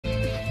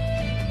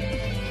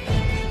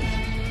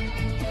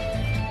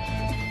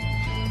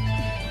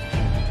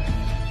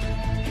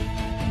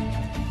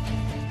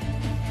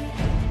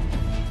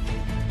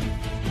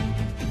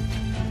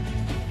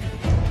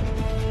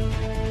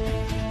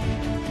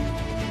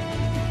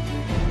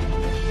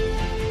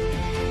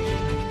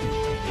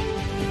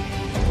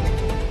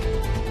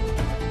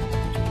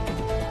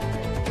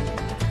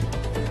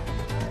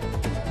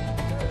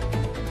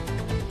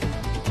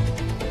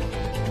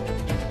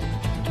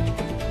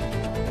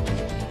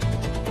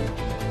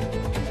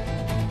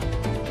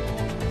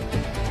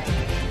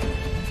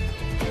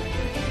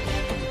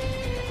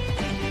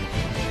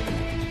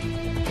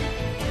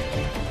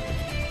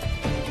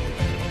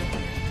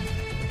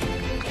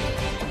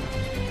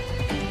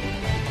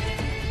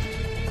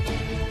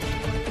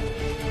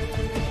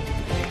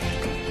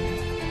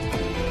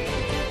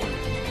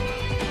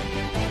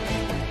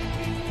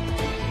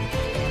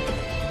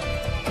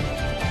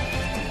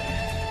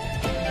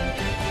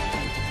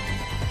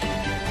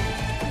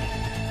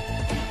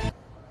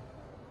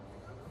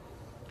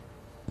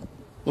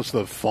What's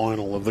the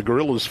final of the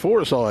Gorillas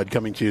four-a-side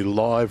coming to you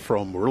live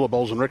from Warilla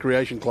Bowls and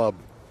Recreation Club.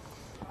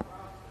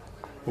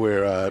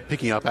 We're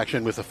picking up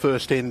action with the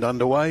first end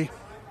underway.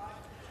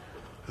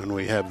 And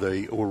we have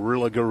the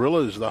Warilla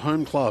Gorillas. The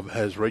home club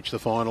has reached the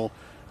final.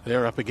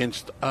 They're up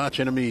against arch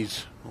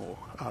enemies, or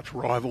arch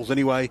rivals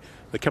anyway,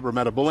 the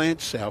Cabramatta Bull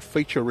Ants, our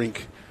feature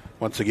rink.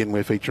 Once again,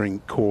 we're featuring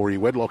Corey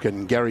Wedlock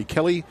and Gary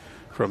Kelly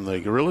from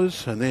the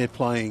Gorillas, and they're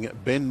playing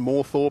Ben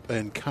Moorthorpe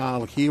and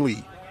Carl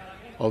Healy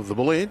of the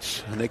Bull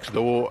Ants. Next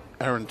door,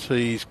 Aaron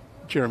T's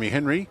Jeremy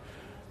Henry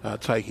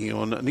taking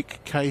on Nick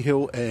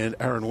Cahill and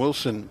Aaron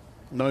Wilson.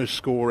 No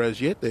score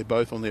as yet. They're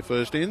both on their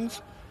first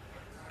ends.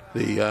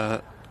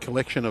 The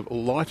collection of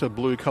lighter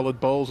blue coloured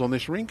bowls on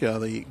this rink are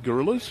the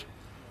Gorillas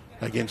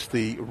against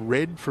the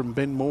red from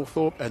Ben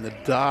Moorthorpe and the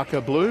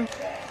darker blue.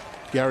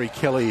 Gary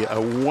Kelly,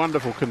 a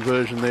wonderful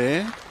conversion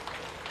there.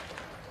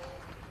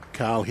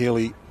 Carl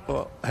Healy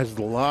has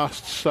the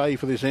last say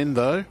for this end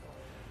though.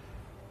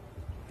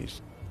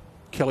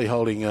 Kelly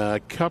holding a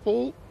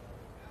couple.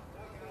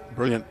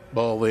 Brilliant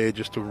bowl there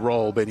just to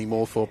roll Benny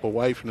Moorthorpe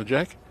away from the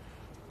jack.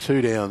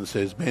 2 down,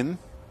 says Ben.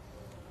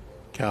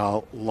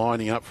 Carl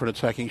lining up for an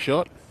attacking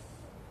shot.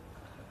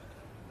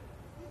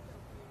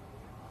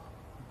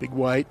 Big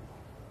weight.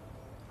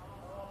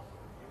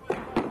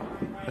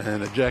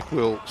 And the jack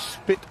will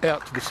spit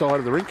out to the side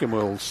of the rink and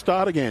we'll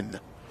start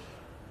again.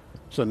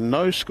 So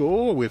no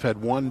score. We've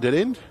had one dead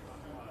end.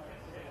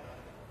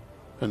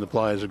 And the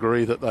players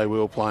agree that they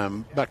will play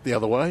them back the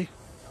other way.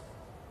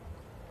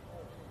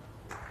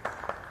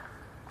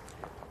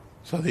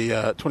 So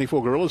the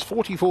 24 Gorillas,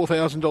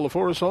 $44,000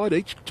 four-a-side.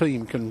 Each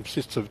team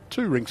consists of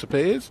 2 rinks of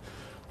pairs.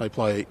 They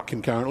play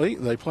concurrently.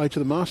 They play to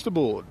the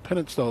masterboard,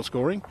 pennant-style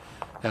scoring.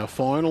 Our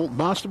final,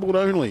 masterboard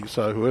only.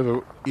 So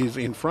whoever is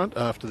in front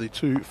after the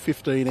 2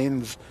 15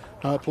 ends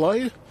are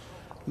played,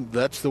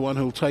 that's the one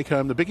who'll take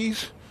home the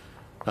biggies.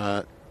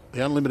 The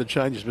unlimited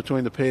changes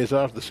between the pairs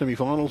after the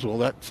semi-finals, well,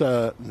 that's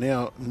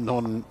now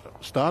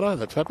non-starter.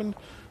 That's happened.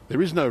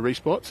 There is no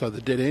respot, so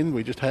the dead end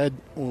we just had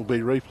will be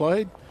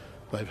replayed.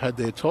 They've had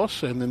their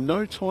toss, and there's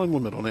no time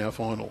limit on our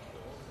final.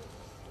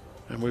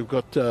 And we've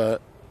got a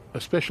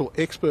special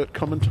expert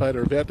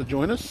commentator about to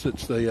join us.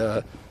 It's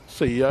the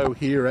CEO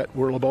here at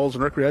Warilla Bowls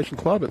and Recreation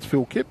Club. It's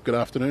Phil Kipp. Good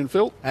afternoon,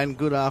 Phil. And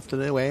good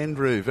afternoon,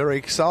 Andrew. Very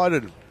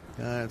excited.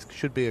 It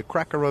should be a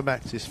cracker of a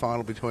match, this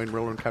final between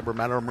Warilla and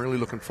Cabramatta. I'm really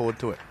looking forward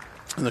to it.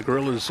 And the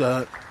Gorillas,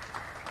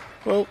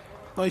 well,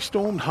 they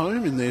stormed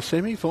home in their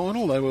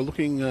semi-final. They were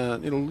looking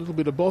in a little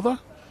bit of bother.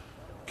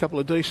 A couple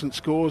of decent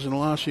scores in the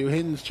last few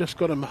ends just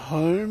got them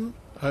home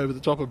over the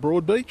top of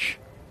Broadbeach.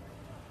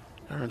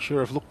 Aaron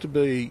Sheriff looked to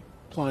be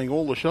playing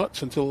all the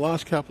shots until the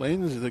last couple of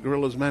ends. The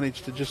Gorillas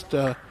managed to just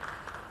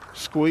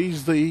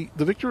squeeze the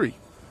victory.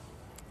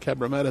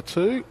 Cabramatta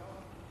 2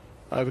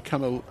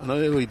 overcome an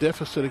early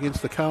deficit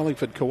against the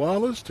Carlingford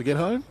Koalas to get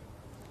home.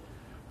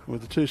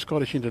 With the 2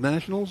 Scottish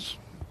internationals,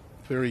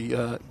 very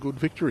good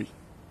victory.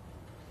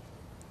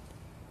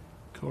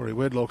 Corey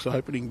Wedlock's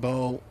opening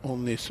bowl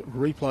on this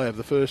replay of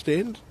the first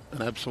end,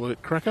 an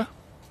absolute cracker.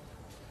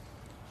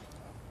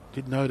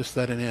 Did notice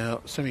that in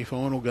our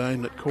semi-final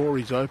game that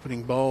Corey's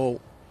opening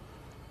bowl,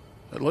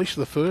 at least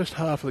the first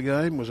half of the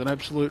game, was an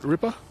absolute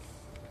ripper.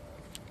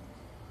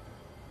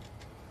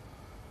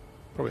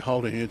 Probably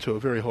holding him to a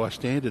very high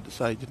standard to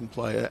say he didn't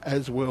play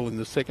as well in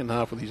the second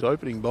half of his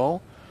opening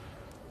bowl.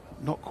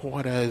 Not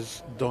quite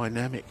as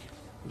dynamic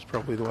is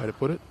probably the way to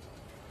put it.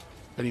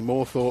 Benny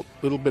Moorthorpe,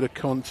 a little bit of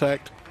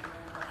contact,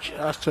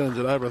 just turns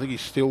it over. I think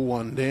he's still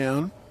 1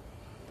 down.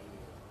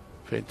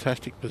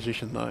 Fantastic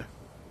position though.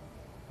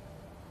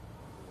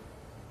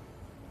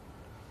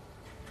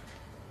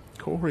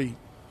 Corey,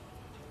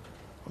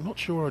 I'm not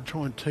sure I'd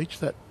try and teach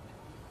that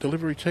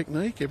delivery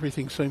technique.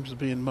 Everything seems to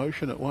be in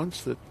motion at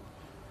once, that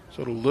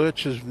sort of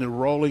lurches in a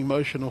rolling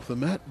motion off the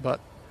mat, but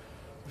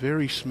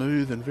very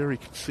smooth and very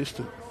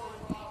consistent.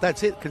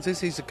 That's it.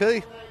 Consistency's the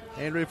key,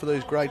 Andrew, for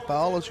these great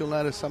bowlers. You'll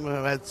notice some of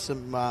them had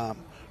some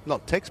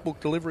not textbook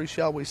delivery,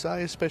 shall we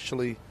say,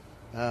 especially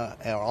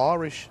our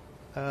Irish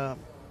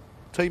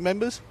team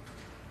members,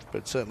 but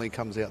it certainly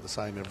comes out the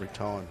same every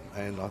time,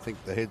 and I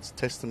think the head's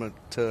testament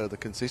to the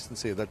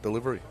consistency of that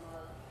delivery.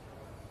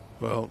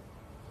 Well,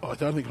 I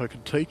don't think I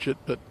could teach it,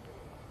 but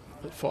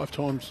 5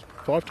 times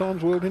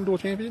world indoor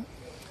champion?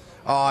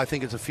 Oh, I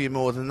think it's a few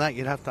more than that.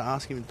 You'd have to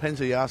ask him. It depends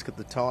who you ask at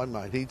the time,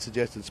 mate. He'd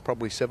suggest it's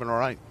probably 7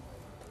 or 8.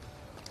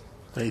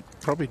 He'd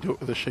probably do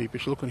it with a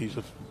sheepish look in his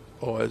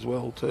eye as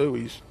well too.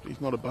 He's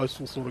not a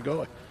boastful sort of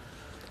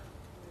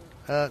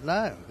guy.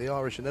 No, the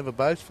Irish are never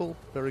boastful.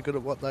 Very good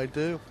at what they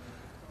do.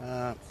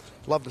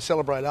 Love to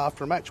celebrate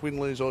after a match, win,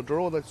 lose or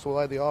draw. That's the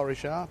way the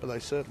Irish are. But they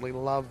certainly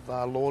love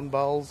lawn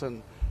bowls,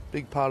 and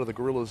big part of the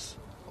Gorillas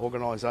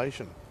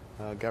organisation.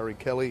 Gary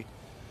Kelly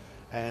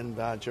and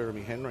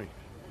Jeremy Henry.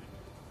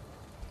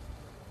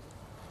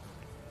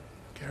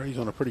 Gary's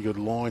on a pretty good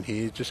line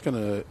here. Just going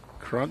to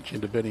crunch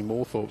into Benny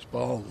Moorthorpe's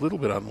bowl. A little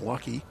bit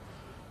unlucky.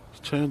 He's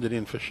turned it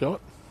in for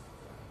shot.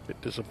 Bit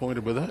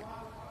disappointed with that.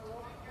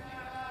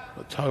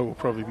 The toe will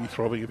probably be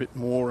throbbing a bit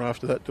more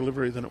after that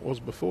delivery than it was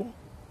before.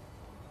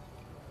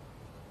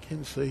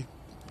 can see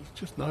he's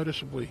just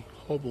noticeably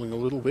hobbling a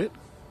little bit.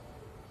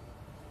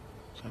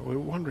 So we're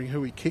wondering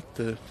who he kicked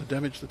to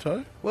damage the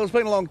toe. Well, it's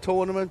been a long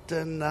tournament,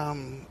 and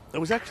it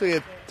was actually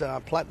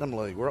at Platinum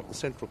League. We're up the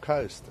Central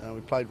Coast.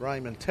 We played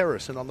Raymond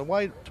Terrace, and on the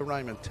way to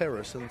Raymond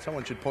Terrace, and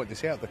someone should point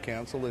this out, the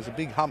council, there's a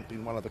big hump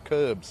in one of the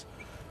curbs.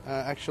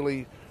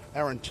 Actually,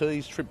 Aaron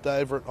Tees tripped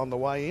over it on the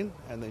way in,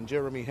 and then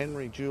Jeremy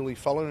Henry duly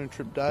followed and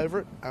tripped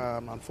over it.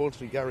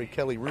 Unfortunately, Gary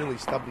Kelly really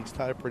stubbed his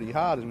toe pretty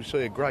hard, as we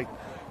see a great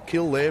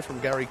kill there from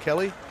Gary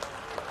Kelly.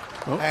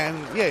 Oh.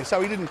 And, yeah, so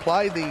he didn't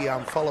play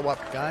the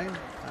follow-up game.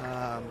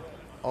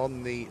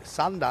 On the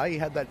Sunday, he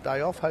had that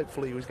day off.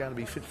 Hopefully he was going to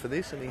be fit for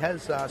this, and he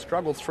has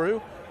struggled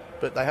through,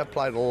 but they have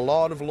played a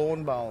lot of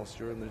lawn bowls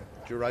during the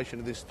duration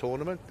of this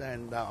tournament,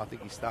 and I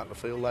think he's starting to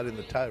feel that in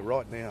the toe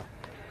right now.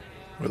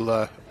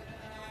 Well,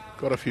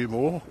 got a few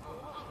more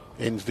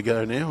ends to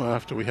go now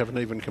after we haven't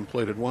even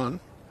completed one.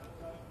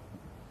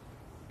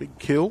 Big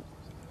kill.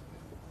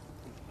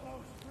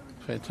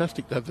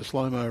 Fantastic to have the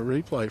slow-mo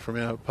replay from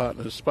our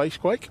partners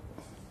Spacequake.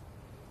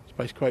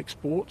 Spacequake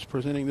Sports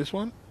presenting this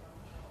one.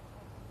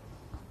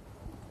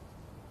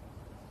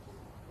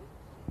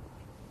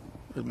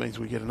 It means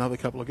we get another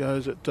couple of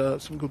goes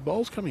at some good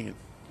bowls coming in.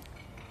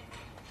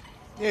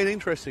 Yeah, an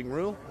interesting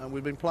rule.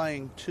 We've been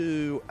playing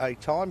to a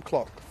time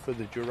clock for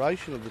the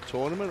duration of the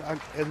tournament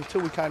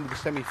until we came to the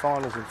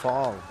semi-finals and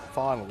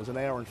final. It was an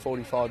hour and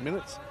 45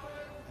 minutes.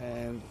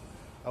 And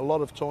a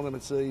lot of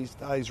tournaments these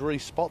days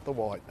re-spot the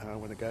white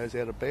when it goes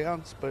out of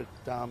bounds. But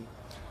on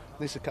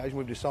this occasion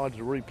we've decided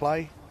to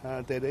replay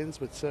dead ends,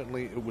 but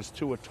certainly it was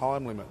to a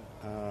time limit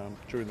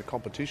during the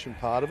competition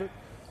part of it.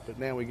 But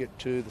now we get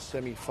to the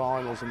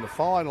semi-finals and the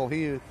final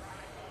here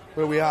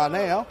where we are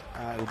now.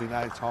 It'll be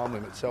no time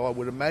limit. So I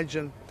would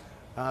imagine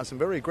some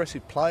very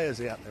aggressive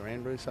players out there,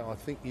 Andrew. So I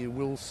think you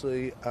will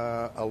see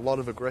a lot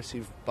of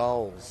aggressive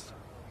bowls.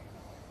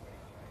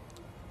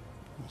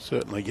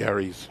 Certainly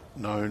Gary's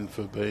known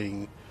for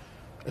being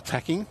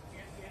attacking.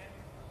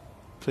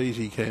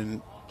 Teasy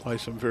can play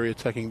some very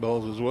attacking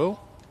bowls as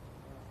well.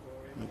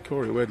 And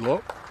Corey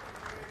Wedlock,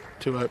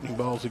 2 opening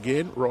bowls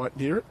again, right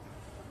near it.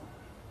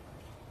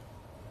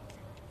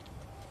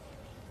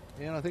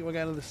 Yeah, and I think we're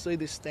going to see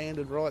this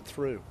standard right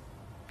through.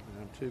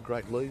 2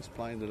 great leads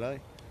playing today.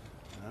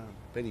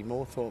 Benny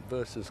Moorthorpe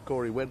versus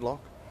Corey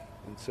Wedlock.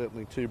 And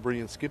certainly 2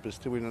 brilliant skippers,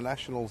 2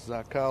 internationals,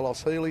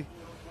 Carlos Healy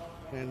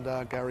and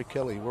Gary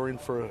Kelly. We're in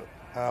for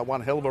one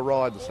hell of a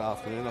ride this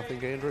afternoon, I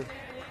think, Andrew.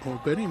 Well,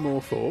 Benny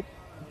Moorthorpe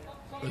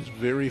is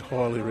very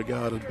highly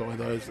regarded by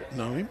those that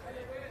know him.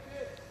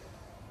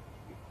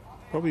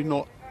 Probably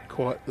not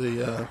quite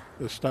the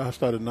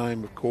star-studded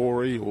name of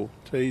Corey or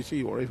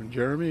Teasy or even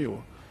Jeremy,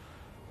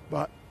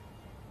 but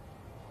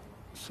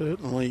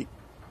certainly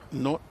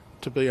not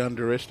to be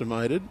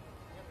underestimated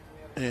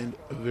and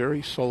a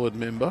very solid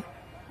member.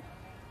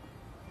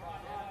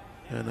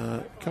 And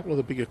a couple of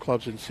the bigger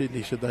clubs in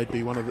Sydney said he'd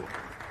be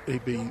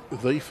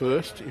the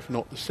first, if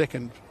not the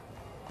second,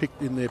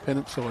 picked in their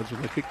pennant sides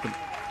when they picked them.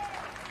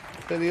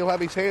 But he'll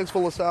have his hands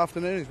full this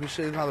afternoon as we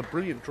see another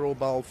brilliant draw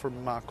bowl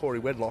from Corey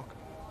Wedlock.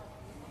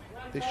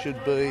 This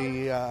should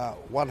be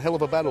one hell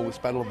of a battle, this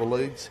Battle of the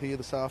Leagues here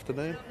this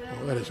afternoon.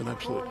 Well, that is an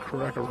absolute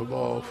cracker of a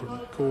bowl from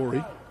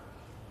Corey.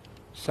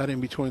 Sat in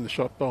between the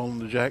shot bowl and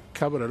the jack,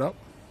 covered it up.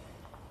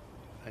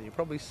 And you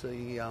probably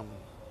see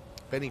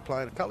Benny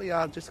playing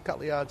just a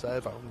couple of yards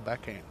over on the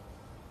backhand.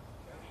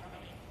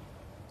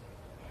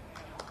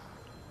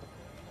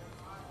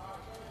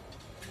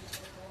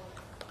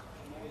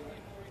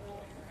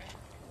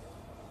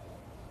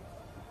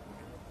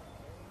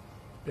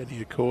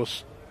 Benny, of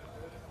course,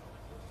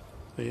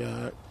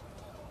 the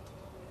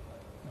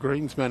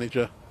greens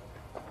manager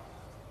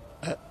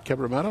at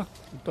Cabramatta,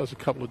 does a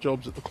couple of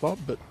jobs at the club,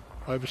 but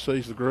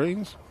oversees the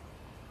greens.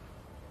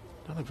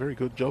 Done a very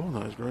good job on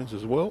those greens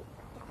as well.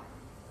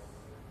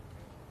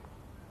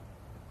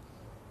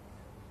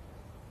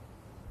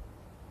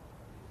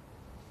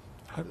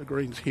 Hope the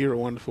greens here are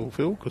wonderful,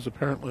 Phil, because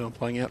apparently I'm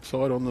playing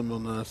outside on them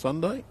on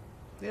Sunday.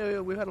 Yeah,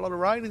 we've had a lot of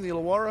rain in the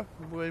Illawarra.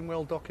 We've been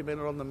well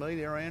documented on the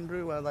media,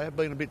 Andrew. They have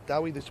been a bit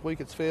doughy this week,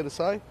 it's fair to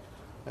say,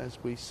 as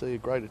we see a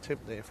great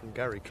attempt there from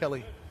Gary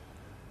Kelly,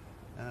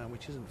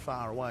 which isn't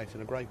far away. It's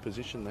in a great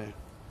position there.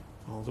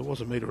 Well, there was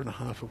 1.5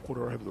 metres of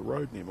water over the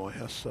road near my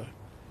house, so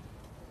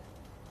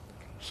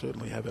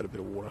certainly have had a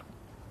bit of water.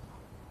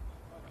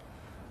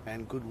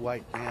 And good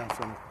weight now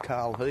from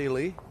Carl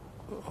Healy.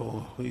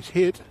 Oh, he's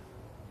hit.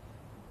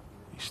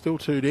 He's still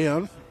 2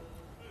 down.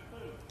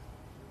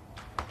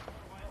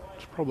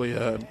 It's probably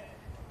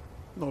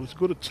not as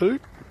good a 2.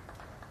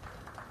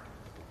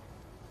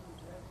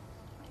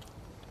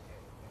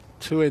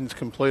 2 ends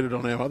completed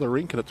on our other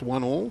rink, and it's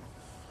 1-1.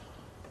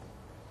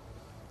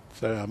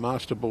 So our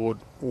master board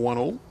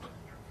 1-1.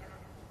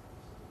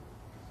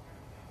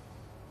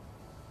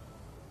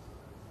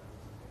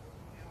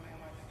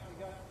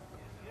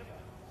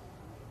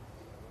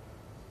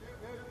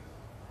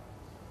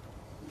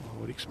 I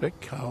would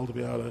expect Carl to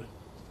be able to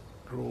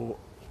draw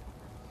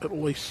at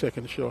least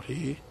second shot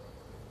here.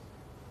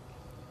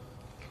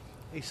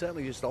 He's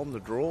certainly just on the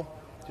draw.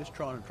 Just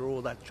trying to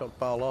draw that shot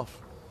bowl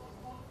off.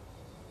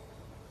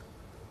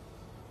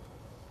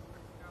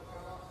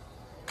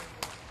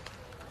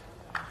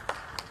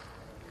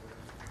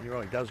 You're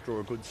right, he does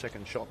draw a good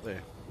second shot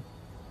there.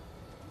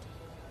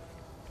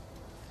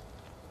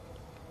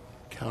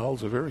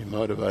 Carl's a very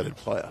motivated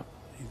player.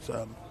 He's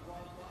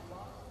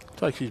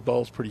takes his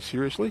bowls pretty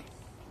seriously.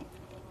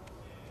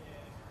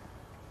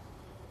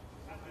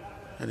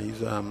 And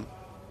he's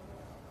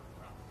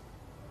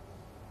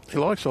he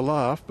likes to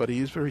laugh, but he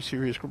is very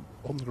serious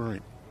on the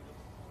green.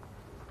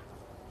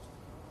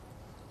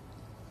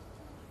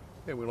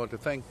 Yeah, we'd like to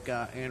thank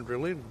Andrew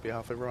Lynn on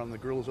behalf of everyone in the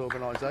Gorillas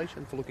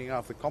organisation for looking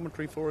after the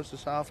commentary for us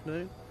this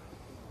afternoon.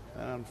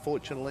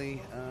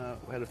 Unfortunately,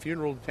 we had a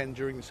funeral to attend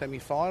during the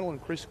semi-final, and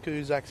Chris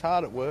Kuzak's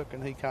hard at work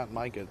and he can't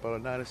make it. But I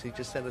noticed he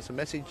just sent us a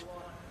message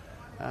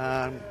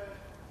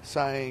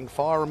saying,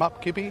 "Fire him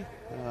up, Kippy."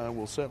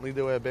 We'll certainly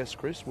do our best,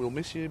 Chris. We'll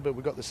miss you, but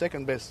we've got the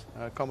second best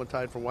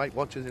commentator from Weight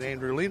Watchers in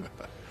Andrew Lynn,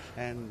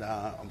 and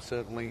I'm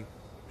certainly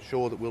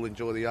sure that we'll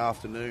enjoy the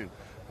afternoon,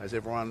 as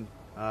everyone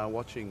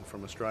watching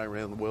from Australia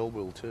around the world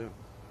will too.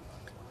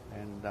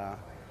 And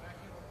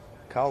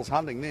Carl's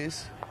hunting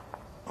this.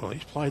 Oh,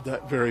 he's played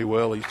that very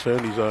well. He's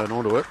turned his own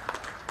onto it.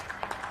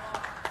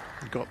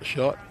 He got the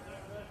shot.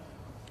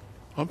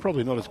 I'm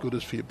probably not as good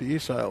as for your beer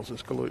sales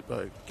as Galoot,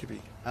 though,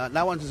 Kippy.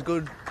 No one's as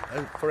good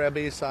for our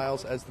beer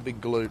sales as the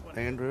big Galoot,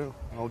 Andrew.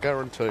 I'll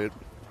guarantee it.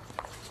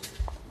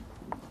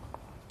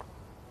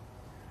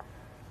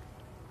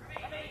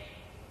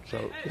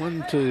 So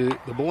 1 to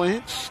the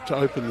Buoyants to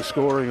open the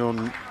scoring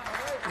on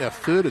our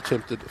third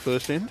attempt at the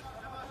first end.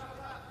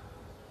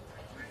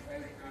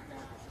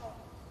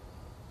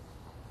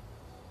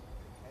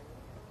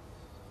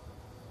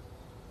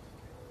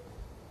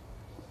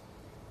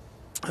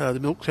 The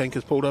milk tank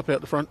has pulled up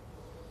out the front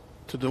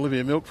to deliver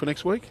your milk for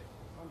next week.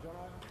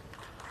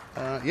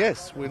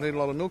 Yes, we need a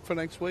lot of milk for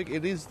next week.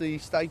 It is the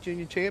State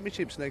Junior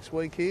Championships next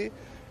week here,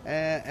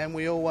 and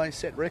we always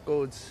set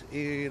records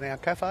in our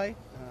cafe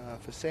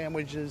for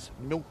sandwiches,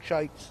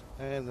 milkshakes,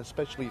 and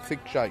especially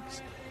thick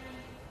shakes.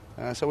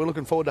 So we're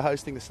looking forward to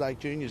hosting the State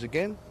Juniors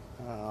again.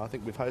 I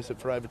think we've hosted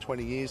for over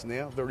 20 years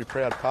now. Very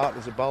proud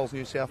partners of Bowls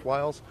New South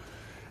Wales.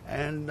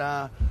 And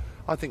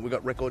I think we've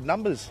got record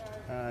numbers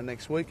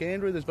next week,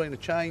 Andrew. There's been a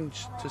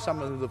change to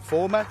some of the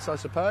formats, I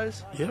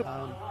suppose. Yep.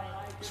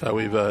 So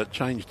we've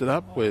changed it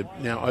up. We're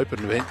now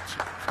open events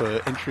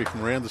for entry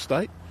from around the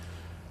state.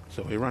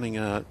 So we're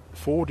running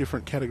 4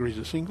 different categories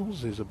of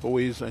singles. There's a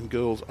boys and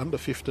girls under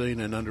 15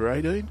 and under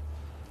 18.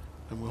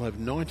 And we'll have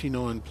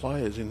 99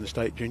 players in the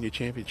State Junior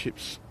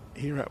Championships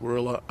here at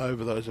Warilla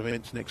over those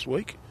events next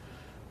week.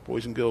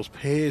 Boys and girls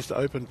pairs to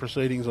open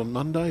proceedings on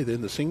Monday,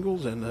 then the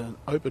singles and then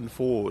open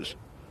fours.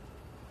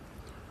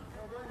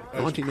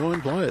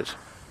 99 players.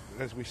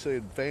 As we see,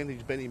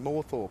 advantage Benny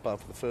Moorthorpe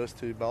after the first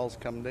 2 bowls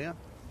come down.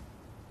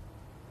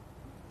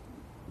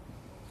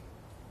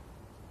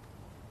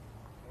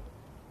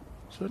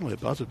 Certainly a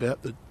buzz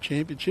about the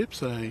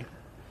championships. They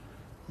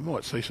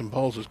might see some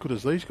bowls as good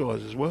as these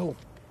guys as well.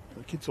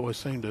 The kids always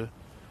seem to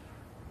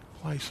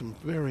play some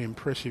very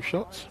impressive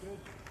shots.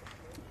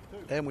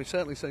 And we've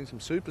certainly seen some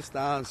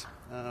superstars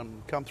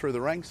come through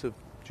the ranks of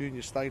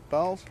junior state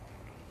bowls.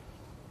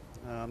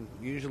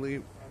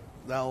 Usually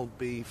they'll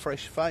be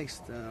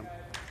fresh-faced.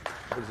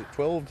 What is it,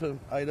 12 to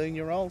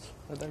 18-year-olds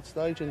at that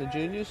stage in the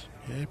juniors?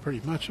 Yeah,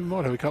 pretty much. We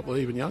might have a couple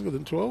even younger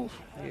than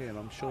 12. Yeah, and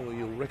I'm sure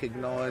you'll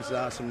recognise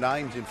some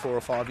names in 4 or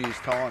 5 years'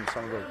 time,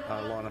 some of the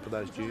lineup of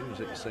those juniors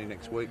that you see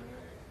next week.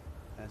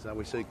 As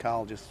we see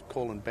Carl just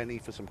calling Benny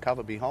for some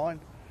cover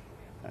behind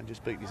and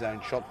just beat his own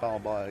shot bowl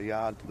by a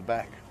yard to the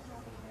back.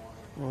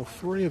 Well,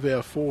 3 of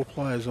our 4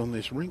 players on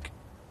this rink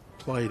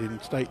played in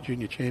state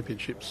junior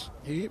championships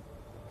here.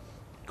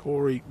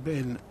 Corey,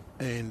 Ben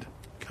and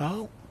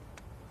Carl.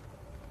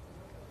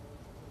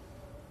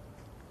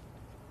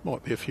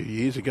 Might be a few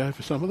years ago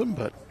for some of them,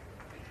 but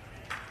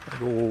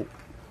they've all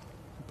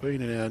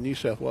been in our New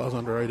South Wales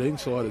under-18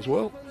 side as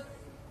well.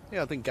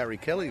 Yeah, I think Gary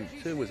Kelly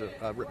too was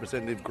a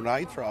representative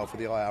grenade thrower for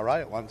the IRA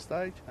at one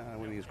stage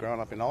when he was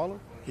growing up in Ireland.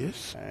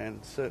 Yes.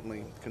 And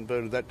certainly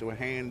converted that to a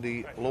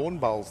handy lawn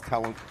bowls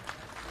talent.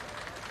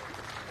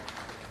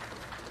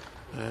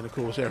 And of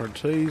course Aaron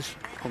Tees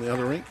on the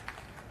other rink,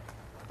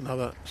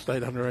 another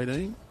state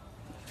under-18.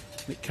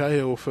 Nick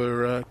Cahill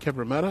for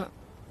Cabramatta,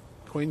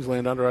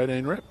 Queensland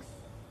under-18 rep.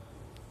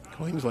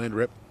 Queensland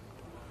rep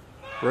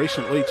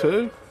recently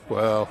too.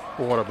 Well,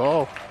 what a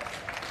bowl.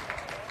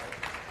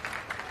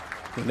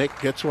 The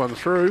neck gets one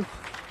through.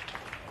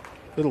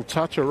 Little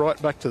toucher right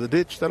back to the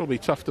ditch. That'll be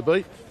tough to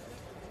beat.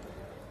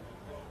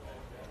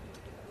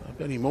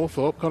 Benny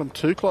Moorthorpe got him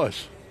too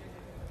close.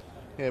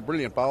 Yeah,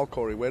 brilliant bowl,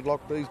 Corey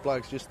Wedlock. These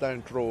blokes just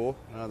don't draw.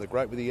 They're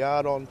great with the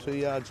yard on, 2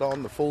 yards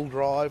on, the full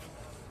drive.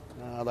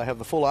 They have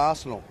the full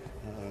arsenal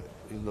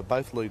in the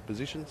both lead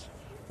positions.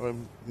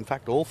 In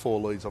fact, all 4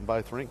 leads on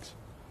both rinks.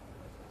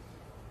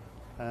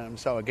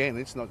 So again,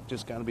 it's not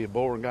just going to be a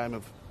boring game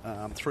of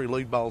 3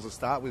 lead bowls to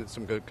start with. It's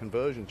some good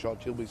conversion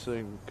shots. You'll be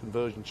seeing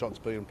conversion shots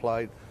being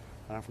played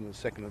from the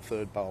second and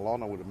third bowl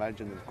on, I would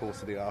imagine, in the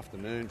course of the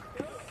afternoon.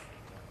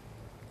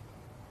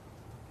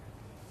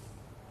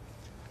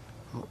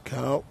 Oh,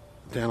 Carl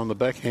down on the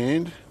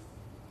backhand.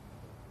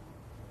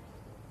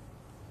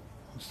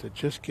 Wants to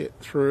just get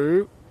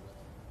through.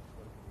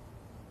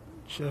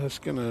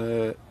 Just going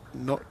to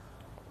not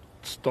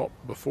stop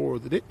before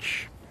the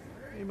ditch.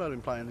 He might have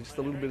been playing just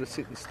a little bit of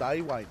sit and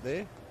stay weight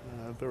there.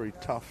 Very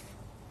tough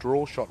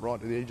draw shot right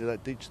to the edge of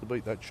that ditch to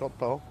beat that shot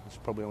bowl. It's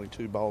probably only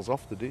 2 bowls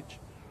off the ditch.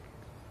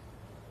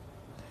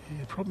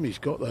 Yeah, the problem he's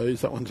got though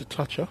is that one's a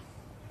toucher.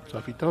 So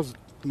if he does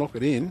knock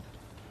it in,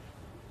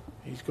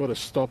 he's got to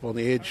stop on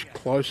the edge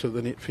closer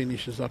than it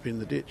finishes up in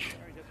the ditch.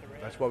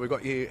 That's why we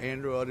got you,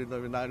 Andrew. I didn't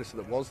even notice that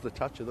it was the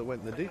toucher that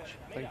went in the ditch.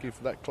 Thank you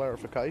for that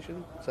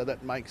clarification. So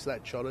that makes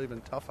that shot even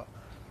tougher.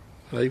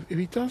 If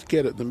he does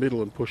get it in the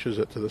middle and pushes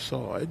it to the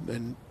side,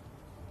 then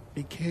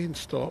he can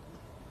stop.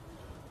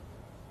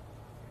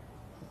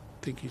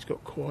 I think he's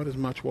got quite as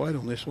much weight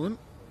on this one.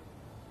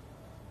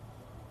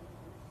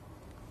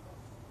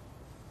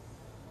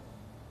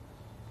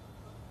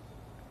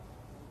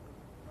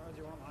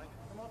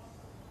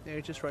 Yeah,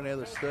 he just ran out of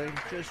the steam.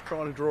 Just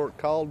trying to draw it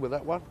cold with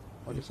that one.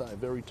 Like I say, a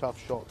very tough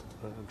shot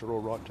to draw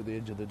right to the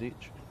edge of the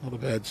ditch. Not a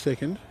bad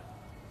second.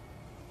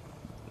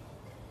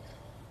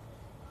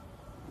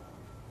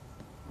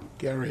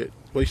 Gary, at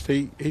least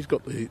he's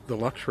got the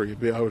luxury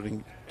of being able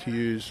to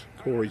use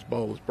Corey's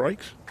bowl as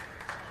breaks.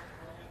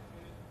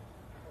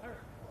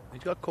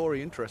 He's got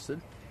Corey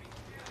interested.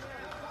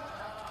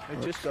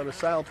 He's just got to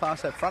sail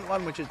past that front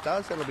one, which it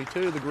does. That'll be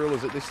 2 of the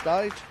Gorillas at this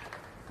stage.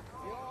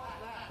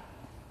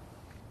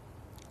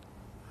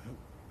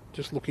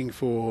 Just looking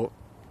for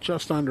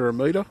just under a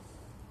metre.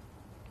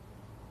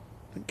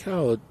 I think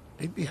Carl,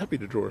 he'd be happy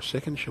to draw a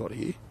second shot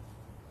here.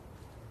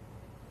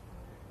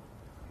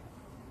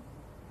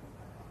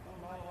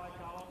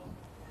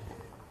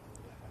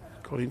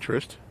 Got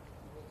interest.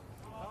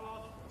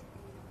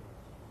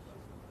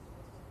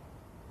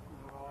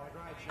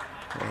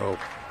 Well,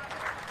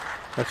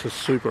 that's a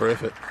super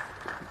effort.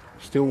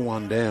 Still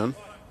one down.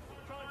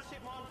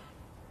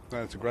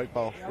 No, it's a great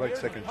bowl, great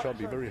second shot.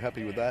 Be very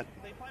happy with that.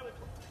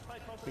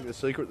 I think the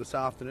secret this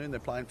afternoon, they're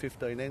playing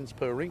 15 ends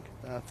per rink,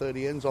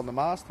 30 ends on the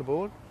master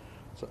board.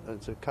 So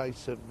it's a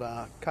case of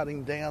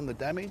cutting down the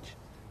damage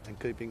and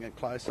keeping a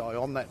close eye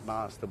on that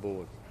master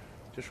board.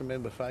 Just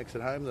remember, folks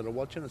at home that are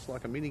watching, it's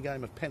like a mini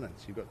game of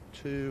pennants. You've got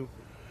 2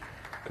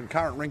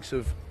 concurrent rinks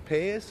of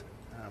pairs,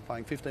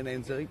 playing 15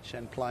 ends each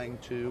and playing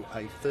to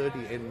a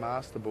 30-end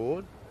master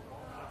board.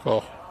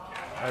 Oh,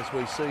 as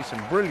we see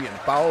some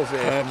brilliant bowls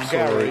there from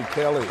Gary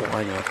Kelly.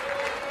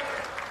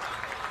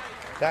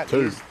 That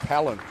 2. is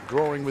talent,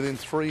 drawing within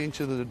 3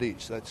 inches of the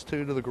ditch. That's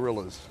 2 to the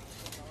Gorillas.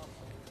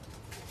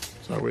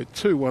 So we're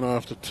 2-1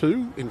 after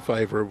 2 in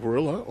favour of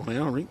Warilla on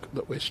our rink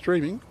that we're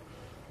streaming.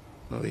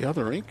 Now the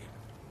other rink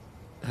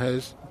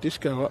has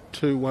Disco up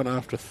 2-1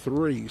 after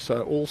 3.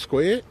 So all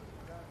square,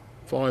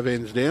 5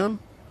 ends down,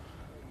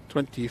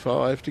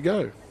 25 to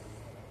go.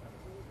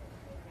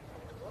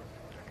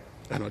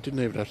 And I didn't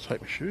even have to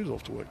take my shoes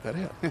off to work that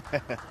out.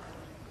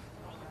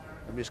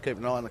 I'm just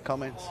keeping an eye on the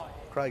comments.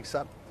 Craig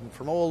Sutton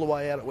from all the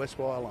way out at West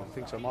Wyalong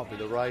thinks I might be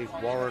the Ray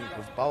Warren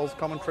of bowls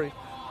commentary.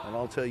 And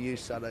I'll tell you,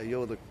 Sutter,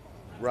 you're the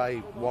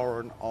Ray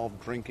Warren of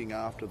drinking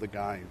after the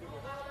game.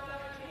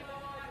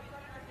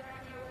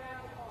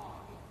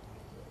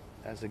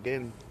 As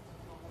again,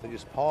 they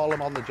just pile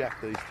them on the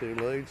jack, these 2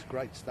 leads.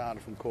 Great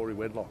starter from Corey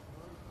Wedlock.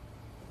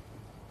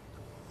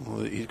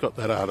 Well, he's got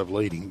that art of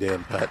leading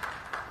down, Pat.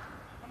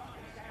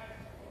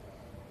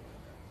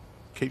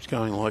 Keeps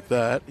going like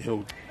that,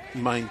 he'll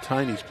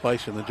maintain his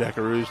place in the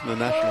Jackaroos in the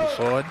national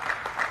side.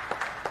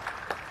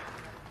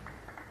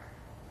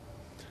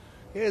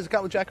 Yeah, there's a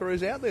couple of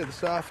Jackaroos out there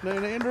this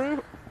afternoon,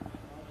 Andrew.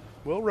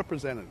 Well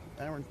represented.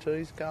 Aaron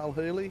Tees, Carl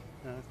Healy,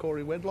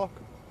 Corey Wedlock.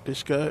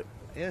 Disco.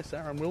 Yes,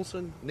 Aaron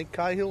Wilson, Nick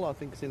Cahill, I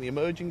think is in the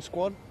emerging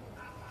squad.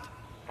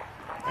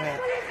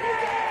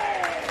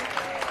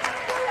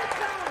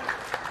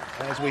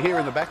 As we hear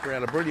in the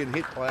background, a brilliant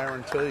hit by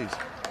Aaron Tees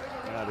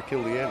to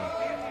kill the end.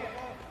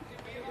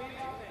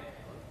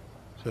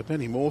 So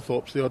Benny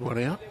Moorthorpe's the odd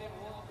one out.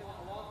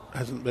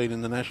 Hasn't been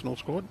in the national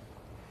squad.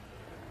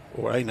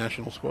 Or a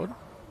national squad.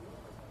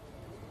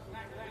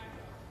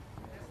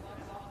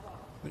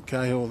 Nick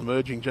Cahill, the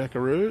emerging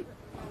Jackaroo.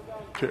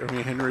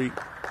 Jeremy Henry,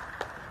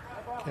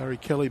 Gary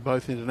Kelly,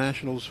 both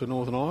internationals for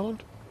Northern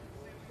Ireland.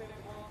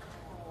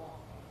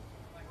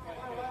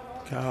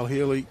 Carl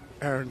Healy,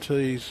 Aaron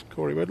Tees,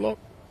 Corey Wedlock.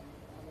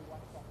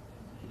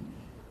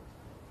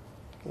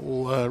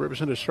 All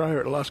represent Australia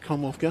at the last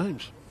Commonwealth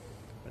Games.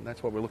 And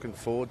that's what we're looking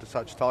forward to,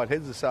 such tight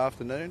heads this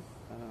afternoon.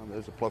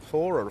 There's a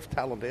plethora of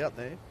talent out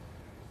there,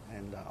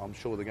 and I'm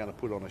sure they're going to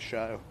put on a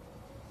show.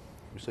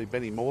 We see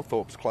Benny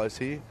Moorthorpe's close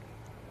here.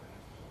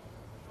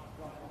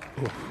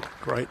 Oh,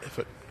 great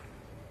effort.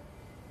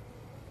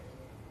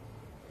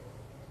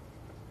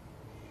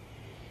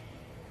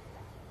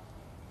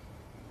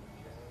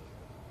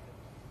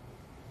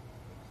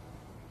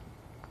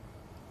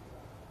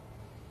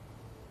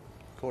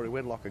 Corey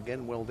Wedlock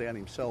again well down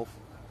himself.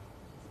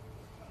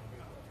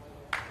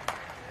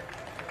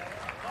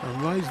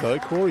 I'm amazed though,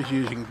 Corey's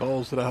using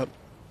bowls that aren't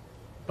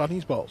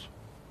Bunny's bowls.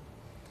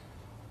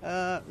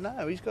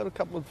 No, he's got a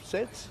couple of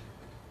sets.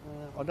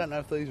 I don't know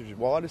if these are his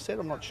wider set.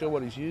 I'm not sure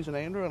what he's using,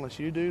 Andrew, unless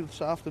you do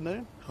this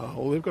afternoon. Oh,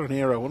 well, they've got an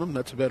arrow on them.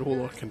 That's about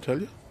all I can tell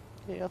you.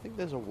 Yeah, I think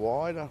there's a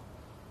wider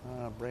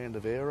brand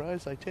of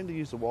arrows. They tend to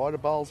use the wider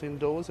bowls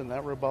indoors and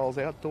narrower bowls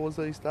outdoors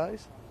these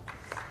days.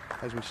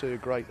 As we see a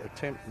great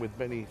attempt with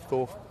Benny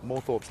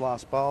Moorthorpe's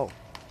last bowl.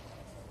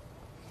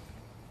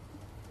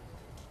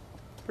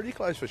 Pretty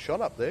close for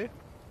shot up there.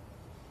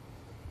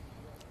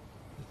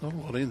 There's not a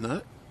lot in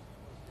that.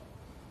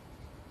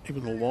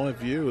 Even the live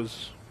view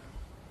is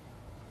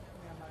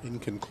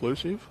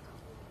inconclusive.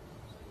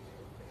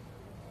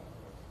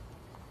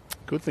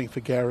 Good thing for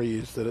Gary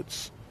is that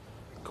it's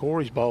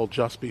Corey's bowl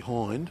just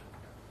behind.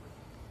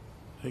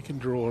 He can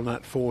draw on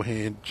that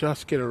forehand,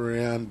 just get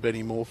around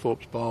Benny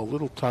Moorthorpe's bowl.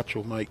 Little touch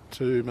will make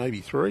 2, maybe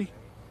 3.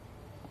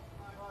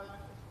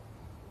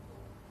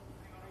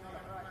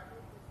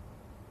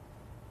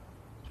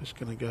 Just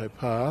going to go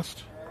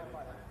past.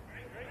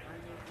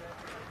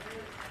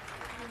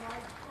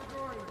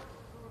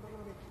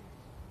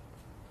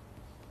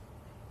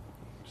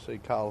 See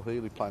Carl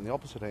Healy playing the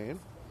opposite hand.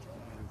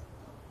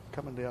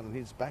 Coming down in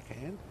his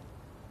backhand.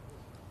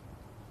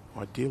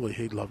 Ideally,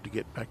 he'd love to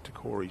get back to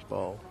Corey's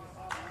bowl.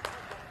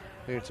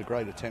 Yeah, it's a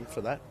great attempt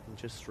for that, and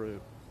just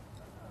through.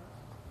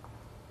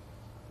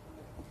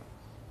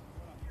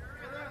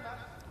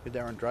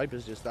 Darren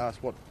Draper's just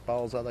asked what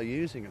bowls are they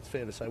using. It's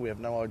fair to say we have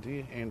no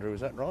idea. Andrew,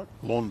 is that right?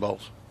 Lawn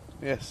bowls.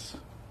 Yes.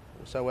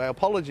 So our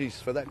apologies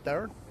for that,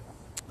 Darren.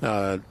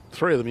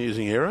 3 of them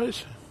using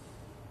arrows.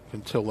 You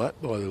can tell that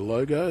by the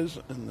logos,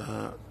 and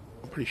I'm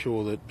pretty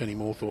sure that Benny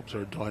Moorthorpe's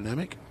are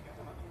dynamic.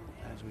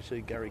 As we see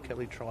Gary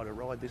Kelly try to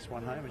ride this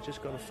one home, it's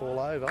just got to fall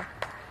over.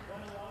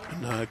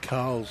 And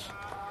Carl's,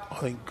 I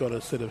think, got a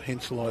set of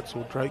Henselites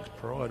or Drake's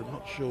Pride. I'm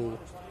not sure.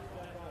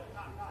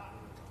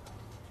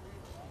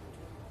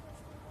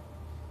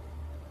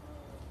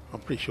 I'm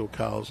pretty sure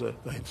Carl's the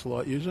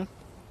Henselite user.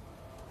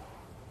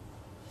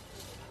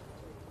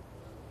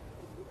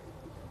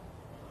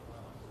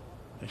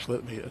 Actually,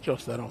 let me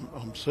adjust that.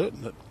 I'm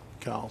certain that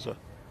Carl's a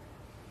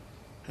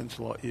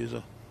Henselite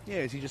user. Yeah,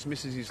 as he just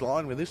misses his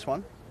line with this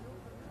one.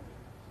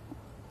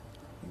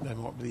 I think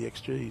they might be the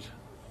XGs.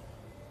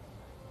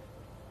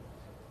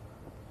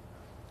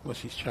 Unless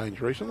he's changed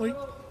recently.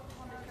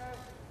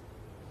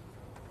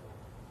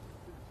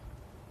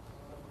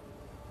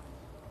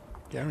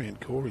 Gary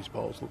and Corey's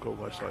bowls look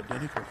almost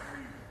identical.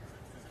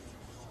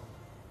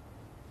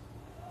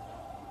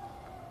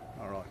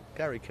 All right,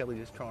 Gary Kelly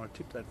just trying to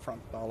tip that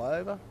front bowl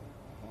over.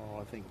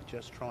 I think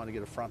just trying to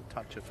get a front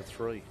toucher for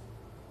 3.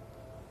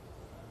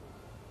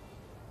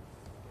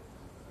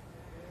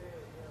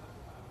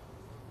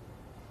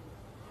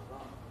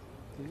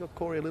 He's got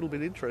Corey a little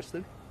bit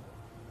interested.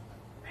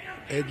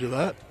 Edge of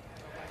that.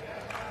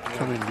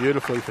 Coming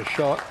beautifully for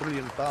shot.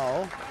 Brilliant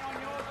bowl.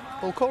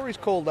 Well, Corey's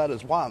called that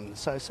as 1,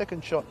 so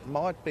second shot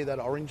might be that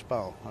orange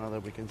bowl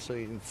that we can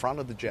see in front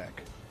of the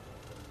jack.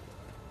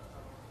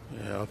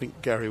 Yeah, I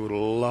think Gary would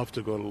love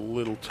to have got a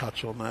little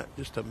touch on that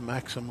just to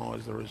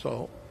maximise the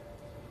result.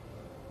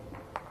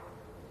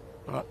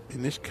 But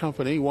in this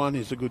company, 1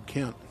 is a good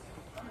count.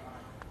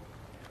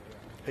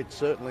 It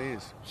certainly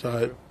is.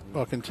 So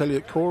I can tell you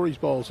that Corey's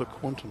bowls are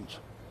quantums.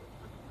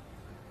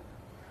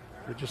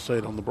 We'll just see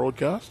it on the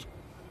broadcast.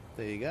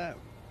 There you go.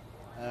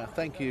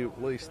 Thank you,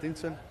 Lee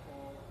Stinson.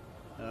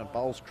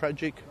 Bowls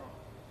Tragic,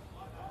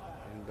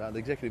 and the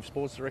Executive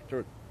Sports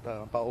Director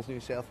at Bowls New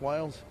South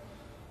Wales.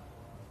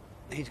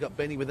 He's got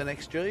Benny with an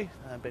XG,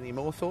 Benny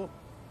Moorthorpe.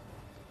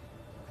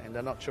 And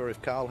I'm not sure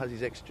if Carl has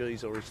his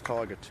XGs or his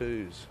Tiger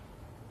 2s.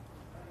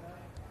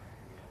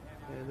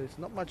 Yeah, there's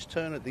not much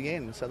turn at the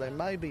end, so they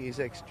may be his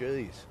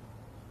XGs.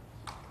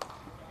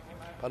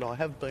 But I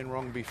have been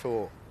wrong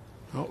before.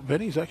 Oh,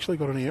 Benny's actually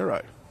got an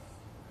arrow.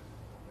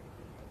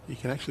 You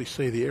can actually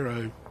see the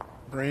arrow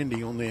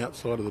branding on the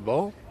outside of the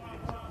bowl.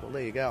 Well,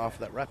 there you go.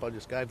 After that wrap I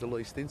just gave to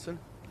Lee Stinson,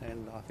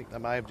 and I think they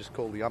may have just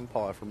called the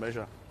umpire for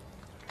measure.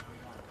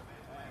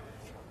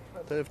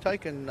 They've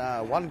taken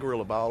 1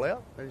 Gorilla bowl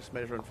out. They're just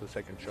measuring for the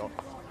second shot.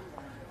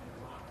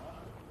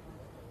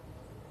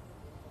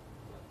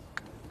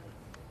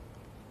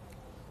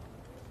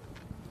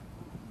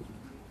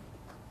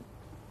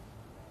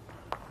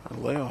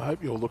 Lee, I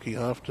hope you're looking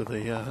after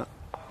the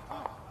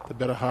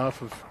better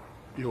half of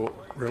your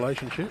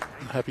relationship.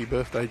 And happy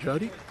birthday,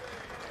 Jody.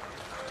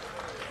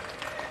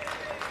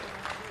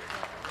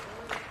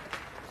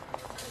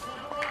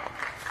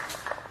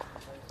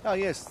 Oh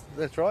yes,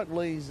 that's right.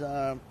 Lee's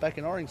back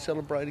in Orange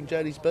celebrating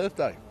Jody's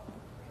birthday.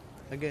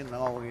 Again,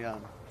 I'll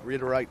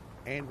reiterate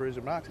Andrew's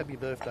remarks. Happy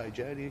birthday,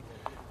 Jody.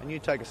 And you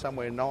take us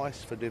somewhere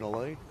nice for dinner,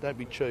 Lee. Don't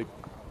be cheap.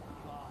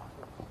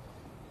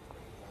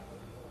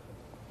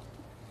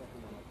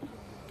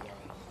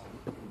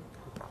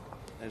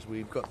 As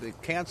we've got the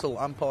council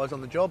umpires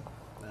on the job,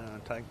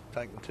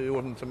 taking 2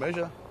 of them to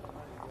measure.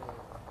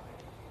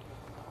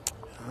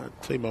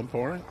 Team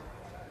umpiring.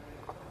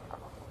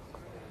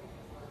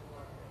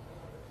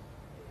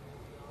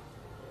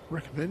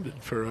 Recommended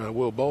for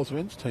World Bowls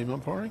events, team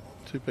umpiring.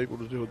 2 people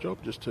to do a job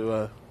just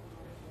to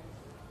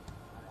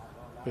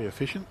be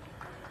efficient.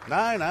 No,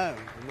 and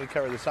we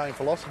carry the same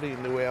philosophy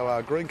into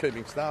our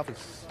greenkeeping staff.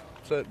 It's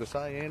certain to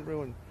say,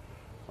 Andrew, and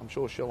I'm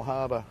sure Shell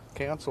Harbour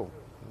Council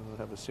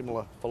have a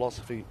similar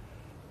philosophy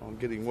on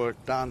getting work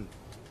done.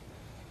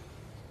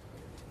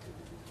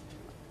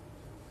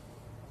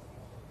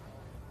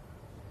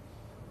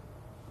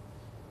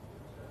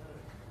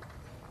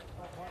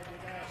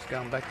 Just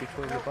going back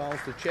between the bowls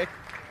to check.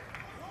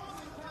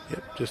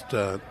 Yep, just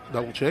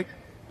double check.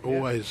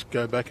 Always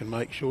go back and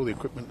make sure the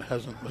equipment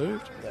hasn't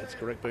moved. That's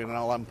correct, being an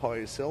old umpire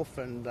yourself.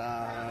 And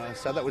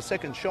so that was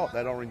second shot,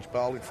 that orange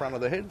bowl in front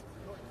of the head.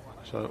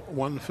 So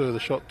one further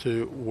shot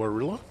to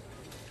Warilla.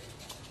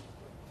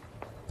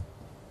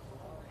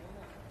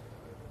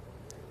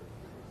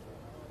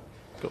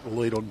 Got the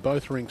lead on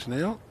both rinks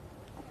now.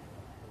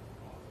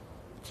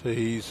 So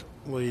he's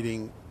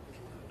leading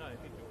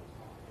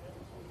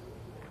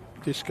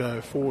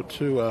Disco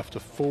 4-2 after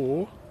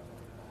 4.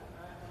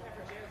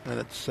 And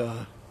it's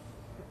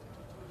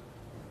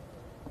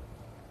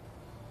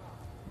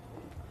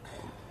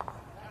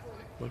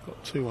we've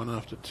got 2-1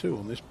 after 2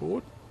 on this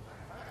board.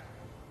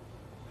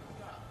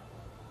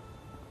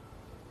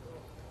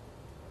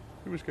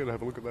 We're just going to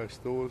have a look at those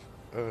scores.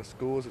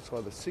 It's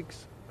either 6-3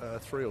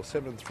 or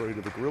 7-3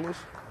 to the Gorillas,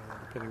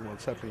 depending on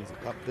what's happening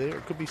up there.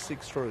 It could be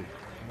 6-3.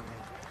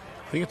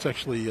 I think it's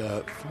actually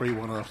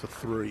 3-1 after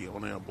 3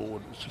 on our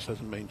board. It just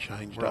hasn't been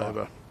changed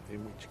over.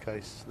 In which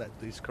case, that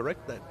is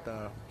correct.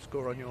 That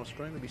score on your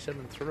screen will be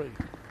 7-3.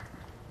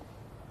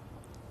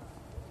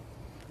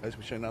 As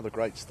we see, another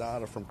great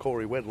starter from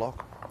Corey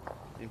Wedlock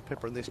in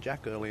peppering this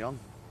jack early on,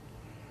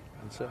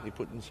 and certainly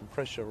putting some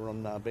pressure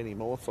on Benny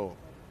Moorthorpe.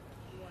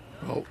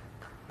 Well,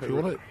 if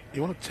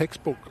you want a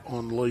textbook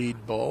on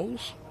lead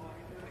bowls,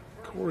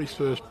 Corey's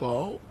first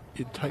bowl,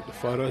 you'd take the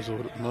photos of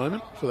it at the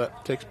moment for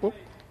that textbook.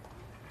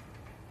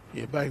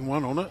 You bang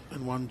one on it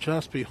and one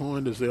just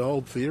behind is the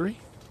old theory.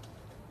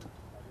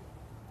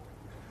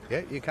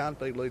 Yeah, you can't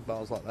beat lead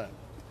bowls like that.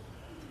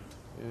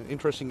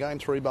 Interesting game,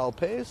 3-bowl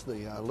pairs.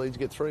 The leads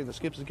get 3 and the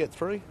skippers get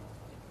 3.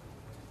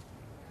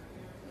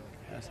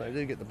 So they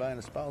do get the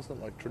bonus bowls, not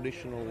like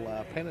traditional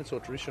pennants or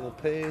traditional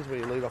pairs where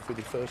you lead off with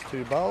your first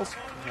 2 bowls.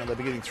 They'll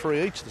be getting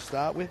 3 each to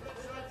start with,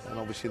 and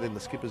obviously then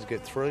the skippers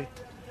get 3.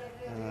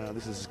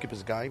 This is a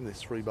skipper's game,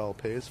 this 3-bowl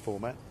pairs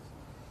format.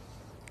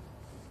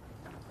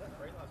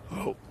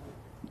 Well,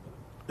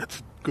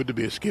 it's good to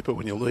be a skipper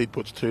when your lead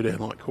puts 2 down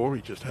like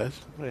Corey just has.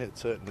 Yeah, it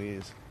certainly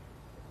is.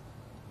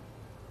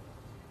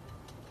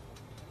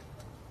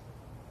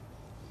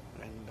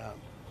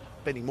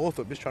 Benny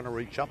Moorthorpe just trying to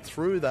reach up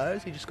through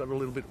those. He just got a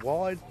little bit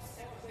wide.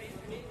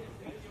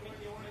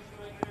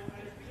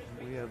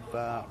 We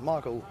have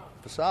Michael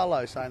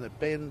Fasalo saying that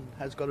Ben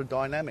has got a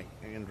dynamic,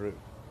 Andrew.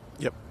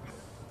 Yep.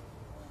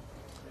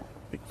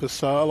 Mick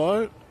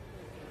Fasalo,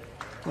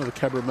 one of the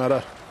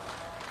Cabramatta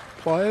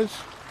players,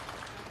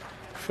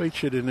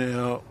 featured in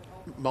our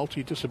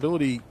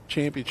multi-disability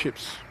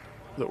championships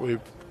that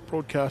we've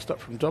broadcast up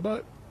from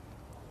Dubbo.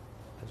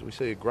 As we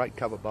see a great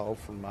cover bowl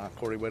from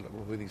Corey Wedlock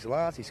with his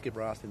last. His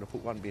skipper asked him to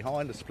put one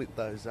behind to split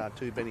those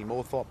 2 Benny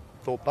Moorthorpe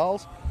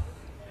bowls.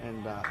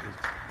 And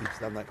he's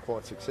done that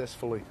quite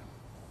successfully.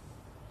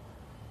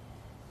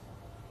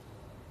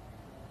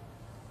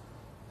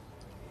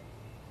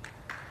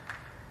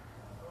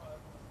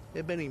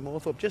 Yeah, Benny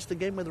Moorthorpe just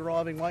again with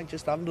arriving weight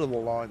just under the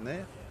line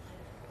there.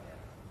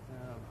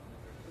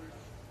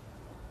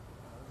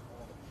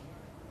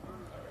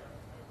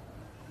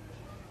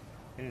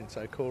 And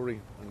so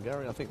Corey and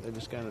Gary, I think they're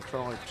just going to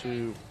try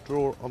to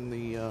draw on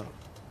the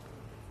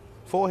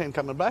forehand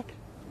coming back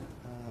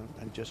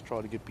and just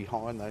try to get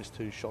behind those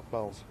 2 shot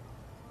bowls.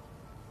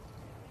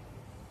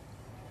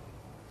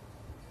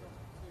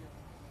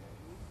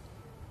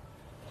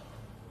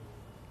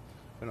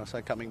 When I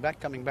say coming back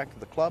to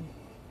the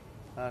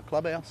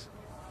clubhouse.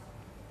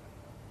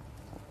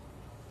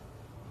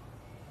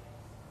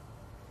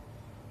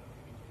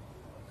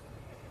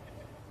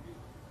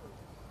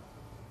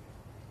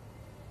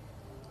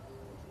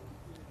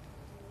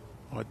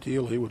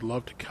 Ideally, would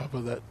love to cover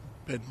that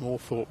Ben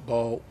Moorthorpe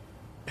bowl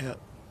out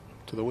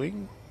to the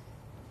wing.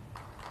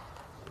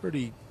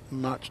 Pretty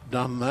much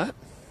done that.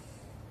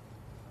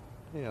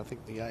 Yeah, I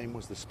think the aim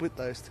was to split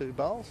those 2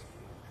 bowls.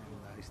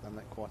 And he's done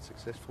that quite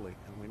successfully.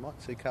 And we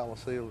might see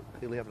Carlos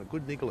Healy having a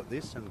good niggle at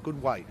this and a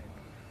good weight.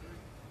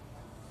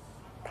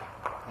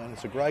 And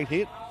it's a great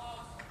hit.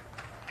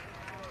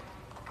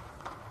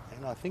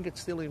 And I think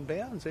it's still in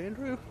bounds,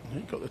 Andrew.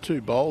 He got the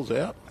 2 bowls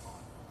out.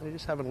 They're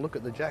just having a look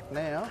at the jack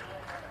now.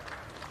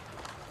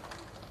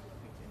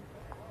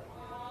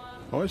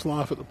 I always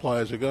laugh at the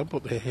players who go and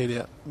put their head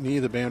out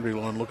near the boundary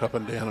line, look up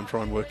and down and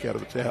try and work out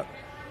if it's out.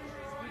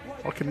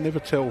 I can never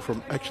tell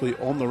from actually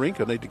on the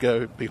rink. I need to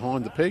go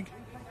behind the peg.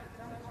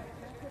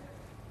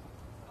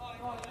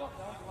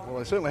 Well,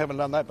 they certainly haven't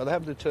done that, but they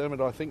have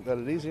determined, I think, that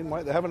it is in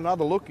weight. They have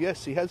another look.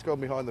 Yes, he has gone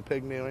behind the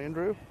peg now,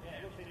 Andrew.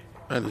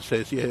 And it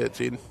says, yeah,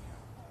 it's in.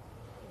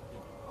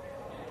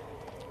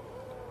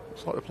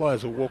 It's like the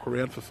players will walk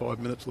around for 5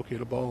 minutes looking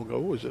at a bowl and go,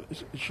 oh, is it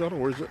shot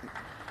or is it?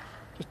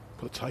 Just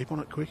put a tape on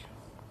it quick.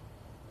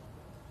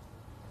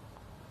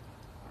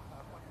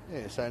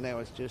 Yeah, so now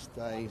it's just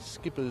a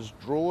skipper's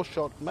draw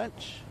shot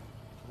match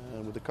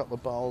with a couple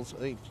of bowls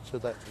each to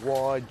that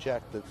wide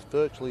jack that's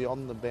virtually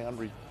on the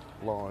boundary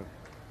line.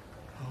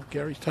 Oh,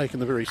 Gary's taken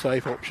the very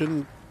safe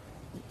option.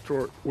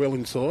 Draw it well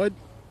inside.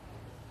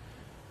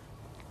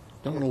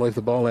 Don't want to leave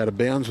the bowl out of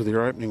bounds with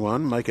your opening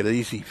one. Make it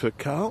easy for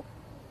Carl.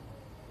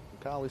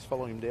 Carl is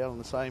following him down on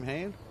the same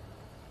hand.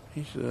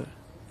 He's going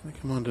to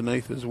come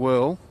underneath as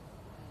well.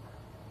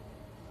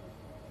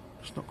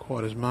 It's not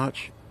quite as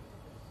much.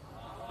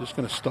 Just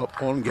going to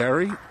stop on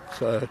Gary.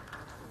 So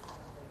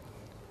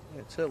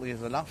it certainly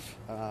is enough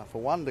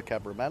for one to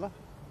Cabramatta.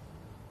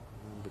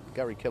 But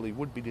Gary Kelly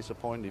would be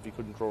disappointed if he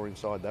couldn't draw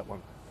inside that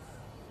one.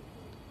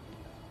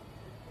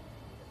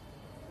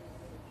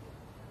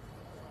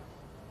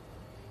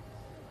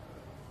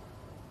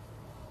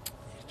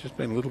 He's just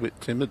been a little bit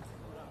timid.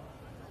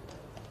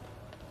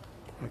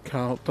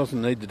 Carl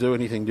doesn't need to do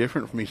anything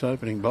different from his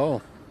opening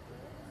bowl.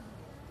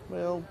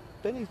 Well,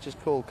 Benny's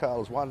just called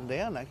Carl's one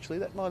down, actually.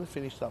 That might have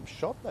finished up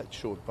shot, that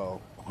short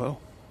bowl. Well,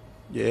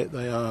 yeah,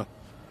 they are a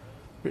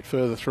bit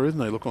further through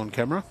than they look on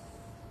camera.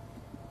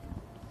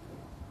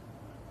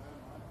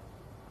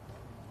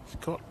 He's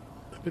got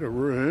a bit of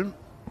room.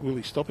 Will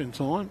he stop in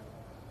time?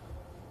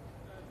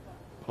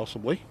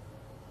 Possibly.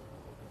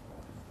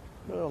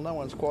 Well, no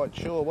one's quite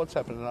sure what's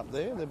happening up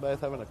there. They're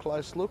both having a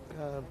close look,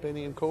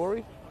 Benny and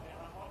Corey.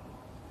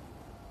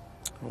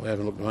 We'll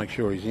have a look to make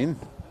sure he's in.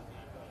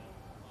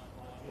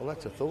 Well,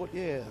 that's a thought,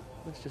 yeah.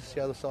 Let's just see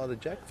the other side of the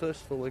jack.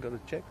 First of all, we've got to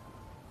check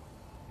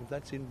if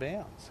that's in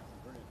bounds.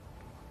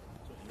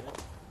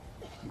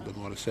 They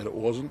might have said it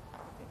wasn't.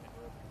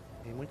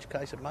 In which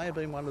case, it may have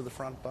been one to the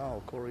front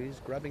bowl. Corey is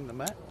grabbing the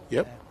mat.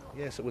 Yep.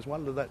 Yes, it was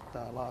one to that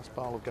last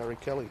bowl of Gary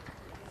Kelly.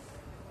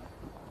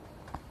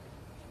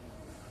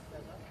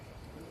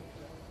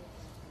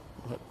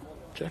 But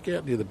jack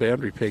out near the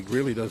boundary peg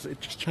really does. It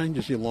just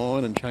changes your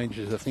line and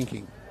changes the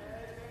thinking.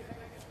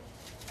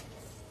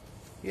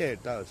 Yeah,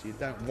 it does. You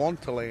don't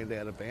want to land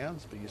out of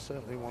bounds, but you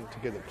certainly want to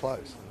get it close.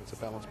 And it's a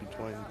balance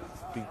between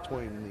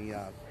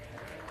the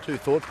two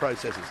thought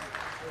processes.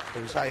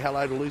 So we say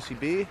hello to Lucy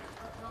Beer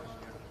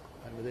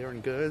over there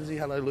in Guernsey.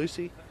 Hello,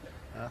 Lucy.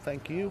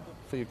 Thank you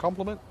for your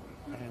compliment,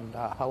 and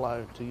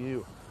hello to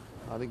you.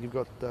 I think you've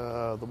got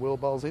the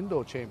World Bowls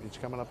Indoor Champions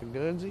coming up in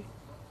Guernsey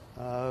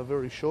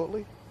very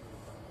shortly.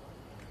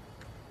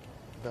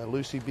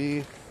 Lucy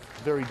Beer,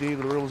 very dear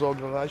to the Rules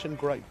organisation.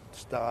 Great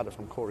starter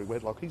from Corey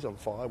Wedlock. He's on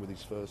fire with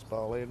his first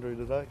bowl, Andrew,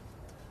 today.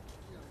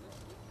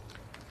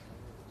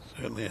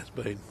 Certainly has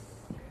been.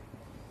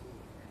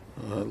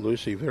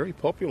 Lucy, very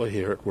popular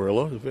here at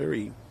Warilla. A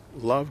very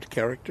loved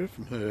character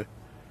from her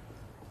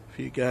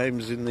few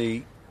games in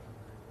the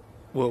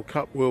World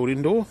Cup World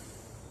Indoor.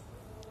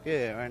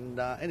 Yeah, and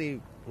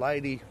any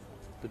lady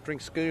that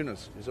drinks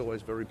schooners is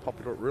always very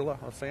popular at Warilla,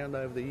 I've found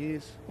over the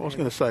years. I was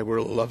going to say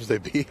Warilla loves their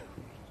beer.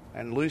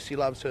 And Lucy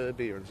loves her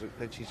beer,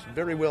 and she's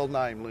very well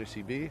named,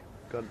 Lucy Beer.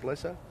 God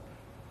bless her.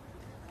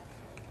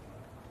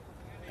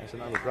 There's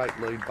another great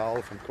lead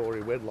bowl from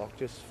Corey Wedlock,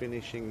 just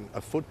finishing a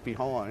foot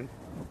behind.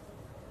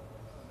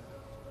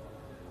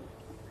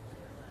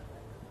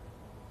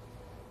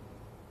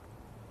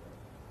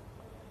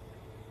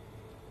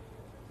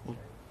 Well,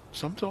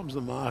 sometimes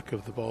the mark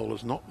of the bowl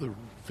is not the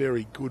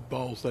very good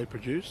bowls they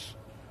produce.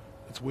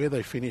 It's where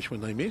they finish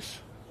when they miss.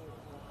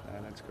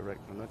 And that's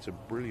correct, and that's a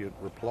brilliant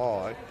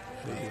reply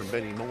from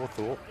Benny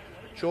Moorthorpe.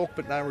 Chalk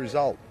but no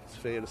result, it's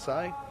fair to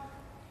say.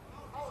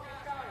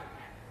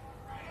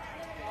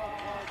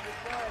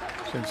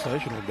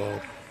 Sensational bowl.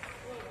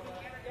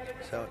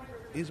 So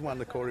it is one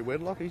to Corey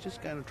Wedlock. He's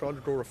just going to try to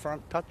draw a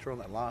front toucher on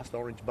that last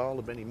orange bowl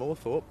of Benny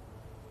Moorthorpe.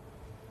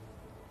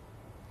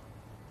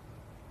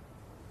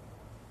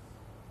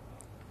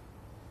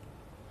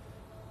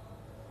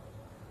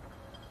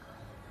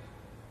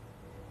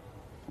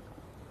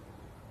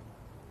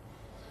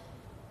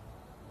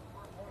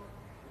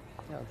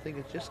 I think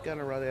it's just going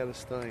to run out of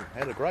steam.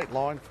 Had a great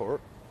line for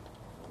it.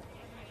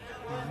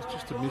 It's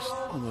just a miss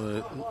on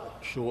the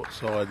short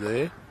side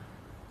there.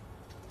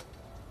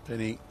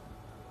 Benny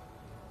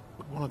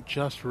would want to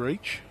just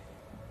reach.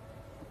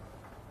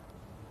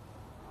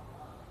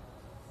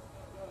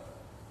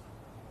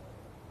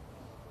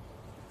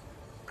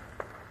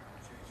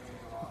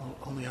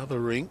 On the other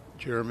rink,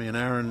 Jeremy and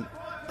Aaron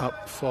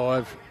up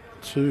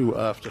 5-2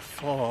 after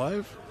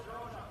 5.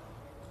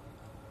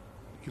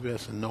 Give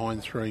us a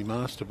 9-3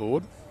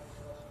 masterboard.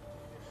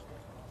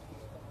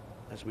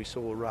 As we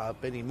saw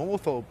Benny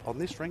Moorthorpe on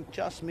this rink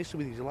just miss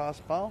with his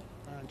last bowl,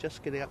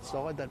 just get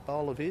outside that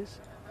bowl of his.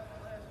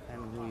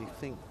 And we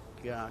think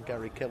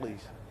Gary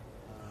Kelly's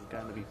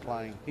going to be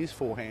playing his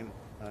forehand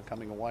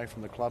coming away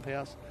from the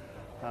clubhouse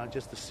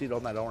just to sit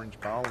on that orange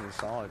bowl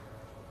inside.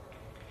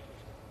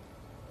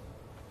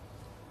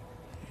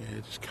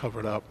 Yeah, just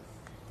cover it up.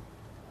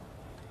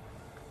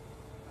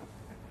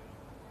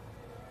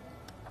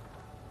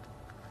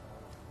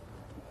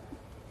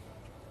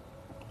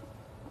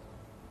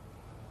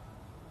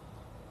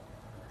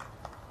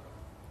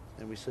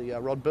 And we see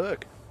Rod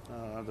Burke,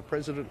 the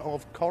president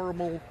of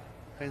Corrimal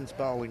Men's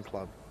Bowling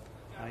Club.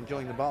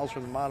 enjoying the bowls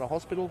from the Mater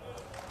Hospital.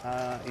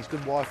 His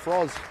good wife,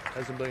 Roz,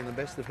 hasn't been the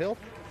best of health,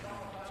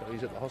 so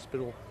he's at the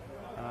hospital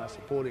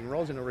supporting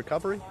Roz in her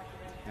recovery.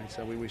 And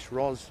so we wish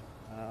Rod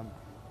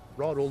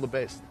all the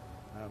best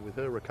with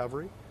her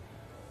recovery.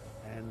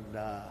 And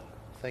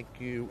thank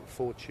you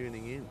for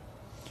tuning in.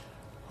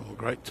 Oh,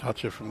 great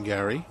toucher from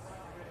Gary.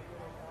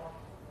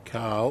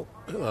 Carl,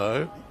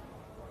 hello.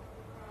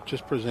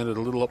 Just presented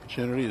a little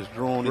opportunity, is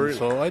drawn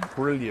inside.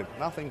 Brilliant.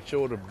 Nothing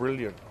short of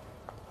brilliant.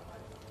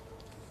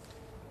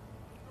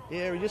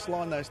 Yeah, he just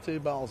lined those two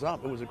bowls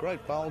up. It was a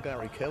great bowl,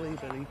 Gary Kelly,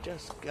 but he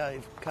just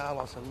gave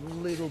Carlos a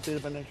little bit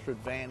of an extra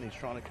advantage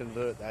trying to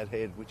convert that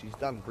head, which he's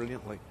done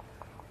brilliantly.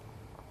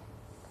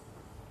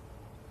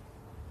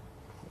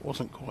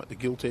 Wasn't quite the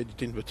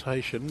gilt-edged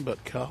invitation,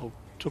 but Carl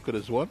took it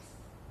as one.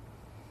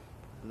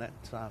 And that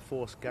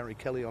forced Gary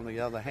Kelly, on the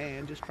other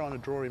hand, just trying to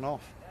draw him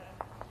off.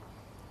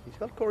 He's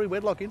got Corey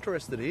Wedlock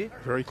interested here.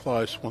 Very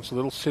close. Wants a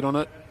little sit on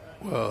it.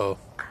 Well,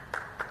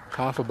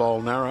 half a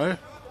bowl narrow.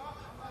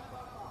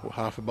 Or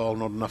half a bowl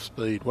not enough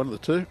speed. One of the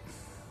two.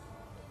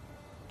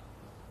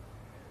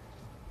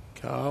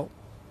 Carl,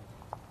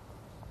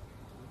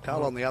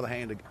 on the other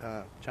hand,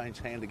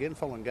 changed hand again,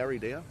 following Gary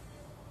down.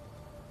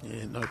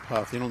 Yeah, no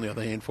path in on the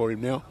other hand for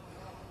him now.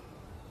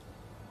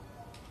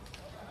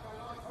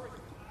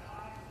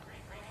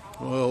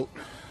 Well,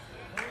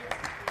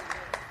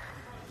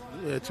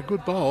 yeah, it's a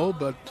good bowl,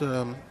 but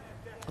I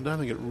don't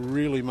think it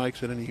really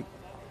makes it any.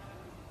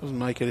 Doesn't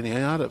make it any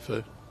harder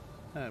for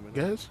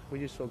Gaz. We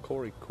just saw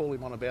Corey call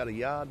him on about 1.5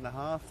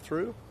 yards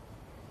through.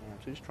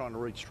 So he's trying to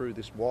reach through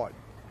this wide.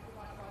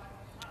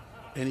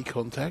 Any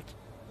contact?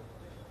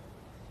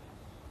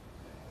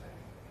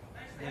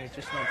 Yeah, he's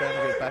just not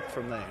able to get back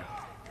from there.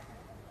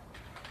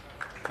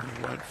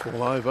 He won't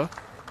fall over.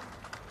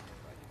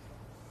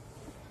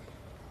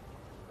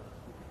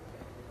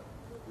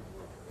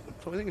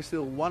 So I think it's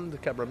still 1 to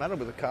Cabramatta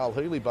with a Carl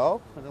Healy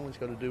bowl, and all he's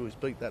got to do is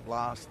beat that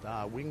last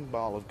wing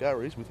bowl of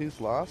Gary's with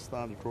his last,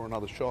 to draw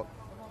another shot.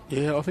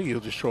 Yeah, I think he'll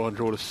just try and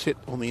draw to sit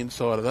on the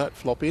inside of that,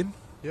 flop in.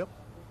 Yep.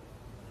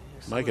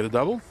 Make it a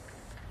double.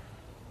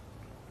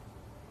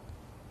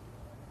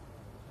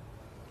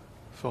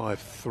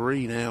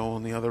 5-3 now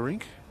on the other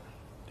rink.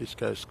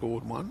 Disco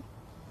scored 1.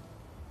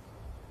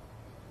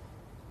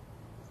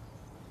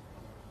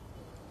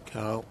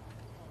 Carl,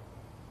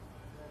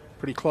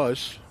 pretty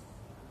close.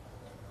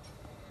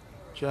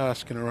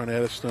 Just going to run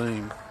out of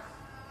steam.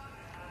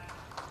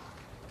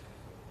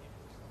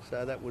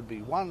 So that would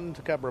be 1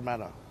 to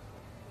Cabramatta.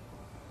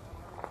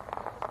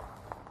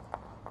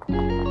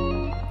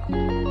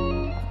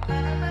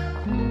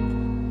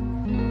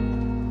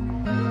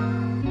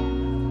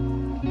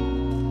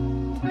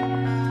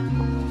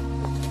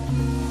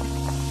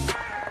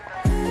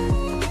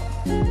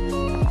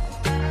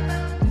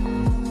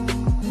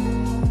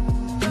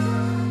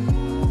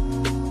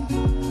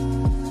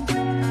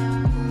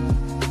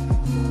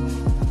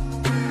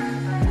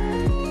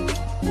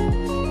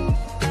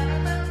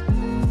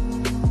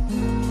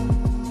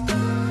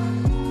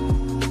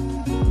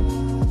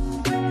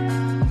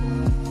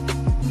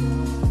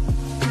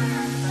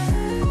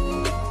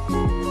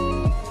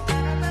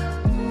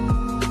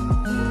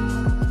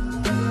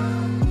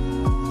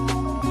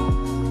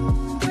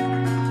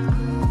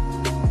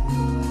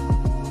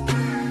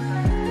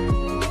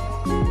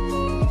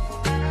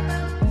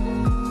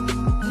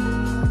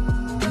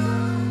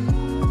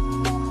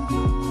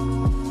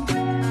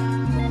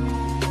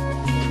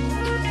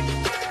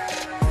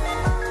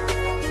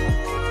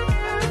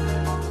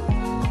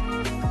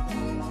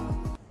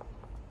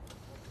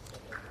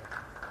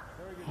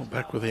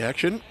 Back with the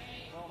action.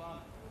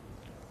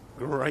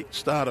 Great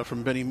starter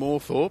from Benny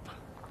Moorthorpe.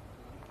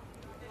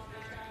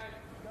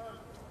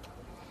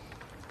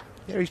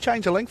 Yeah, he's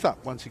changed the length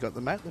up once he got the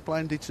mat. They're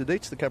playing ditch to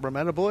ditch, the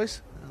Cabramatta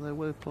boys. And they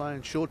were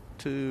playing short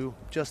to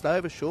just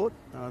over short,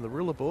 the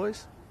Warilla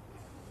boys.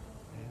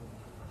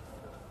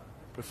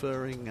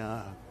 Preferring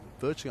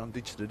virtually on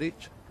ditch to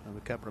ditch,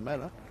 the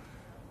Cabramatta.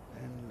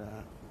 And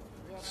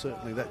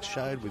certainly that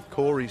showed with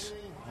Corey's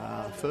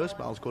first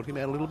bowls, caught him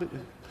out a little bit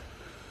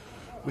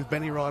with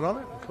Benny right on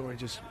it. Corey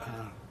just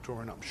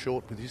drawing up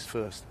short with his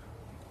first.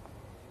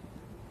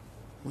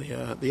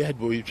 The ad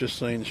we've just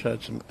seen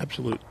showed some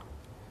absolute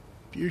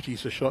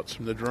beauties of shots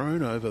from the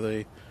drone over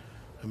the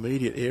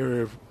immediate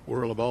area of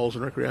Warilla Bowls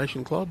and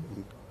Recreation Club.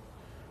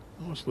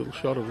 Nice little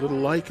shot of Little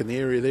Lake in the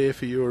area there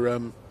for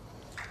your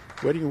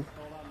wedding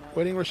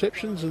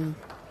receptions and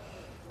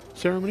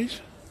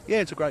ceremonies. Yeah,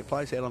 it's a great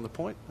place out on the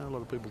point. A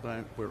lot of people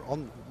don't. We're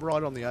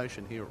right on the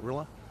ocean here at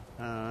Warilla.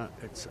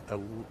 It's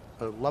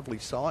a lovely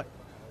site.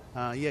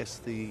 Yes,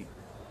 the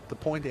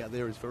point out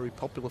there is very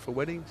popular for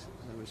weddings.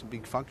 There's some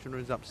big function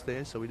rooms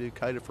upstairs, so we do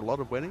cater for a lot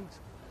of weddings.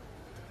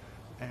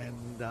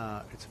 And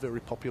it's a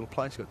very popular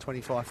place. We've got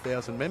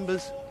 25,000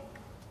 members,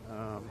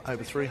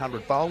 over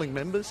 300 bowling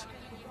members.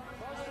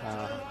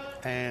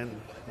 And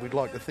we'd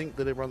like to think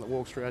that everyone that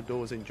walks through our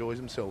doors enjoys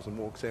themselves and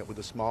walks out with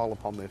a smile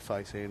upon their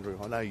face, Andrew.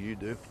 I know you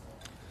do.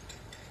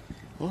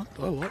 Well,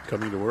 I like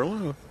coming to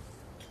Warilla.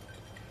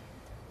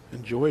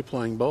 Enjoy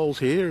playing bowls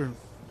here.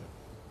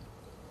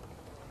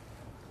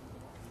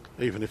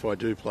 even if I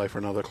do play for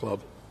another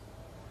club.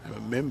 I'm a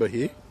member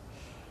here.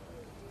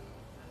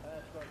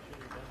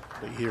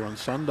 Be here on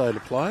Sunday to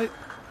play.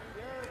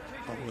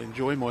 I will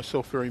enjoy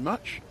myself very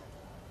much.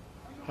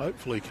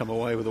 Hopefully come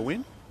away with a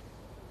win.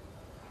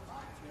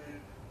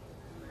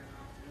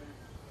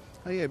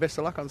 Oh yeah, best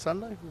of luck on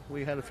Sunday.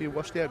 We had a few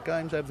washed out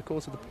games over the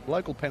course of the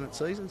local pennant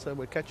season, so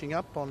we're catching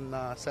up on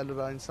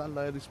Saturday and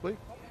Sunday this week.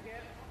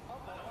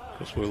 Of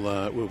course,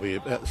 we'll be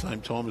about the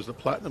same time as the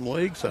Platinum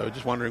League, so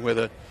just wondering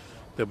whether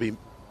there'll be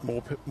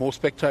more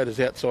spectators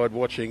outside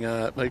watching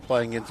me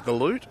playing against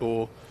Galoot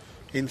or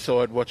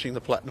inside watching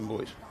the Platinum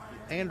boys.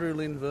 Andrew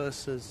Lynn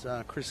versus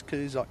Chris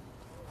Cusack.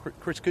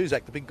 Chris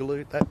Cusack, the big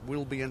Galoot, that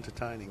will be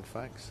entertaining,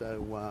 folks.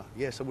 So,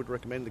 yes, I would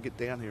recommend to get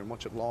down here and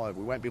watch it live.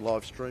 We won't be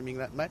live streaming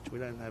that match. We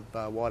don't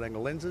have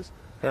wide-angle lenses.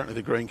 Apparently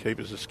the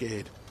greenkeepers are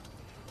scared.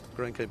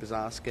 Greenkeepers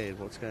are scared.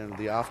 What's going to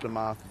be the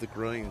aftermath of the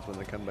greens when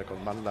they come back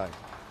on Monday.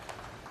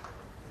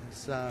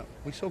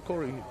 We saw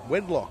Corey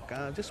Wedlock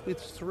just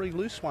with 3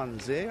 loose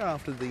ones there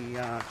after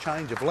the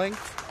change of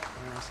length.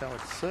 So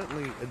it's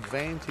certainly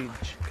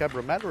advantage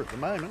Cabramatta at the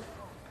moment.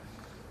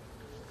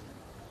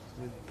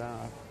 With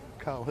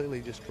Carl Healy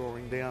just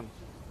drawing down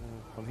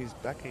on his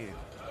backhand.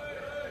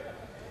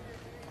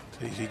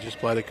 It's easy, just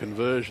played a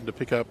conversion to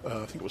pick up,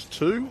 I think it was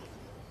 2.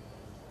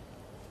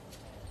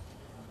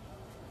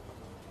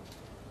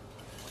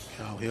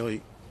 Carl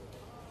Healy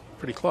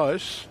pretty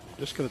close.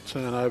 Just going to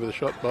turn over the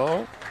shot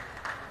bowl.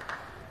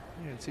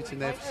 Yeah, it sits in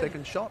there for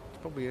second shot.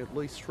 It's probably at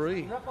least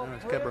 3.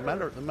 It's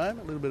Cabramatta at the moment.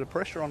 A little bit of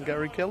pressure on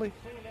Gary Kelly.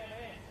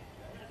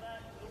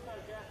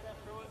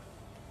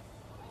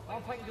 I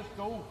think just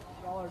go.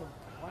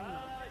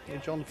 Yeah,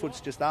 John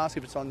Foots just asked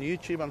if it's on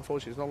YouTube.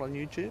 Unfortunately, it's not on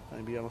YouTube.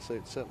 Maybe you'll see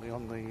it certainly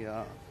on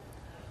the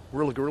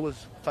Warilla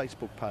Gorillas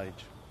Facebook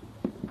page.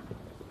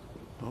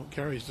 Well,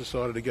 Gary's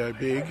decided to go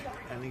big.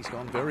 And he's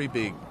gone very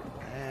big.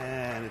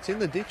 And it's in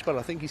the ditch, but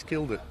I think he's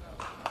killed it.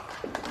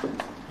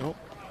 Well,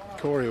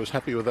 Corey was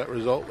happy with that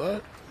result,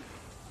 though.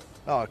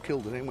 Oh, I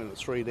killed it in when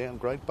it's 3 down.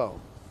 Great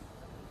bowl.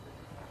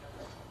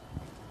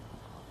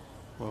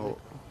 Well,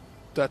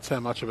 that's how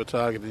much of a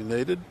target he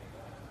needed.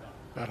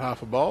 About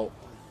half a bowl.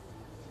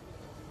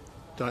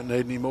 Don't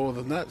need any more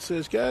than that,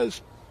 says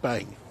Gaz.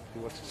 Bang.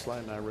 You watch the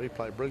slow-mo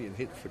replay. Brilliant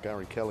hit for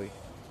Gary Kelly.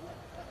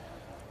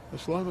 The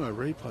slow-mo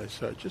replay,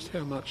 so just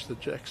how much the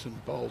Jackson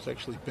bowls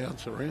actually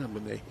bounce around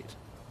when they're hit.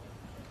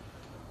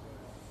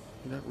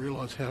 You don't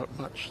realise how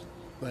much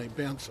they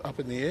bounce up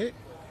in the air?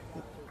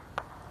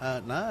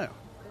 No.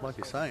 Like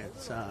you say,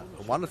 it's a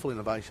wonderful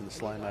innovation, the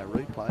slow-mo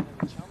replay.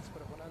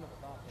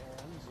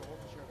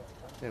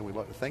 Yeah, we'd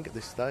like to thank at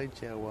this stage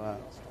our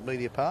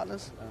media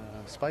partners.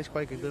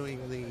 Spacequake are doing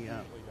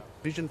the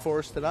vision for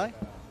us today.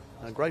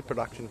 A great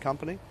production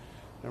company.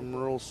 And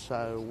we're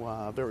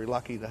also very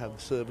lucky to have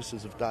the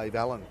services of Dave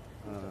Allen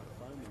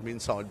from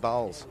Inside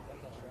Bowls.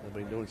 They've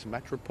been doing some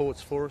match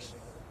reports for us,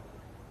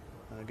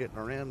 getting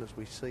around as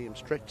we see him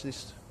stretch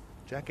this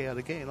jack out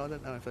again. I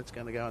don't know if that's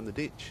going to go in the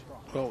ditch.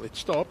 Well, it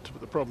stopped, but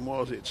the problem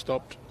was it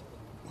stopped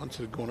once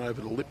it had gone over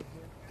the lip.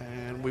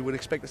 And we would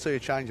expect to see a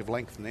change of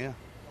length now.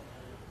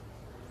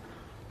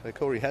 So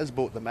Corey has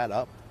brought the mat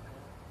up.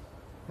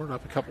 Brought it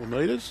up a couple of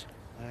metres.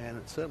 And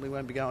it certainly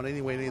won't be going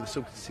anywhere near the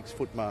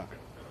 66-foot mark.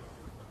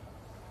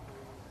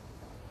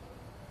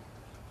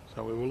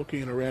 So we were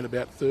looking at around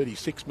about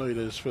 36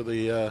 metres for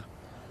the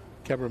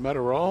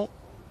Cabramatta roll.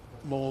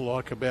 More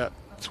like about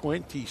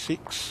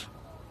 26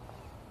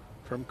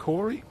 from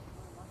Corey.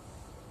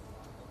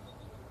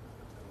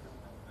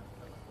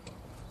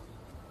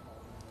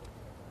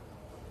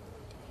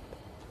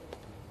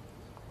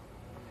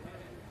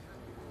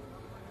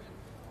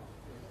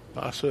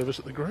 Bar service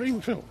at the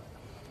green, Phil.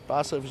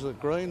 Bar service at the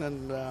green,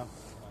 and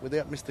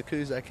without Mr.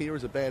 Cusack here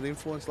as a bad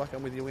influence, like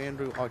I'm with you,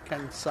 Andrew, I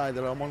can say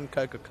that I'm on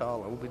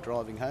Coca-Cola. We'll be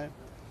driving home.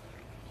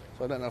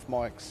 So I don't know if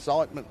my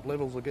excitement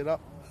levels will get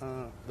up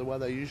the way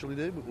they usually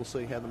do, but we'll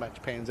see how the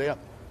match pans out.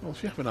 Well,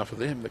 if you have enough of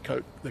them,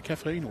 the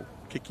caffeine will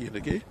kick you into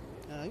gear.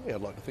 Yeah,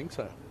 I'd like to think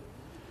so.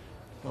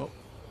 Well,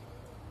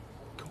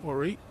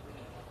 Corey,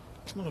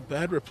 it's not a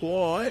bad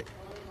reply.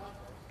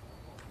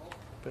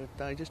 But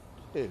they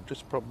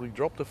just probably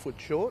dropped a foot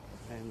short,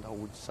 and I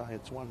would say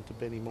it's one to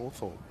Benny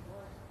Moorthorpe.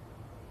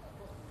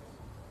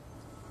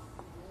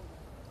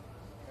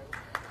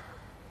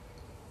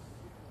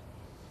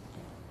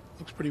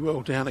 Looks pretty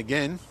well down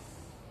again.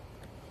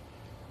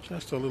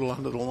 Just a little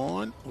under the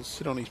line. Will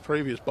sit on his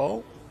previous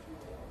bowl.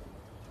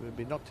 There'd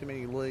be not too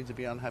many leads to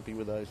be unhappy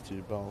with those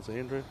 2 bowls,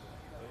 Andrew.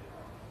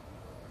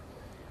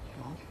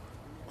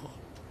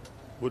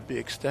 Would be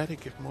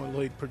ecstatic if my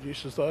lead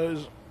produces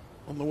those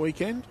on the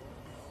weekend.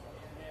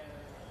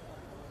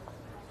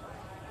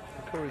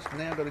 Corey's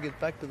now got to get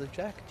back to the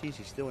jack. Geez,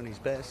 he's doing his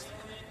best.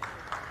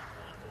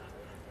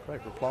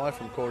 Great reply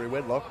from Corey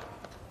Wedlock.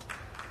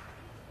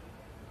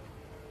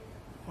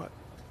 What?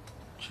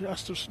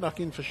 Just have snuck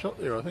in for shot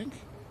there, I think.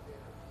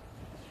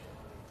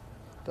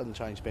 Doesn't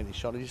change Benny's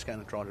shot. He's just going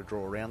to try to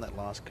draw around that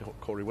last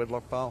Corey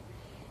Wedlock bowl.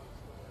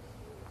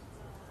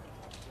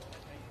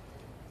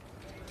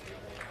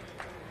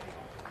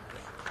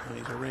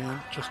 He's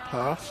around, just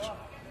past.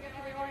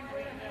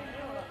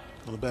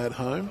 on a bad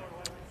home.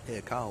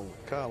 Yeah,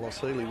 Carlos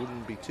Healy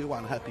wouldn't be too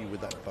unhappy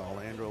with that bowl,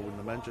 Andrew, I wouldn't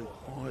imagine.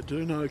 I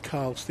do know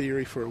Carl's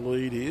theory for a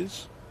lead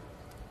is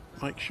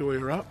make sure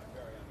you're up.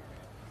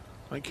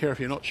 Don't care if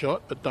you're not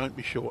shot, but don't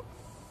be short.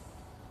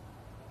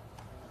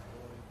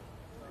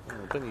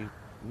 Well, Benny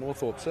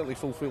Moorthorpe certainly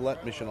fulfilled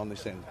that mission on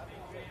this end.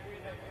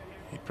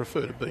 He'd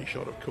prefer to be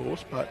shot, of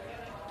course, but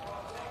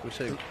We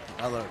see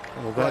other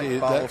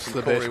that's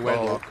the best bowl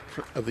Wedlock.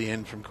 of the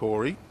end from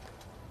Corey.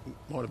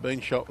 Might have been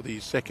shot with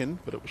his second,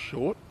 but it was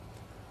short.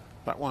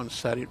 That one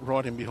sat it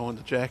right in behind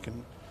the jack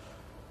and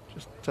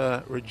just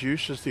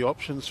reduces the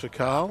options for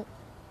Carl.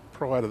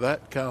 Prior to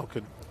that, Carl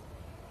could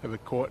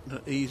have quite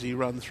an easy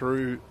run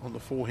through on the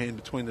forehand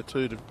between the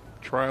two to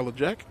trail the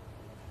jack.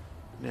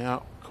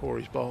 Now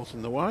Corey's bowl's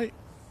in the way.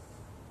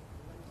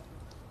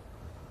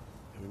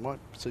 We might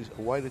see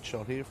a weighted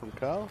shot here from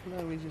Carl.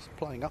 No, he's just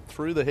playing up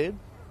through the head.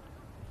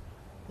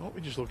 Might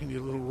be just looking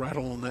at a little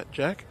rattle on that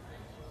jack.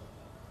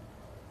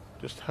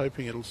 Just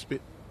hoping it'll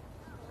spit.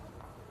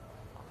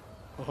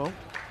 Well,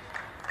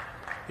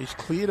 he's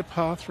cleared a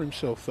path for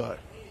himself though.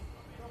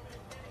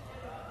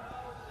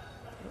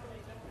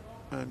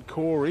 And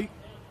Corey,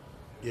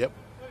 yep.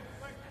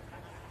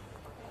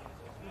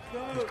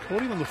 He's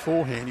caught him on the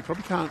forehand. He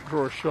probably can't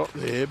draw a shot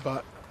there,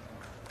 but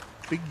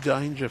big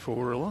danger for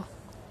Warilla.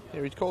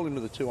 Yeah, he's called him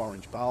to the two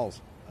orange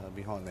bowls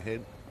behind the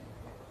head.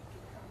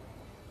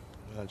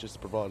 Just to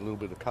provide a little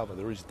bit of cover.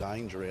 There is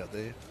danger out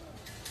there.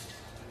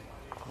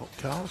 Well,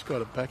 Carl's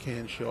got a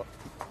backhand shot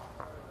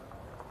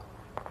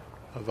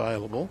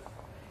available.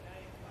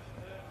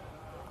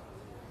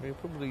 He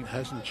probably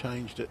Hasn't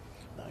changed it.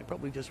 No, he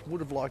probably just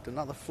would have liked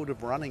another foot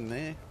of running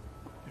there.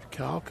 If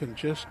Carl can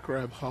just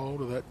grab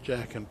hold of that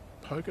jack and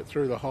poke it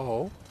through the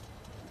hole,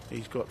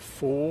 he's got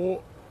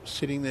 4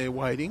 sitting there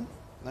waiting.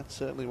 That's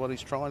certainly what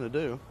he's trying to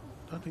do.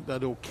 Don't think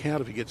they'd all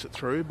count if he gets it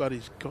through, but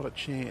he's got a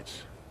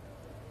chance.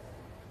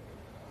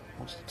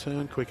 Wants to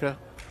turn quicker.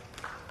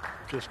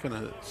 Just going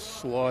to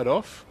slide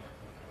off.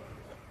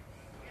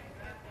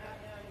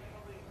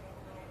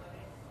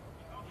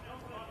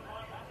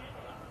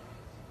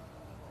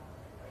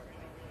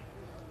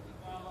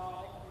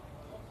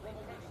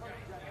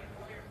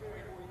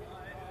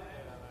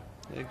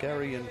 Yeah,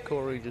 Gary and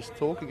Corey just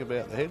talking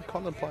about the head,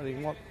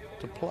 contemplating what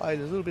to play.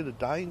 There's a little bit of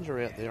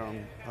danger out there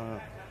on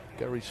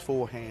Gary's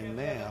forehand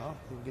now.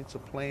 He gets a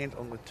plant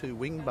on the two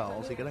wing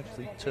bowls. He can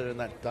actually turn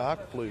that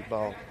dark blue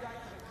bowl,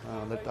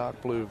 the dark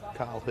blue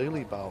Carl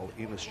Healy bowl,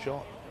 in a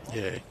shot.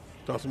 Yeah,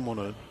 doesn't want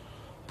to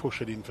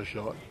push it in for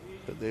shot.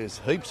 But there's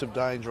heaps of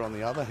danger on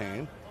the other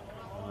hand.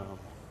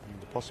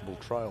 The possible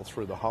trail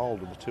through the hole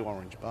to the two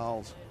orange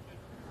bowls.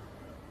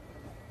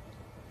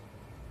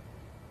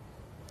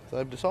 So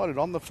they've decided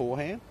on the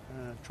forehand,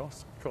 try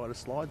to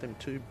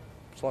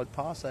slide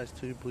past those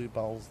two blue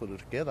bowls that are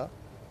together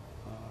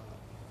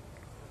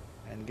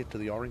and get to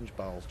the orange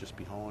bowls just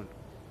behind.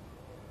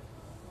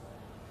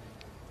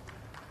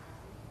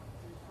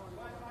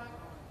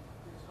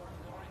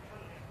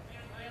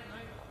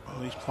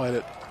 Well, he's played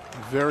it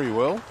very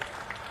well.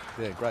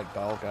 Yeah, great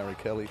bowl, Gary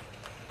Kelly.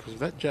 Because if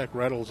that jack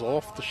rattles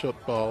off the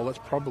shot bowl, that's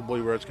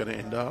probably where it's going to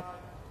end up.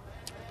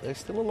 There's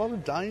still a lot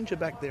of danger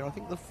back there. I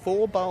think the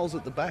 4 bowls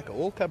at the back are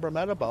all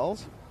Cabramatta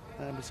bowls.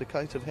 It's a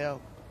case of how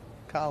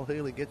Carl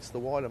Healy gets the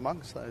wide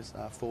amongst those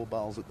 4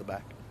 bowls at the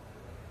back.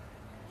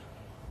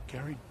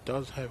 Gary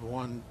does have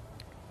 1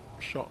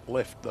 shot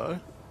left though.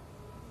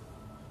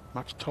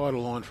 Much tighter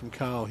line from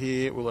Carl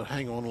here. Will it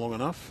hang on long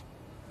enough?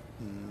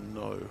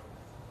 No.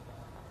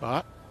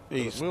 But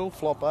It will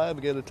flop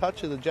over, get a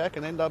touch of the jack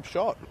and end up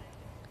shot.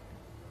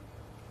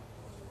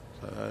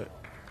 So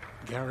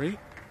Gary,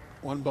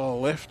 1 bowl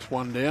left,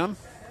 1 down.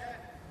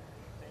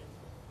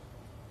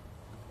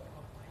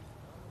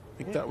 I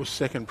think that was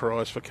second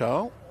prize for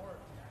Carl.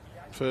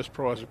 First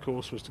prize, of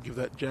course, was to give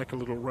that jack a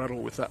little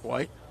rattle with that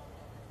weight.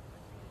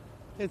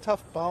 Yeah,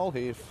 tough bowl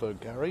here for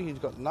Gary. He's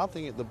got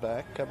nothing at the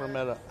back.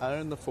 Cabramatta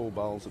own the 4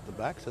 bowls at the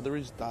back, so there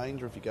is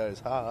danger if he goes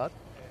hard.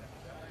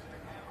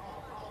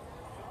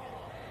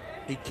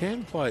 He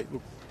can play,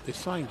 look, they're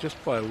saying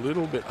just play a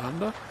little bit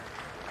under.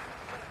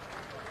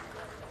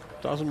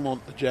 Doesn't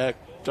want the jack,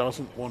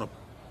 doesn't want to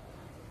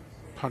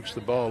punch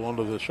the bowl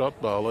onto the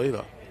shot bowl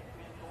either.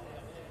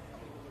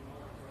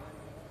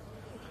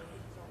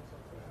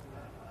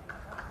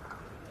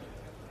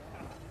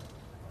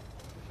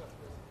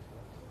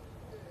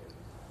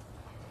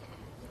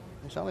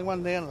 There's only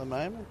 1 down at the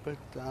moment, but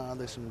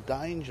there's some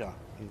danger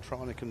in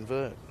trying to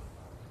convert.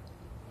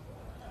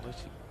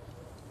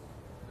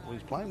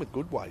 He's playing with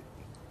good weight.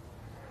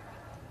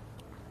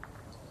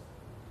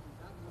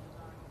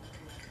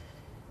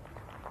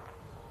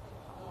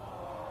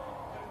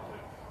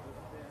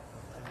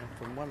 And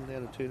from 1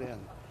 down to 2 down.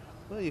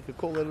 Well, you could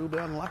call that a little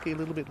bit unlucky, a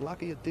little bit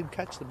lucky. It did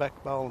catch the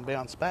back bowl and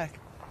bounce back.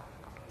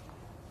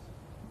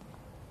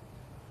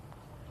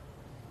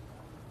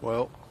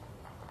 Well,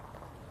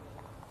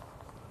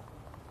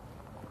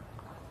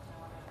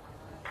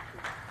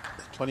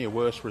 there's plenty of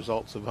worse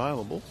results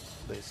available.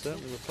 There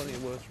certainly were plenty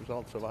of worse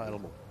results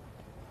available.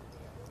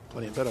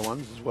 Plenty of better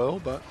ones as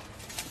well, but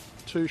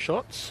 2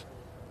 shots.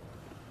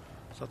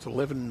 So it's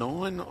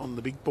 11-9 on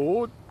the big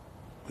board.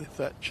 With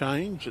that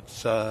change,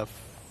 it's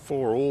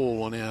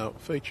 4-all on our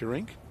feature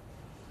rink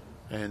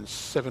and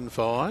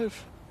 7-5.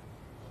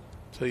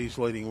 T's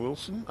leading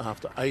Wilson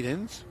after 8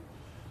 ends.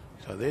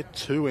 So they're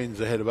 2 ends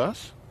ahead of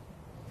us.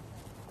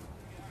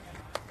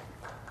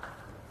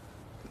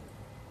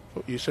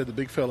 Thought you said the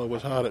big fella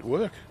was hard at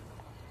work.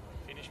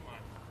 Finish, mate.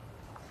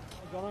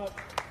 I've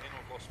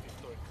lost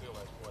 15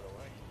 kilos quite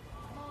away.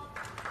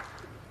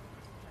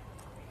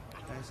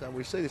 And so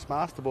we see this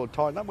masterboard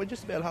tighten up. We're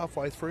just about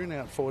halfway through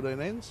now at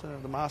 14 ends.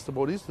 The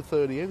masterboard is the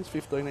 30 ends,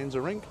 15 ends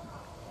a rink.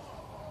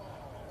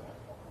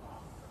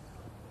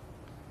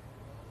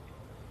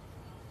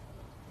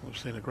 We've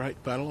seen a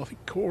great battle. I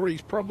think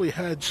Corey's probably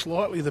had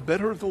slightly the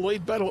better of the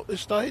lead battle at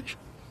this stage.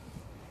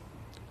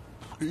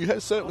 He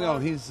has certainly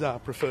on his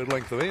preferred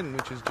length of end,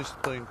 which has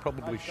just been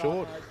probably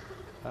short.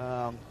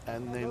 And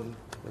then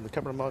when the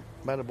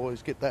Cabramatta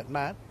boys get that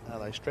mat,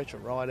 they stretch it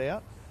right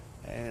out.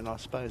 And I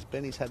suppose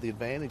Benny's had the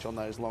advantage on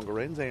those longer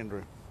ends,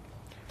 Andrew.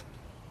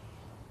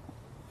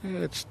 Yeah,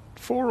 it's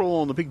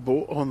 4-all on the big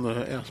board, on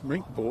the house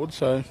rink board,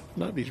 so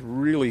nobody's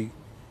really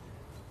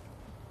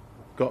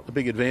got the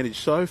big advantage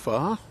so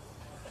far.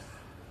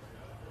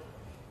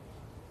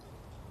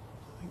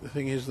 I think the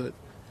thing is that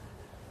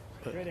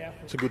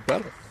it's a good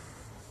battle.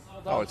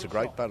 Oh, it's a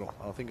great battle.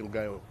 I think it'll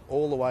go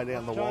all the way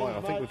down the wire.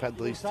 I think we've had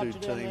these two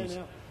teams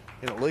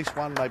in at least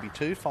one, maybe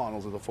 2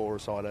 finals of the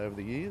four-a-side over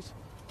the years.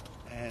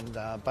 And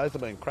both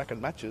have been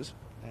cracking matches.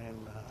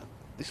 And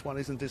this one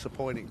isn't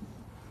disappointing.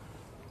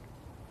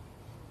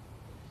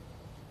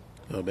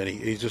 Oh, Benny,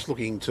 he's just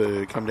looking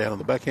to come down on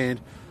the backhand.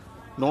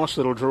 Nice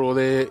little draw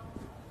there.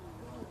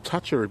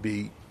 Toucher would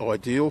be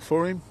ideal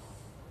for him.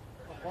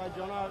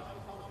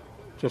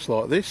 Just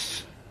like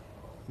this.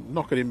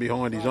 Knock it in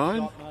behind his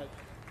own.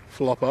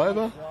 Flop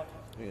over.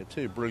 Yeah,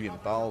 2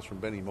 brilliant bowls from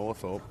Benny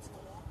Moorthorpe.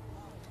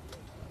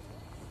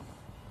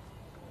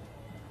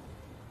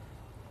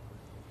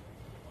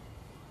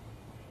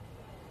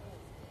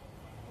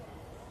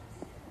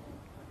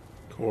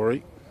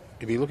 Corey,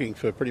 if you're looking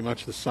for pretty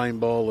much the same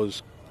bowl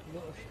as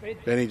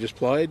Benny just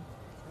played,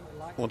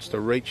 wants to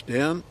reach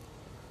down.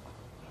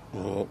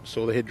 Oh,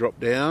 saw the head drop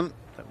down.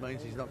 That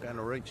means he's not going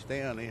to reach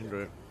down,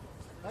 Andrew.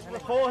 That's the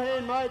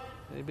forehand, mate.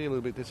 He'd be a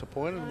little bit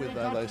disappointed with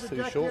those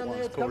 2 short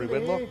ones, Corey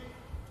Wedlock.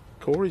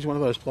 Corey's one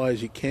of those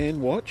players you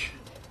can watch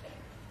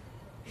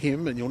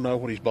him and you'll know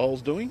what his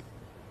bowl's doing,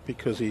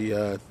 because he,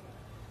 if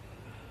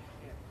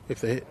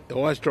the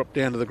eyes drop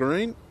down to the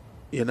green,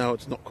 you know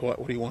it's not quite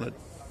what he wanted.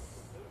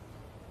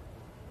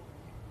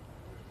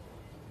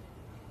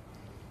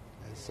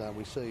 As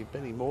we see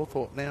Benny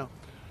Moorthorpe now.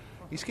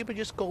 His skipper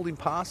just called him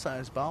past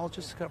those bowls,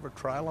 just to cover a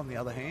trail on the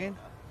other hand.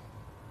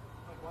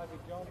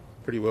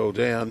 Pretty well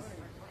down.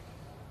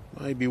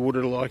 Maybe would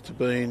have liked to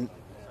been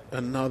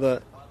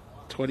another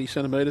 20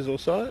 centimetres or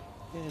so.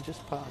 Yeah,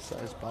 just past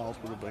those bowls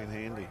would have been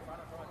handy.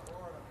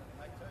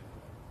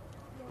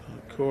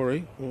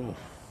 Corey. Oh.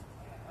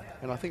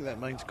 And I think that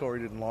means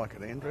Corey didn't like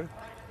it, Andrew.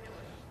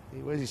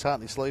 He wears his heart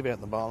in his sleeve out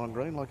in the bowling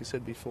green. Like I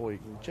said before, you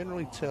can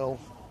generally tell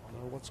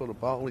what sort of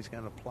bowl he's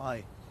going to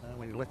play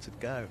when he lets it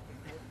go.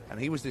 And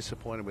he was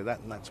disappointed with that,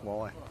 and that's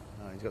why.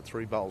 He's got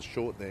 3 bowls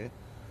short there,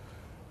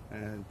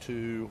 and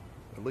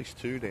at least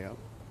 2 down.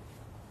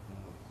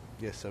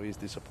 Yes, so he's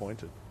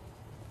disappointed.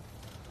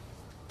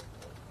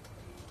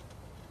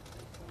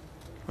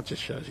 It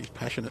just shows he's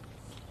passionate.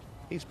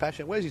 He's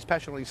passionate. Where's his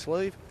passion on his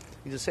sleeve?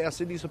 He's a South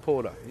Sydney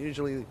supporter.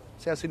 Usually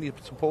South Sydney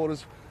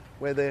supporters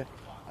wear their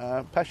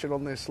passion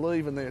on their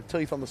sleeve and their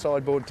teeth on the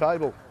sideboard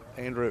table,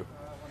 Andrew.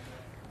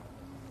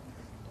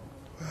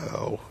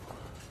 Well,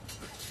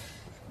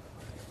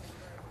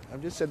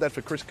 I've just said that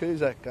for Chris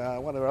Cusack,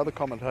 one of our other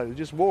commentators.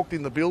 Just walked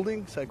in the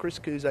building, so Chris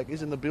Cusack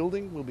is in the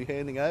building. We'll be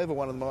handing over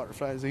one of the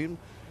microphones to him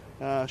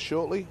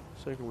shortly,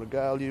 so he can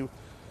regale you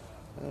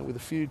with a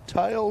few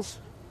tales.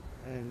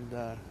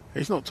 And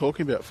he's not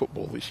talking about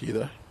football this year,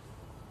 though.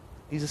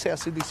 He's a South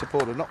Sydney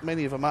supporter. Not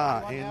many of them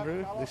are,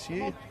 Andrew, this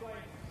year.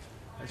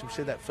 As we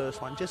said, that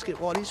first one, just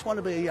get wide. He just want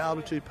to be a yard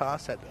or 2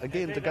 past that,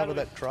 again, to cover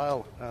that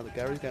trail that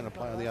Gary's going to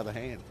play on the other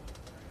hand.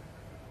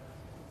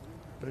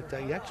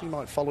 But you actually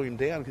might follow him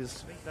down,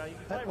 because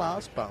that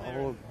last bowl,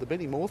 or the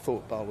Benny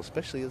Moorthorpe bowl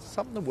especially, is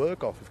something to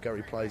work off if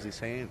Gary plays his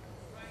hand.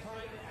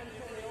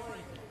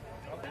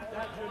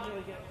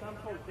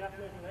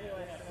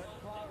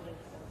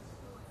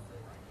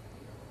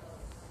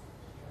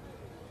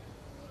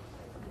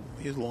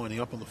 He's lining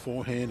up on the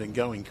forehand and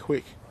going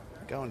quick.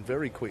 Going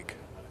very quick.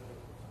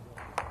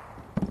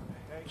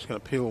 Just going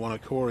to peel one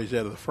of Corey's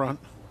out of the front.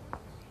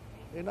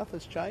 Yeah,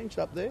 nothing's changed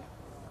up there.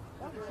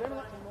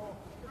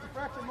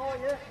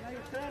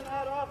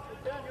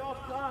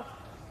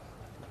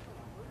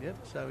 Yep,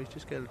 so he's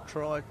just going to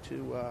try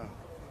to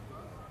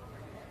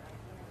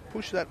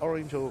push that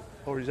orange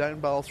or his own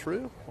bowl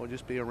through, or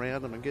just be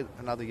around him and get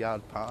another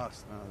yard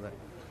past that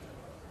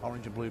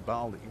orange and blue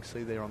bowl that you can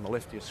see there on the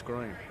left of your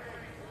screen.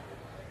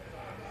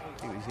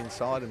 I think he's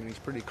inside him and he's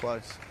pretty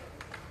close.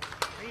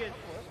 He is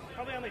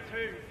probably only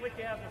 2. Flick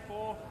out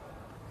before.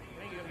 I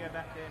think you've got to go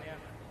back there now.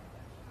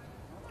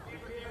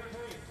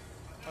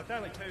 Oh, it's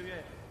only 2, yeah.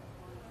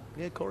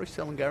 Yeah, Corey's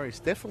telling Gary it's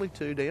definitely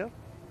 2 down.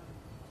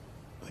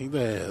 I think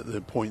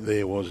the point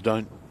there was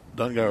don't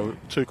go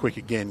too quick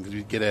again, because if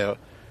you get out,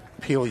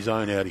 peel his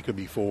own out, he could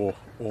be 4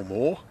 or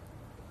more.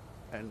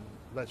 And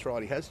that's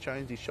right, he has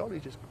changed his shot.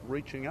 He's just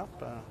reaching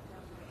up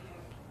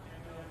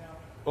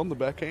on the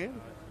backhand.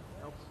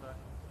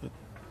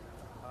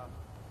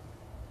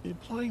 You're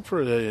playing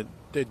for a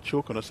dead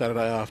chook on a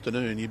Saturday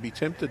afternoon. You'd be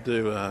tempted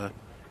to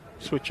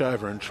switch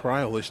over and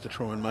trail this to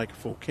try and make a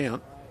full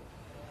count.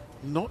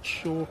 Not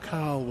sure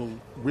Carl will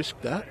risk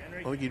that.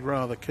 I think he'd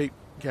rather keep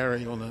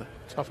Gary on a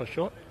tougher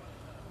shot.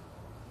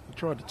 He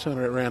tried to turn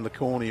it around the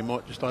corner. He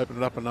might just open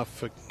it up enough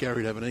for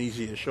Gary to have an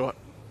easier shot.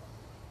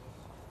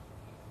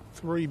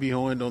 3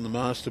 behind on the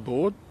master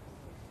board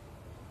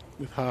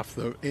with half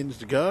the ends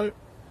to go.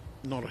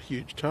 Not a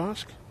huge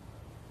task.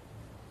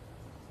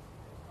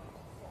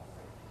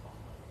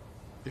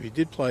 If he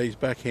did play his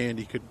backhand,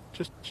 he could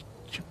just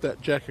chip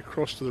that jack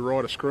across to the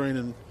right of screen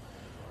and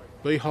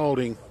be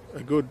holding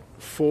a good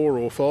 4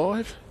 or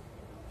 5.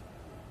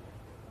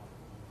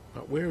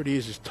 But where it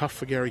is tough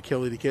for Gary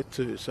Kelly to get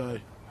to, so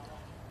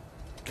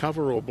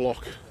cover or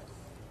block.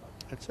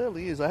 It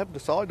certainly is. They haven't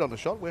decided on the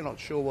shot. We're not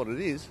sure what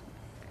it is.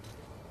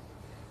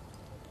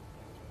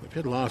 If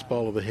you had last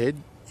bowl of the head,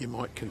 you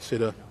might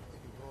consider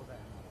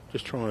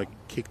just trying to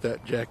kick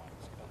that jack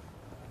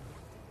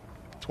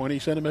 20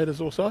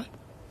 centimetres or so.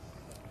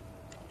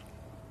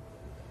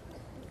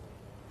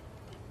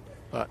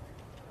 But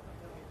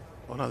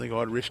I don't think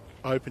I'd risk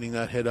opening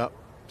that head up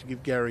to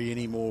give Gary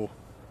any more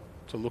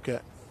to look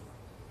at.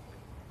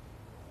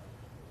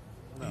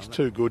 No, He's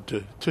too good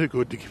to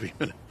give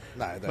him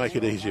make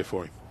it easier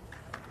for him.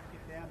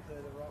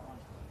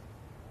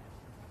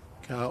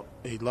 Carl,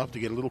 he'd love to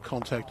get a little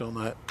contact on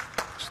that,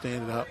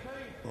 stand it up.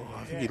 Oh,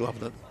 I think he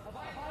loved it.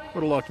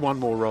 Would have liked one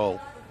more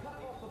roll.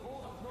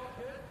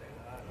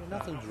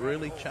 Nothing's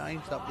really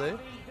changed up there.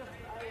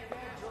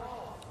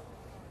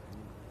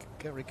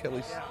 Gary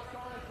Kelly's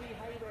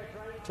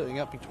turning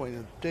up between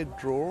a dead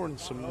draw and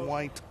some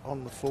weight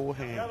on the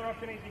forehand. The other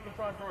option is you can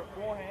try and draw it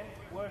forehand.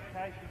 Worst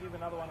case, you give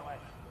another one away.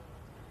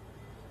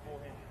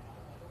 Forehand.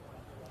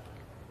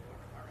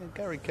 And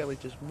Gary Kelly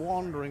just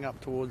wandering up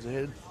towards the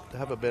head to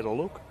have a better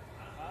look.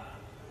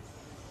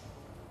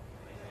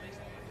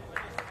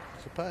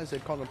 Suppose they're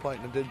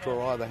contemplating a dead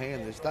draw either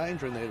hand. There's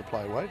danger in there to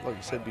play weight, like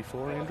you said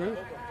before, Andrew.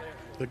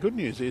 The good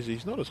news is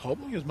he's not as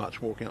hobbling as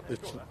much walking up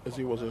as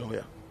he was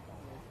earlier.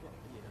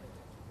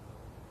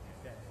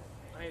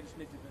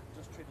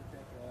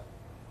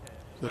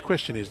 The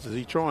question is, does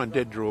he try and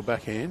dead draw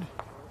backhand?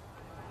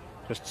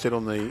 Just sit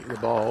on the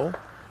bowl.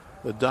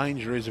 The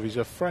danger is if he's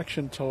a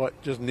fraction tight,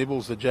 just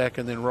nibbles the jack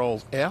and then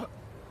rolls out.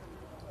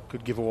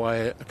 Could give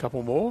away a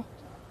couple more.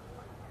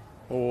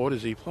 Or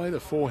does he play the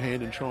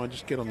forehand and try and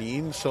just get on the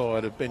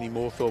inside of Benny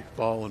Moorthorpe's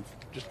bowl and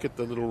just get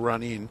the little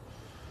run in?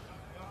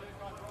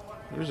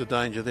 There is a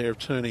danger there of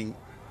turning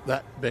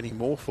that Benny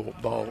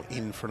Moorthorpe bowl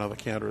in for another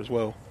counter as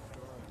well.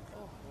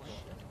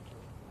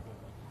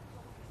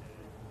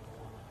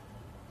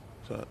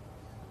 So,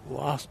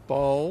 last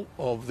bowl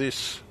of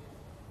this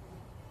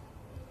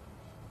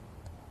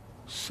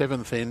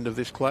 7th end of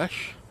this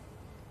clash.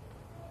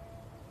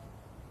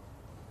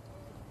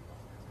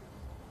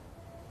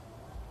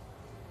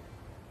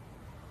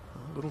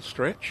 A little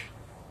stretch.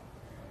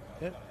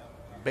 Yep.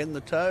 Bend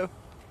the toe.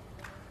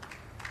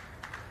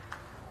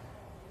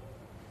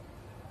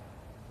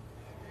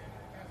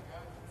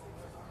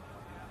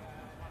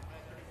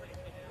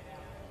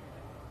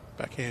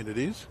 Backhand it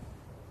is.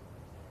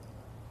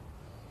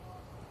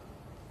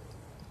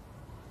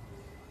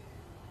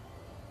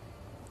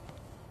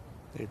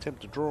 The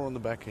attempt to draw on the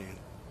backhand.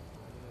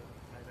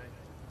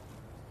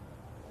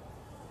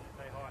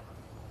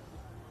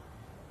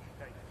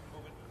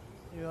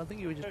 Yeah, I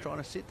think he was just trying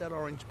to sit that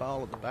orange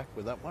bowl at the back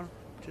with that one.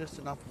 Just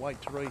enough weight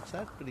to reach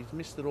that, but he's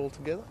missed it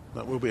altogether.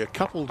 That will be a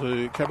couple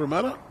to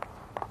Cabramatta.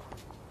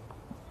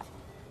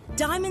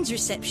 Diamonds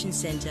Reception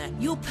Centre,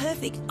 your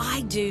perfect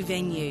I Do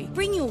venue.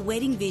 Bring your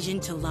wedding vision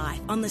to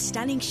life on the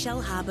stunning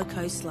Shell Harbour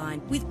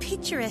coastline with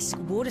picturesque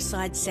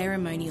waterside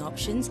ceremony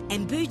options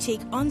and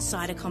boutique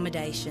on-site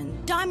accommodation.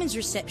 Diamonds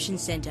Reception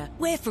Centre,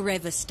 where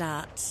forever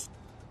starts.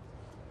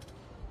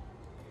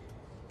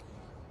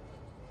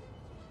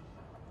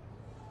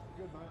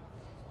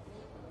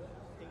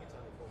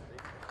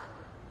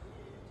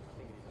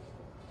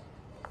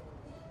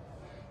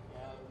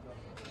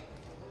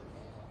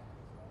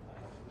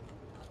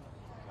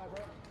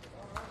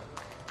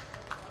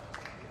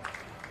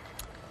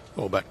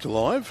 All back to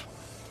live.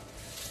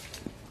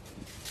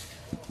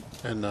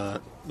 And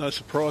no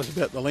surprise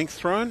about the length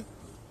thrown.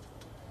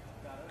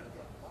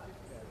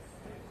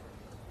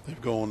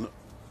 They've gone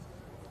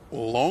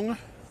long.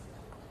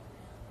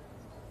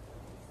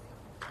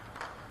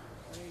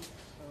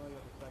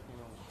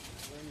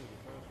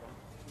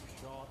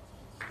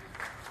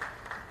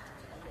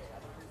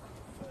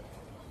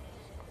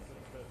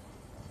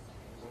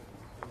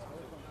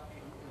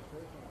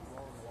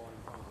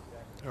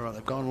 All right,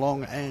 they've gone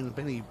long, and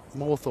Benny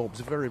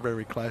Moorthorpe's very,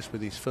 very close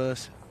with his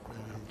first.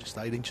 just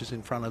 8 inches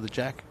in front of the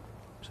jack.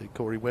 See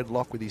Corey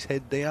Wedlock with his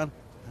head down.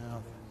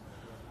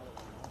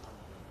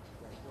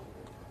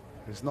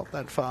 It's not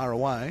that far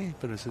away,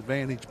 but it's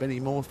advantage Benny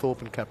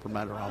Moorthorpe and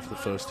Cabramatta after the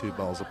first 2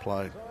 bowls are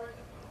played.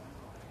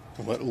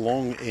 Well, that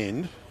long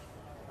end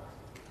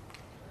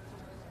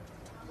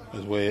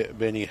is where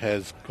Benny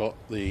has got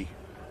the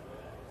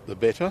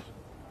better.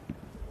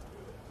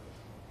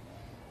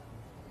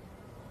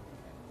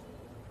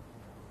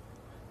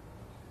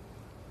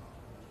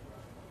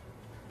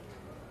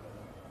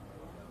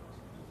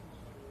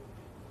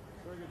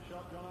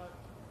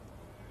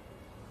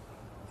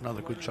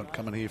 Another good shot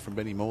coming here from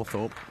Benny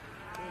Moorthorpe.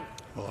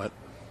 Right,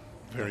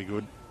 very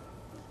good.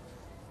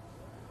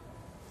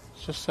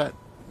 It's just that,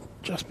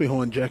 just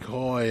behind Jack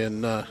High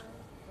and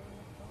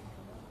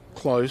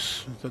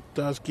close. That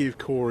does give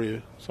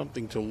Corey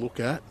something to look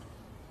at.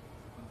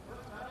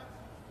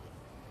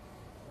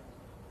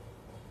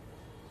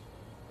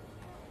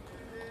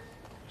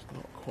 It's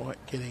not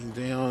quite getting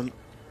down.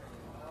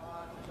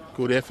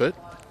 Good effort.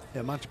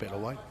 Yeah, much better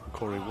weight,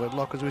 Corey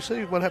Wedlock. As we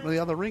see what happened to the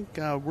other rink,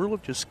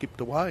 Warilla just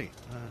skipped away.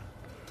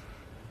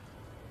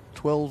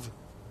 12-5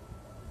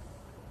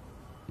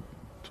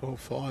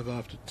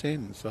 after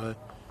 10, so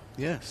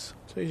yes.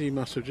 it's easy. He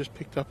must have just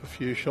picked up a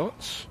few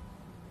shots.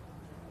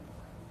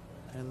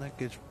 And that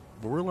gives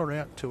Warilla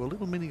out to a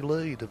little mini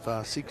lead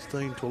of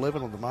 16 to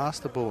 11 on the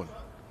master board.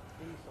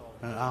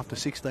 After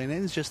 16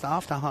 ends, just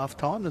after half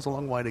time, there's a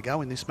long way to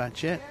go in this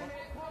match yet.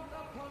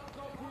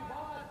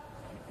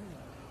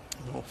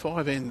 Well,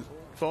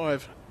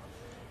 5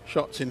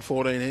 shots in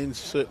 14 ends,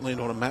 certainly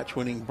not a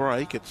match-winning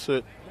break. It's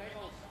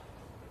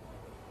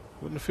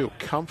wouldn't feel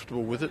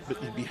comfortable with it,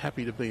 but you'd be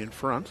happy to be in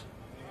front.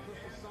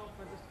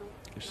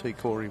 You see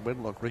Corey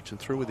Wedlock reaching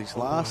through with his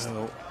last.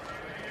 Well,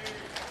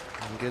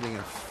 and getting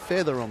a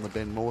feather on the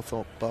Ben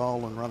Moorthorpe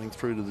bowl and running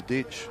through to the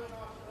ditch.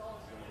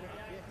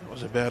 it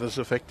was about as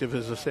effective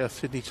as a South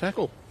Sydney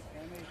tackle.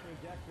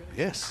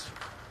 Yes.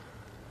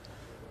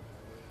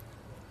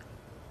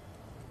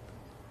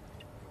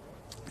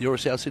 You're a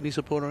South Sydney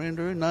supporter,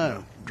 Andrew?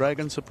 No.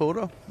 Dragon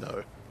supporter?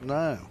 No.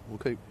 No. We'll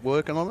keep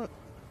working on it.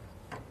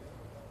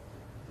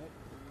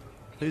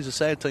 Who's a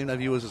sad team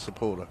have you as a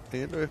supporter,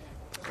 Andrew?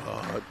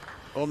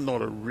 I'm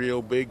not a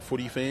real big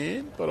footy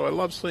fan, but I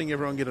love seeing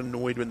everyone get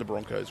annoyed when the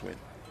Broncos win.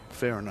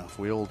 Fair enough,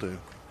 we all do.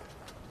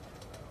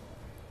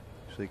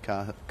 See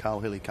Carl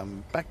Hilly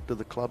coming back to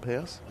the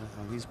clubhouse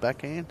on his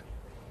backhand.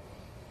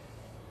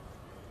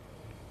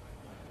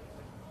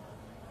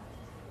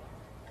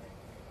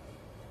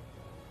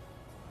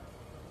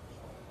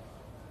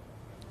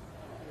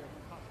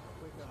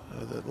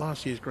 The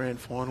last year's grand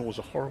final was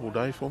a horrible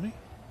day for me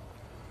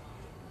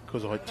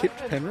because I tipped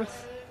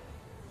Penrith,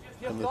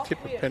 and the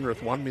tip of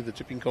Penrith won me the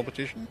tipping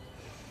competition,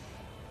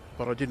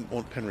 but I didn't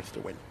want Penrith to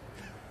win.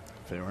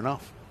 Fair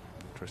enough.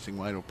 Interesting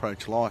way to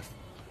approach life.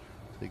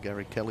 See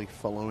Gary Kelly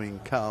following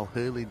Carl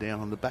Hurley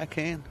down on the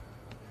backhand.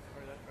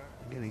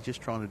 Again, he's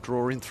just trying to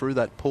draw in through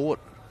that port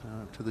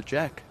to the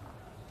jack.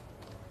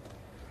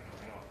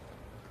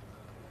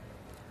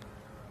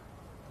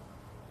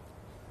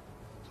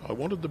 I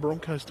wanted the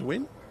Broncos to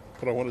win,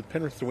 but I wanted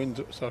Penrith to win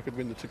so I could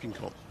win the tipping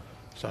comp.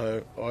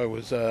 So I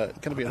was going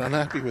to be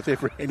unhappy with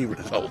any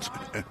result.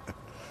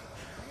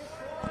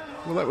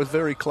 Well, that was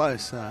very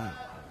close.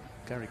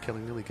 Gary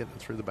Kelly nearly getting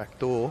through the back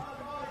door.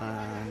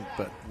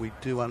 But we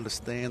do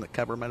understand that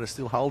Cabramatta is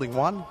still holding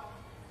one.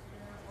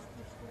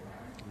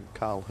 And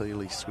Carl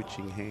Healy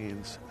switching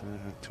hands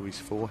to his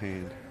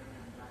forehand.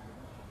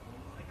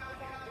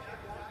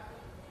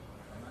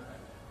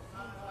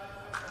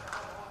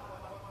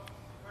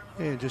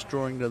 Yeah, just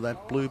drawing to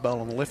that blue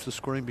bowl on the left of the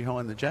screen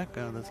behind the jack.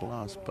 That's the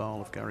last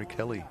bowl of Gary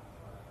Kelly.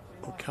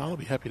 Well, Carl will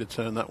be happy to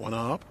turn that one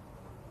up.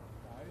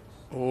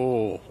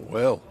 Oh,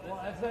 well.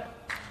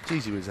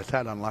 Geez, he was a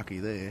tad unlucky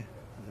there.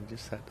 And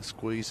just had to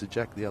squeeze the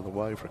jack the other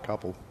way for a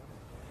couple.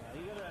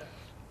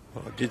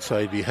 Well, I did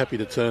say he'd be happy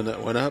to turn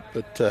that one up,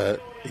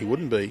 but he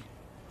wouldn't be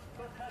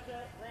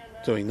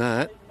doing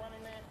that.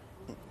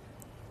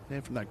 Yeah,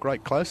 from that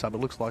great close-up, it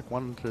looks like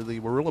one to the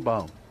Warilla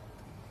bowl.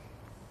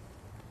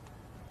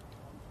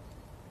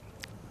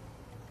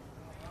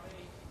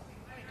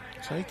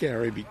 So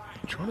Gary be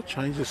trying to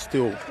change the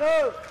still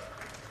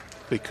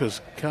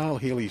because Carl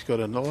Healy's got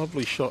a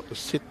lovely shot to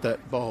sit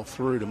that bowl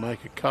through to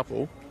make a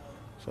couple.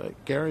 So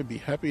Gary be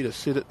happy to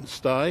sit it and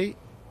stay.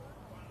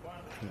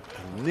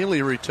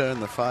 Nearly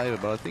returned the favour,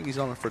 but I think he's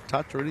on it for a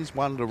touch, or it is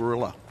one to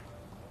Warilla.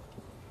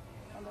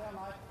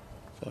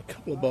 So a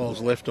couple of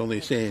bowls left on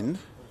this end.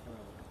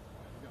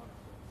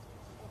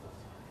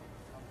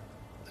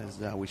 As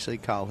we see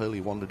Carl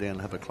Hurley wander down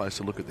and have a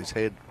closer look at this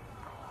head.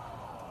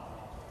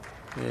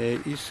 Yeah,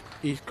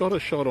 he's got a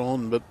shot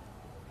on, but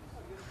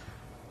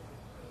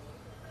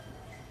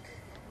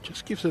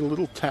just gives it a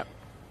little tap,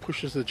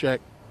 pushes the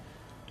jack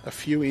a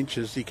few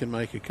inches, he can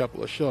make a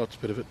couple of shots,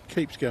 but if it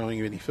keeps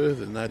going any further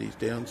than that, he's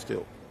down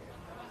still.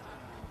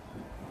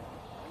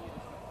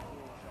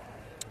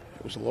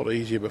 It was a lot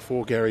easier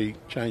before Gary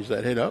changed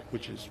that head up,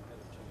 which is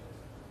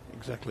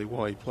exactly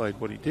why he played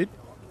what he did.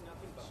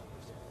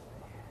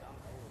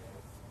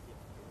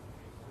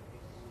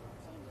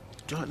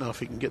 Don't know if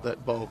he can get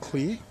that bowl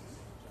clear.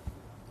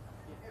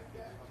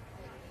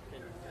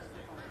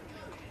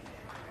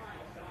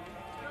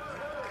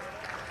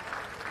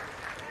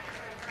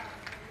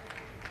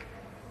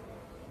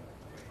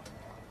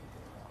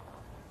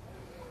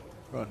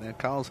 Right now,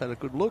 Carl's had a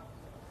good look.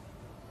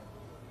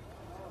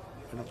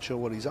 I'm not sure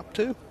what he's up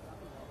to.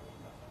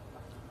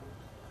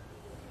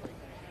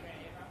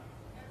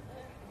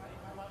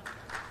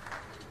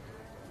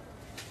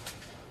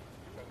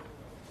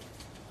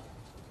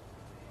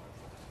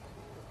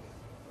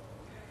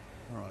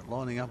 All right,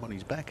 lining up on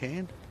his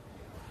backhand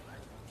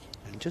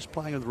and just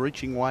playing with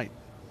reaching weight.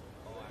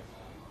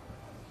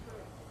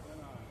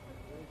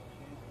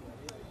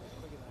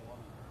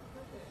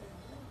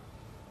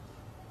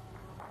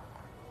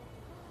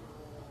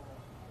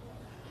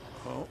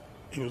 Well,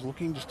 he was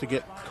looking just to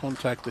get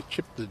contact to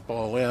chip the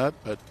ball out,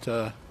 but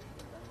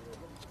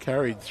it's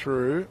carried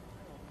through.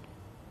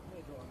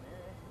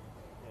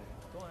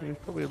 He was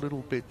probably a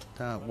little bit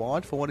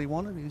wide for what he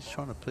wanted. He's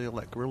trying to peel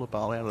that gorilla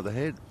bowl out of the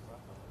head.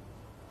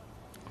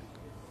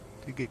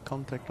 Did get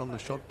contact on the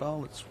shot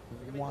bowl. It's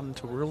one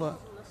to Warilla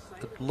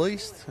at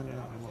least. I'm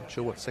not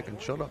sure what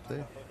second shot up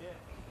there.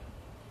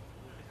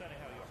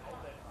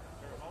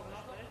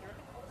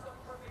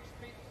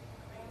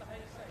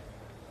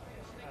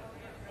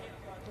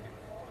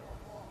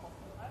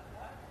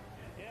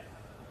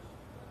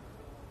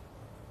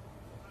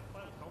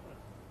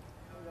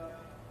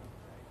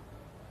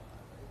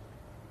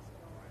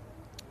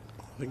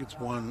 I think it's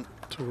one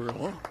to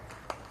Warilla.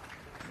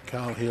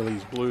 Carl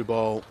Healy's blue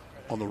bowl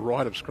on the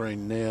right of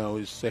screen now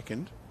is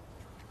second.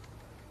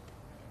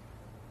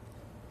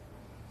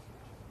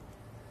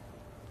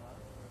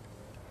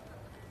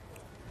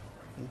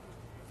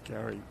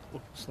 Gary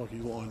looks like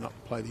he's lined up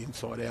to play the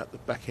inside out, the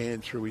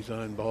backhand through his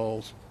own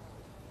bowls.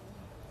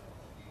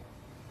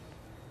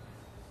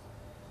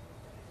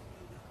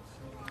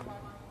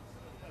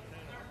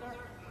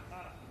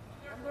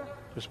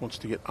 Just wants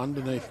to get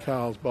underneath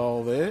Carl's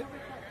bowl there.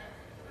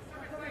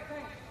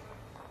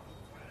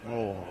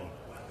 Oh,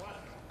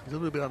 he's a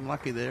little bit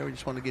unlucky there. He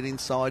just wanted to get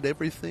inside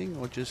everything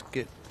or just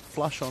get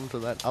flush onto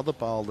that other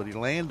bowl that he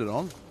landed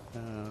on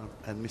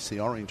and miss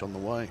the orange on the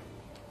way.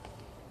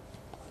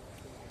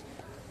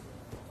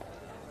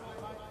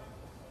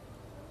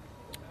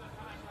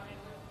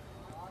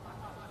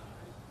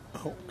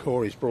 Oh,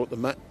 Corey's brought the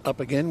mat up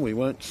again. We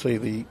won't see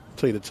the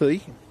T to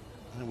T.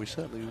 And we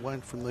certainly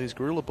won't from these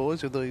Gorilla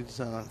boys. If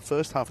the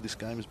first half of this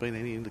game has been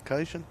any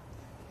indication,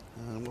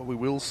 what we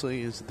will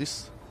see is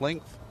this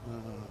length,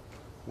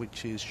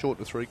 which is short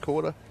to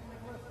three-quarter,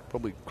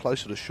 probably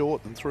closer to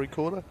short than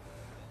three-quarter.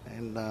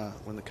 And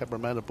when the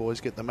Cabramatta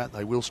boys get the mat,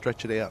 they will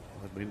stretch it out.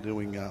 They've been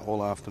doing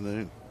all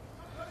afternoon.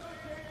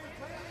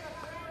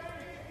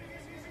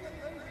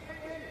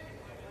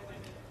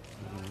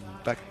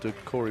 Back to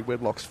Corey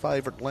Wedlock's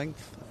favourite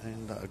length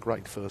and a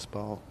great first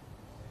bowl.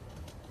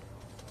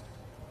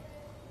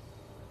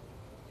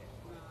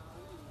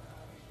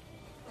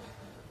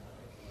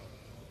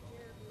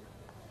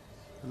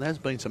 And there's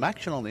been some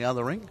action on the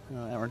other ring.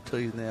 Aaron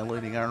T is now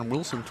leading Aaron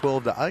Wilson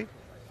 12-8.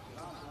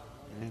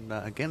 And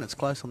again, it's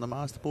close on the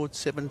masterboard,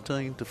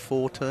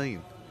 17-14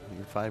 in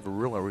favour of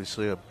Warilla. We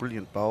see a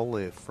brilliant bowl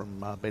there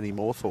from Benny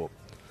Moorthorpe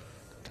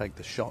to take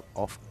the shot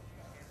off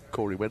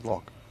Corey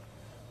Wedlock.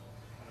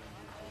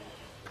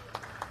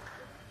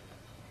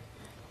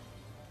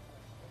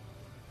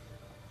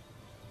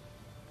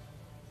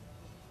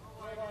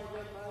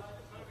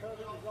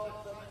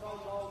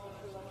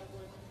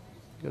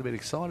 Got a bit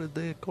excited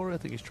there, Corey. I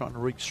think he's trying to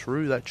reach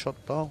through that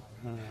shot bowl.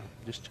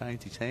 Just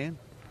changed his hand.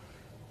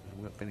 And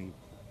we've got Benny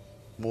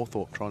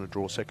Moorthorpe trying to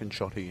draw a second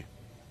shot here.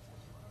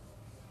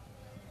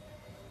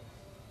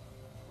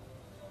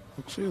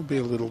 Looks he'll be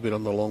a little bit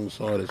on the long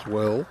side as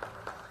well.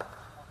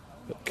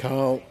 But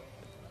Carl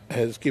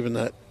has given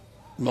that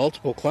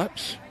multiple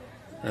claps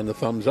and the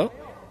thumbs up.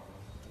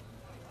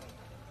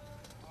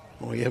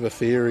 We have a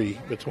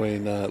theory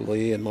between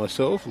Lee and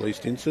myself, Lee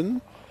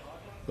Stinson.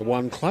 The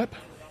one clap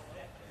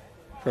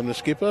from the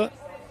skipper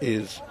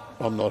is,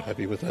 I'm not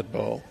happy with that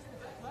bowl.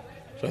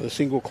 So the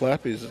single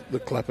clap is the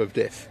clap of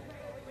death.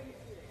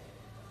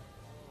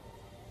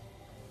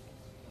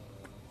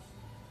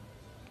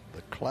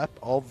 The clap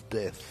of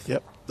death.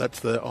 Yep, that's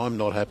the I'm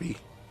not happy.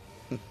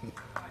 This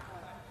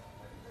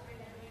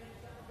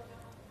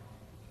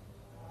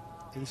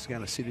is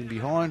going to sit in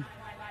behind.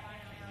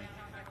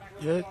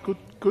 Yeah,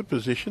 good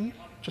position.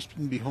 Just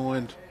in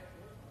behind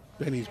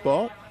Benny's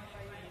bowl.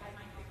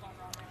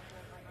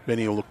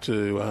 Benny will look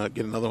to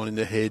get another one in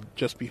the head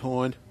just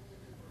behind.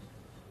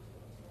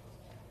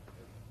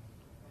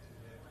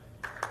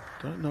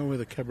 Don't know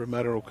whether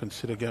Cabramatta will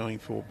consider going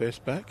for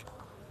best back.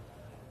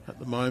 At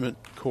the moment,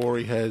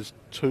 Corey has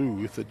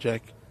two if the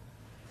jack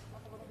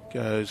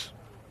goes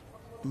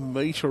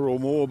metre or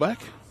more back.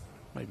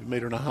 Maybe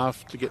metre and a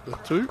half to get the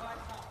two.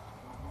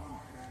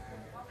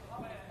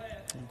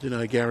 You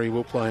know, Gary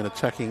will play an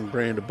attacking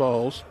brand of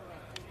bowls.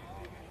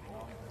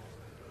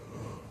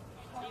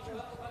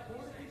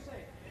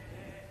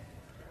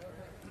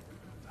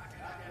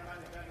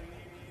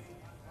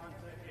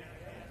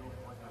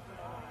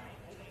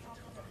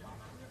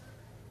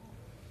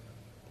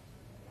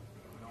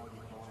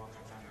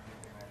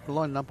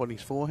 lining up on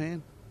his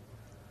forehand.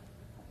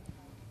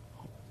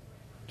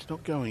 It's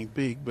not going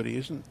big, but he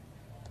isn't.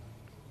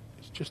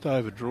 It's just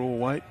over draw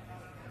weight.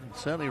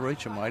 Certainly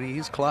reach him, mate. He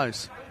is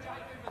close.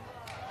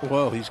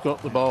 Well, he's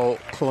got the bowl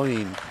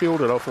clean.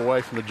 Peeled it off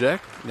away from the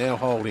jack. Now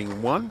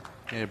holding one.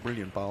 Yeah,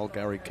 brilliant bowl,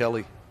 Gary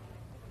Kelly.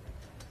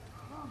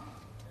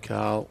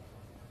 Carl,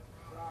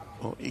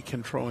 well, he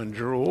can try and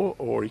draw,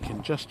 or he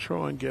can just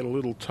try and get a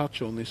little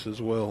touch on this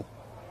as well.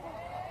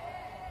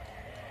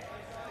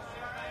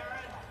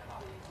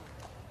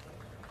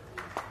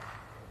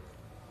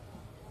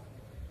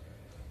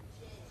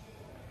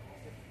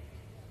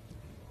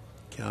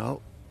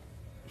 Carl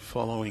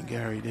following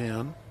Gary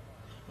down,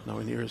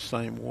 nowhere near his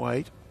same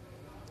weight.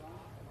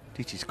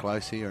 Ditch is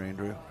close here,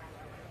 Andrew.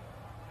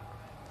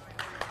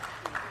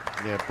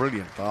 Yeah,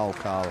 brilliant bowl,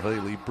 Carl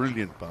Healy.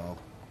 Brilliant bowl.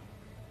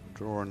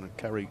 Drawing and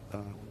carry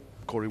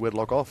Corey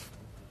Wedlock off.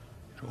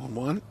 Drawn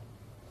one.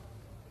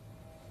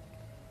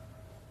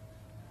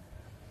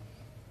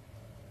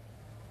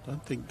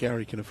 Don't think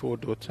Gary can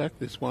afford to attack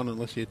this one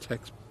unless he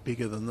attacks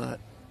bigger than that.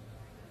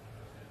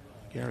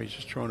 Gary's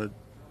just trying to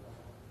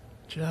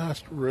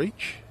just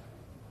reach.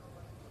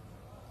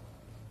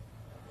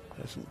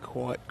 Hasn't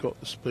quite got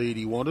the speed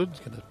he wanted. He's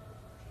going to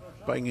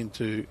bang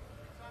into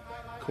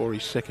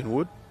Corey's second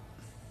wood.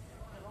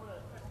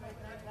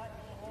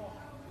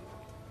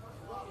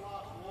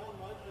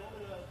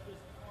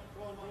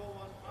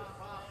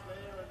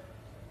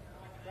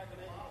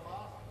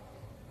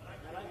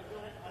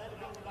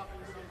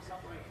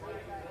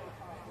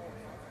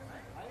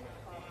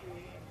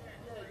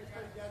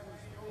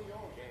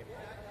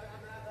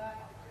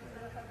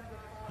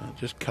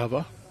 Just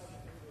cover.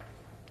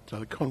 So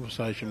the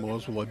conversation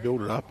was, will I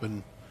build it up?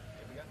 And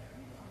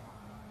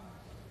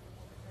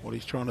what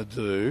he's trying to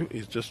do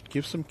is just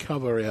give some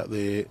cover out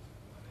there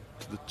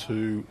to the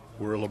two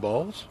Warilla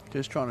bowls.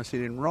 Just trying to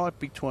sit in right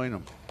between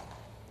them.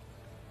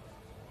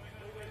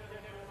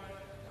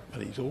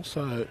 But he's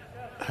also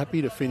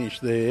happy to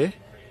finish there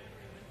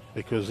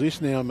because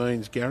this now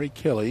means Gary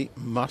Kelly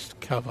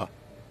must cover.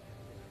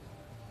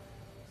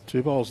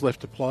 Two bowls left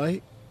to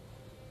play.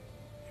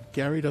 If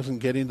Gary doesn't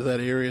get into that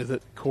area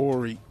that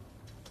Corey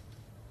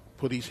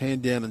put his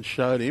hand down and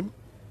showed him,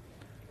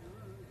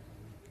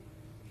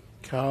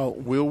 Carl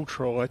will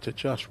try to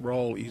just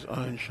roll his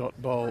own shot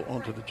bowl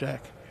onto the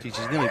jack. Geez,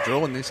 he's nearly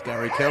drawing this,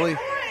 Gary Kelly.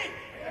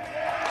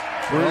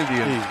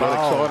 Brilliant He's bowl,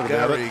 got excited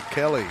about Gary it.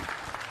 Kelly.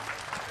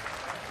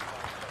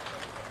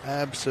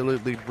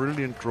 Absolutely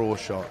brilliant draw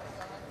shot.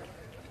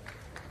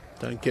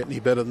 Don't get any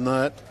better than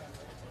that.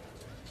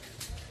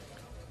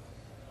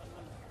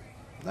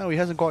 No, he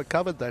hasn't quite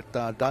covered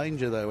that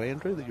danger, though,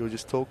 Andrew, that you were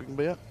just talking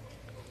about.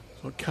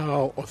 So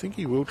Carl, I think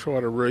he will try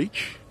to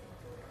reach.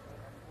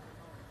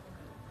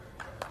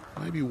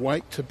 Maybe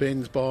wait to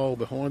Ben's bowl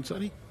behind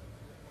Sonny.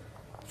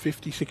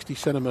 50, 60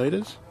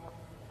 centimetres.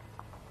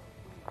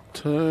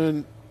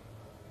 Turn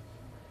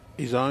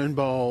his own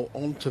bowl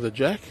onto the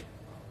jack.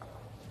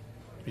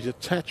 He's a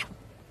touch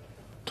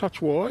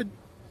wide.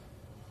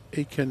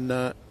 He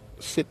can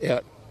sit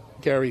out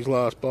Gary's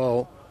last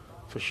bowl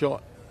for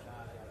shot.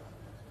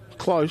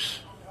 Close.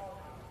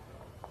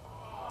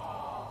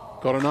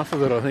 Got enough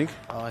of it, I think.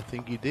 I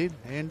think he did,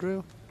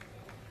 Andrew.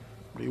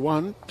 He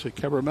won to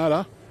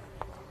Cabramatta.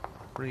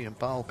 Brilliant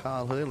bowl,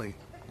 Carl Hurley.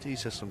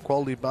 Geez, there's some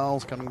quality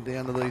bowls coming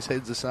down to these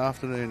heads this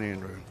afternoon,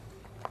 Andrew.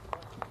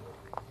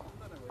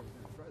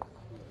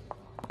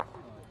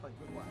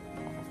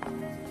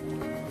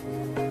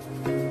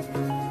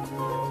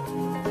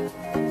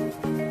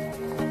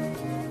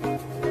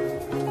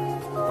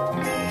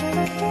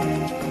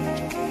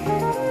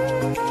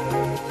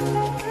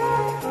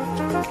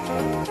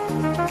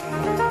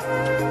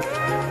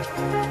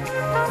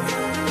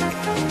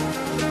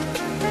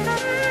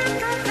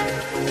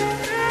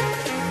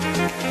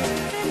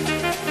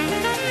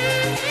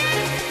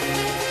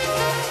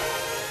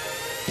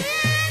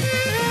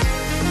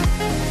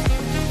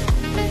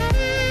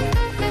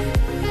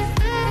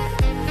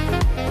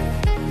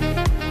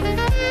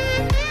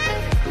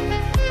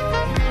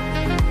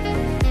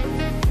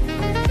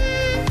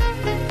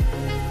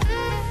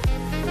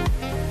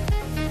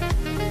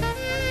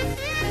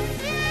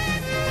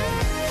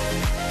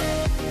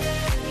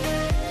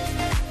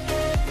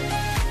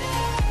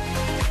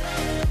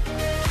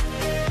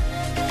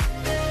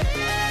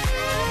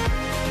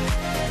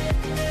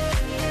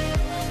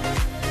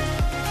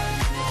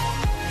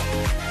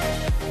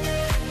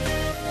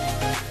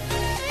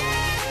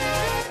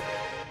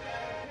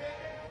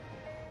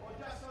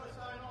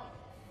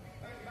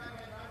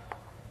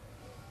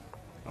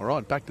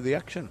 Back to the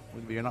action.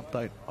 We'll give you an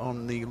update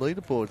on the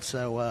leaderboard.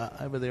 So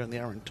over there in the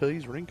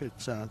R&T's rink,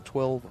 it's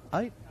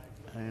 12-8.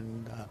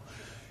 And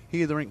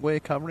here the rink we're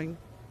covering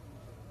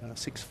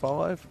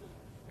 6-5.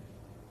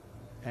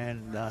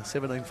 And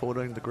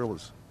 17-14 the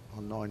Gorillas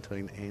on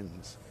 19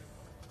 ends.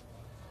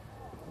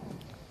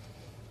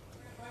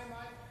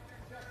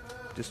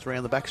 Just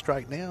around the back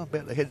straight now,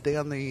 about to head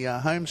down the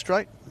home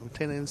straight.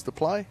 10 ends to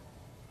play.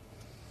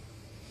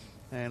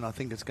 And I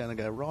think it's going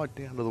to go right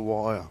down to the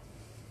wire.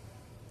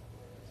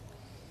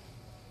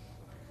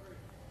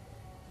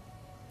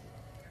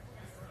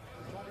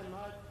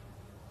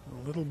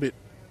 A little bit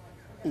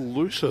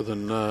looser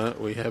than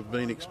we have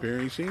been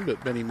experiencing,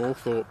 but Benny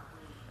Moorthorpe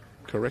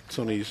corrects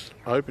on his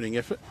opening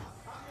effort.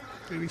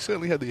 And he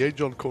certainly had the edge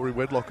on Corey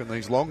Wedlock in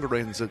these longer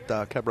ends that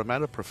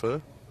Cabramatta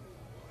prefer.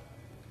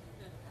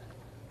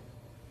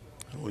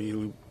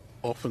 We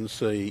often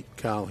see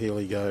Carl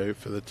Healy go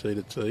for the tee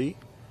to tee.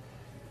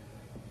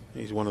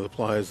 He's one of the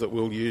players that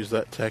will use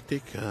that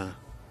tactic.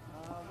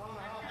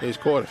 There's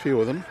quite a few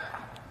of them.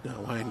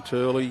 Wayne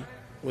Turley,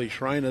 Lee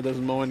Schreiner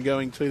doesn't mind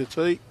going tee to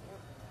tee.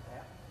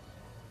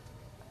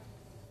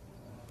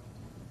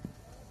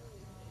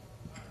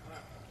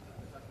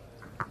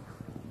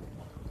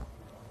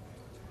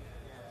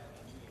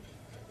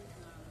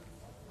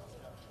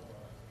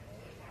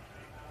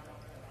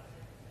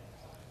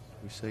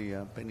 We see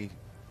Benny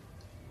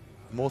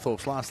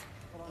Moorthorpe's last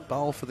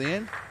bowl for the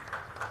end.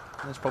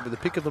 That's probably the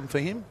pick of them for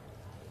him.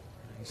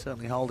 He's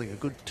certainly holding a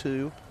good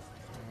 2.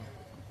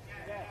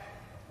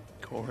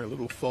 Corey, a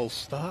little false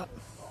start.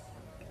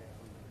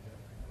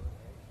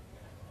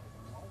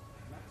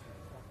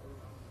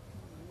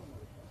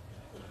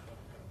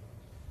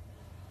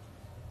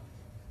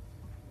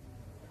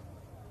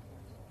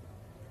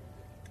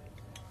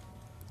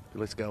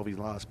 Let's go with his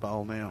last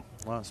bowl now.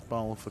 Last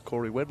bowl for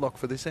Corey Wedlock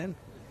for this end.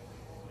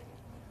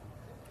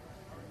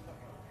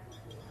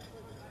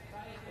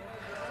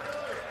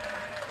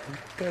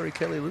 Gary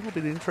Kelly a little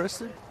bit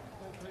interested.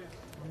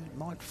 It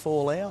might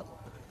fall out.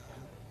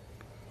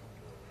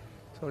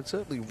 So it's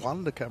certainly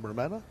 1 to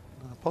Cabramatta,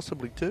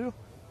 possibly 2.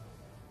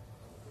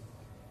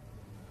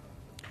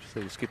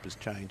 See the skippers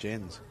change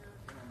ends.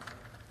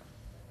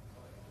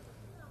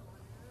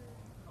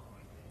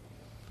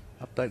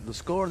 Updated the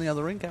score on the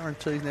other rink. Aaron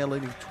T's now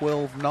leading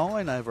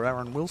 12-9 over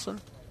Aaron Wilson.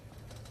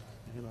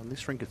 And on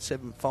this rink, it's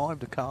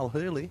 7-5 to Carl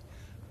Hurley.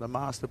 The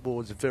master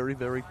board's very,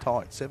 very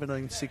tight.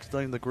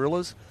 17-16 the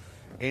Gorillas,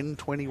 end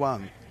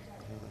 21.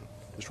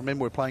 Just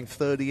remember, we're playing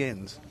 30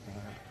 ends.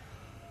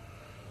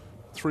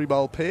 3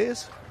 bowl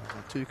pairs,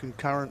 2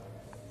 concurrent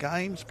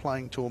games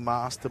playing to a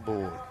master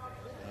board.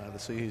 To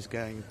see who's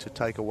going to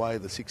take away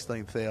the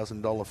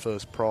 $16,000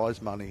 first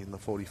prize money in the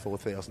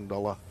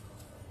 $44,000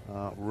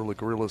 Warilla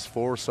Gorillas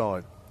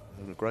 4-a-side.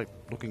 And a great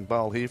looking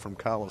bowl here from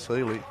Carlos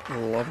Healy. A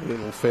lovely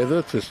little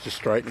feather just to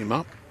straighten him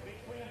up.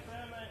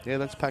 Yeah,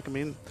 let's pack him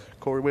in.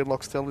 Corey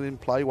Wedlock's telling him,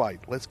 play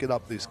weight. Let's get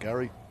up this,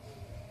 Gary.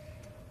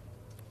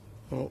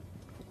 Well,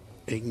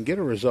 he can get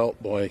a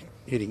result by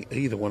hitting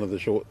either one of the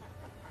short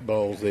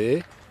bowls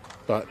there,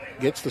 but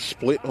gets the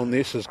split on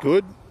this is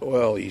good.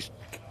 Well, he's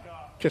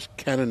just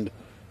cannoned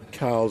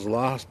Carl's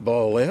last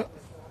bowl out.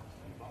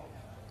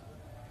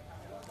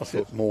 I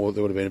thought there would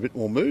have been a bit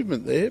more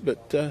movement there,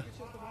 but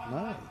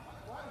no.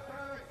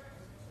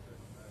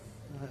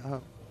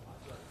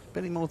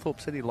 Benny Moorthorpe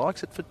said he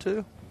likes it for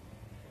 2.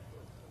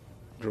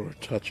 Draw a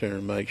touch there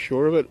and make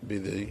sure of it. It'd be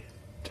the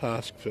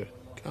task for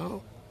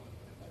Carl.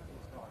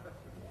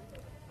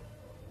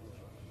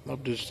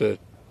 Love just to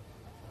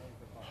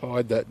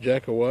hide that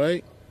jack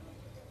away.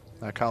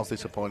 No, Carl's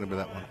disappointed with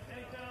that one.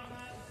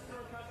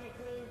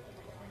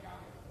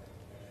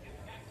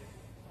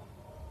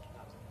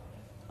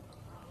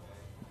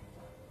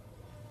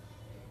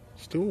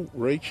 Still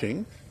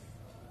reaching.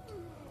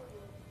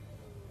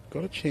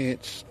 Got a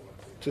chance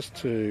just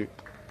to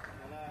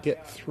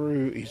get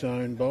through his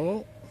own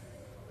bowl.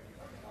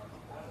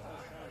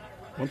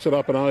 Wants it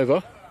up and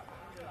over.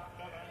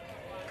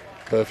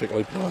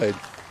 Perfectly played.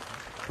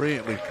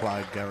 Brilliantly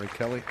played, Gary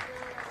Kelly.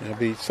 There'll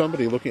be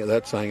somebody looking at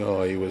that saying,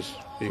 "Oh, he was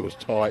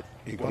tight.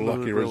 He got a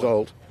lucky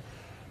result."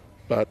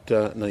 But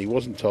no, he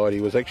wasn't tight.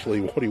 He was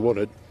actually what he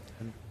wanted.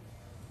 And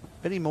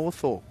Benny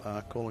Moorthorpe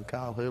calling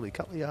Carl Hurley a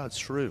couple of yards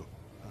through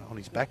on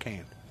his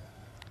backhand.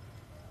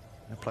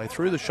 They play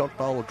through the shot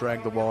bowl or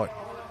drag the white.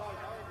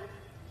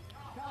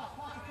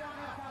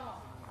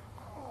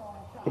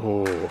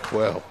 Oh,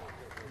 well.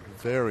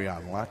 Very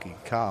unlucky,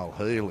 Carl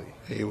Healy.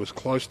 He was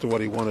close to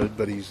what he wanted,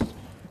 but he's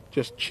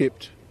just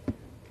chipped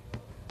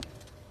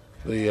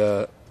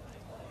the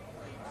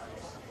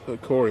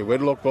Corey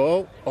Wedlock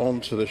bowl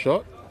onto the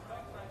shot,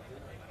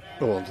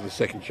 or onto the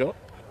second shot.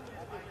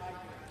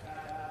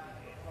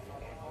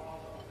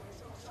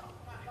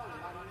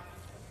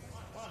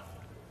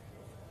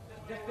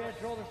 Just dead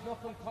draw, there's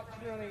nothing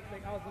touching or anything.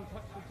 Like, Alison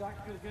touched the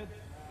jack, feel good?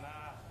 Nah.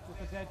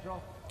 Just a dead draw.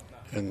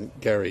 And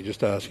Gary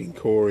just asking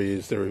Corey,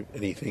 is there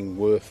anything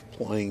worth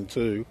playing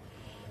to?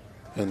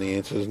 And the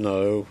answer is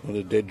no. And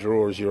a dead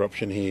draw is your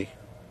option here.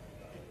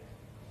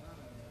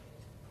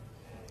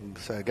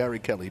 So Gary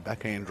Kelly,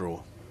 backhand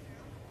draw.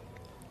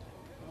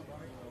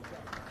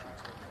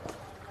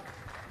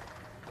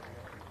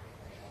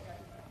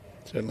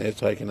 Certainly has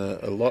taken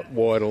a lot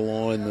wider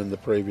line than the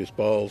previous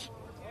bowls.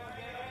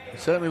 He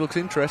certainly looks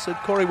interested.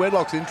 Corey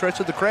Wedlock's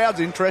interested. The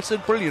crowd's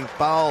interested. Brilliant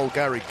bowl,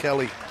 Gary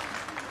Kelly.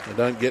 They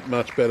don't get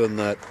much better than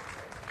that.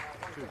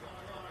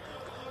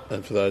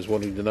 And for those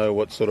wanting to know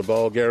what sort of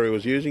bowl Gary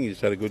was using, he's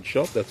had a good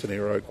shot. That's an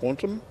Aero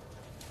Quantum.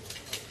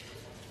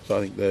 So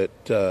I think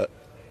that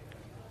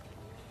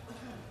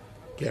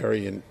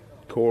Gary and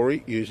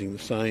Corey using the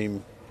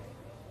same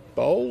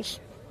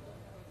bowls.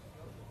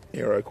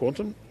 Aero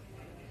Quantum.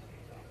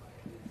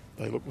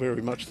 They look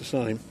very much the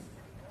same.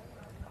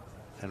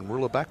 And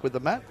Warilla back with the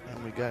mat,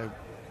 and we go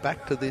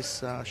back to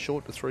this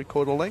short to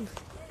 3/4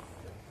 length.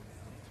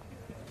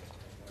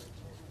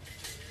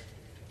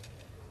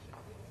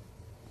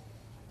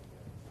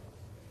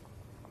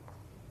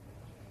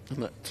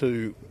 And that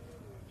 2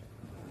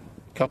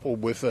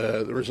 coupled with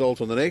the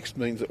result on the next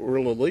means that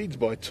Warilla leads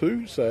by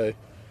 2. So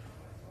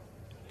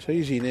it's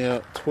easy now,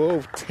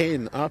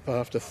 12-10 up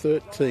after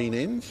 13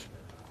 ends.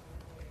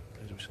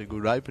 As we see a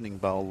good opening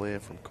bowl there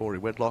from Corey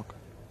Wedlock.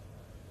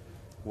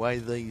 The way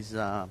these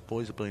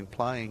boys have been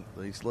playing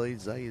these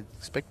leads, they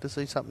expect to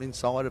see something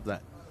inside of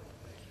that.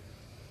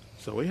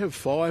 So we have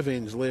 5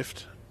 ends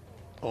left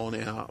on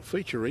our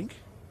feature rink.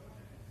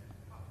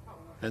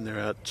 And there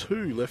are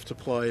 2 left to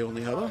play on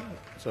the other.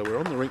 So we're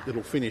on the rink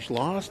that'll finish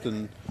last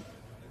and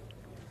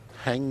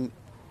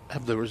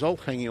have the result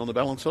hanging on the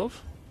balance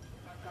of.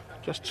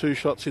 Just 2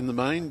 shots in the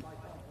main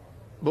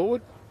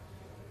board.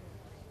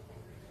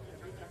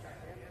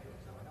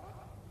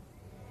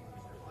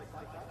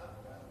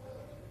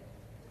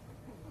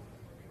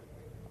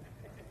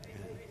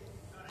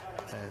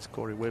 As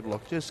Corey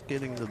Wedlock just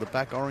getting to the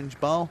back orange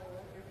bowl.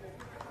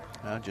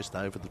 Just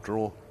over the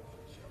draw.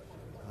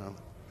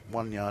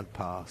 1 yard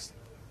past.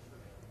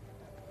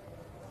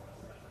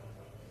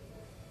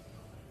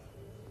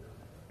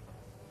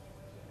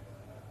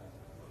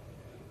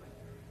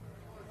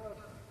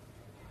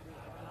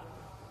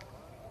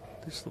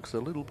 This looks a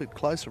little bit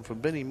closer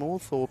from Benny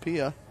Moorthorpe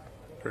here.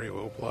 Very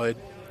well played.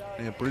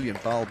 Yeah,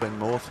 brilliant bowl, Ben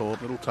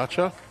Moorthorpe. Little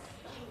toucher.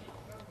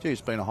 Gee,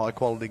 it's been a high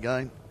quality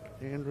game,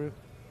 Andrew.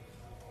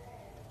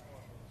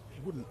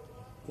 You wouldn't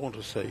want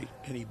to see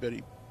any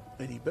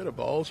better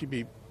bowls. You'd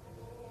be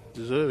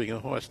deserving a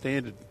high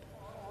standard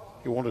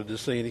if you wanted to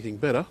see anything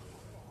better.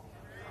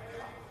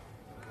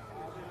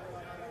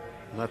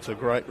 And that's a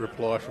great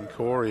reply from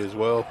Corey as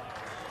well.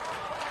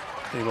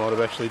 He might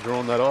have actually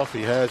drawn that off.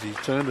 He has. He's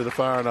turned it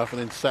far enough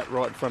and then sat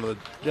right in front of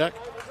the jack.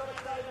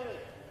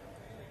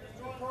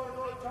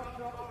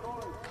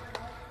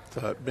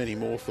 So Benny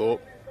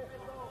Moorthorpe,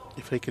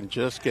 if he can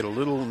just get a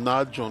little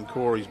nudge on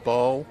Corey's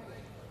bowl,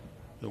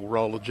 he'll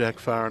roll the jack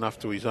far enough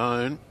to his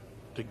own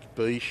to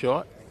be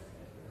shot.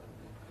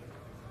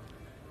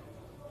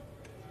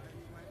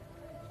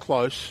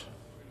 Close.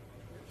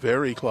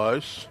 Very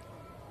close.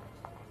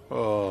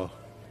 Oh.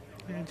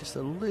 Yeah, just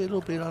a little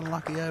bit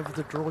unlucky over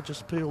the draw,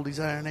 just peeled his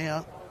own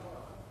out.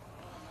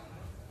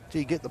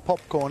 Gee, get the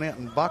popcorn out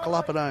and buckle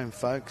up at home,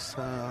 folks.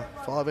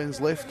 5 ends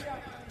left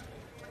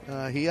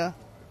here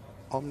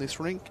on this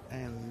rink,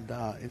 and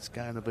it's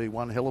going to be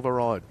one hell of a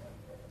ride.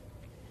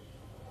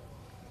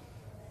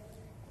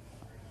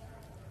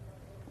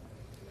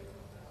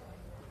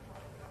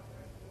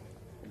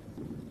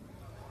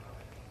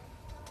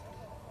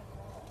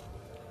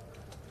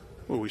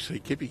 Will we see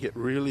Kippy get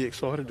really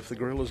excited if the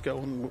Gorillas go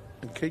on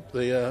and keep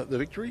the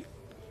victory?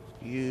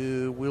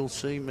 You will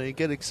see me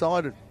get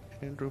excited.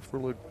 Andrew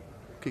will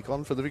kick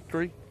on for the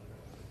victory.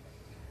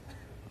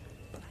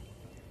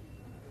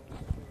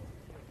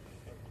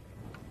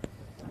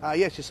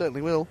 Yes, you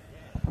certainly will.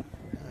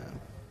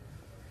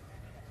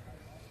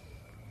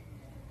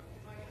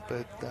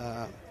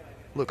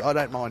 Look, I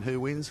don't mind who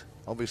wins.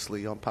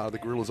 Obviously, I'm part of the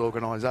Gorillas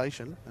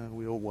organisation.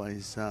 We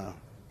always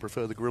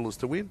prefer the Gorillas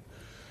to win.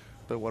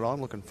 But what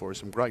I'm looking for is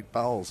some great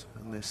bowls,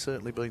 and there's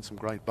certainly been some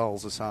great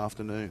bowls this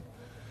afternoon.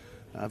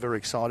 Very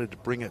excited to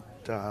bring it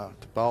to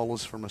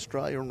bowlers from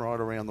Australia and right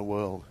around the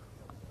world.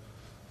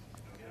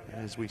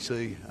 As we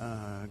see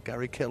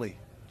Gary Kelly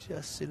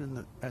just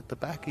sitting at the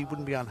back, he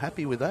wouldn't be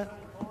unhappy with that.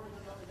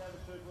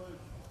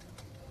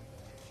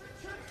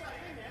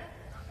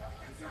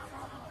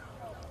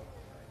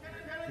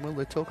 Well,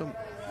 they're talking.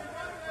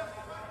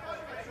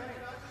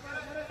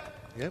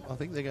 Yep, I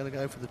think they're going to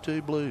go for the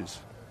 2 blues.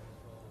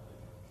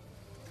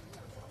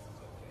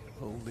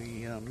 Well,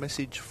 the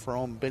message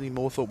from Benny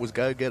Moorthorpe was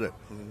go get it.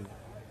 And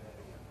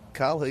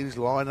Carl Healy's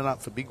lining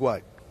up for big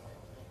weight.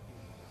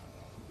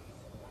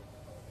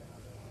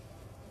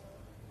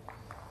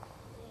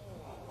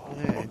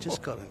 Yeah,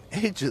 just got an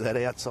edge of that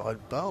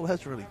outside bowl. It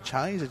hasn't really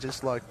changed. It's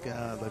just like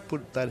they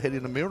put that head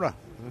in a mirror.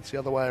 It's the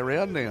other way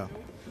around now.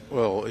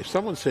 Well, if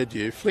someone said to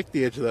you, flick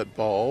the edge of that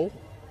bowl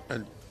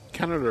and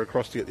Canada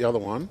across to get the other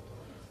one,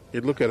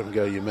 you'd look at him and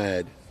go, you're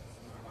mad.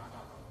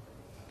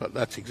 But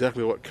that's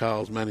exactly what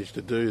Carl's managed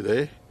to do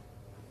there.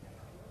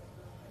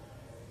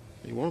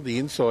 He wanted the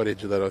inside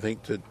edge of that, I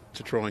think, to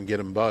try and get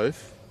them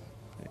both.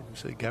 You can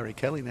see Gary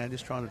Kelly now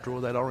just trying to draw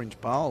that orange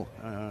bowl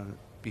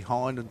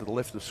behind and to the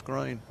left of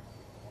screen.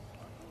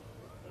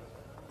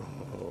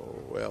 Oh,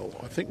 well,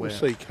 I think we'll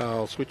see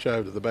Carl switch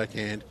over to the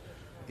backhand.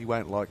 He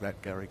won't like that,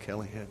 Gary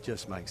Kelly. It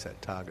just makes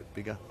that target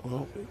bigger.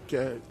 Well, he's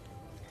going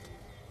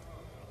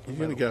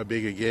to go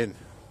big again.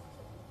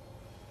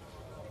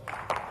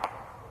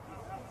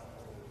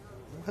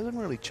 Hasn't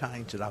really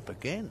changed it up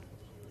again.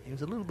 He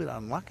was a little bit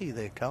unlucky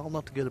there, Carl,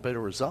 not to get a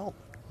better result.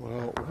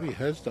 Well, what he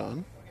has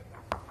done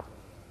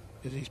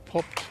is he's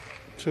popped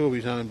 2 of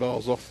his own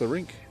bowls off the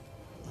rink.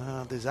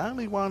 There's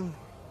only one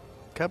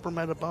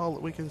Cabramatta bowl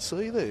that we can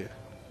see there.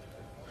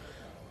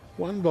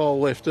 One bowl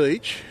left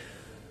each.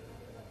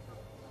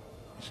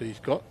 So he's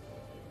got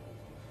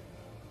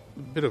a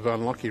bit of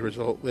unlucky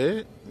result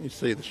there. You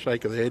see the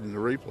shake of the head in the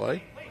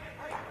replay.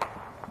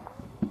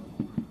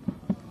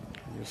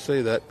 You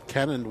see that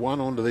cannoned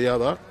one onto the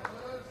other.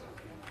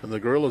 And the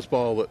Gorillas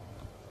bowl that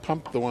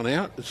pumped the one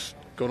out has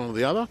gone onto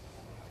the other.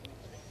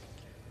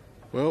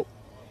 Well,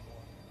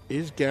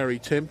 is Gary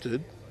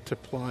tempted to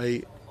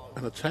play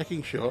an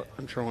attacking shot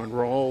and try and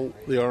roll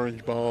the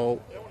orange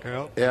bowl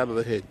out of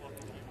the head?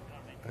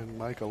 And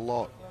make a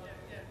lot.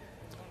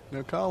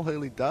 Now, Carl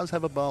Healy does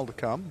have a bowl to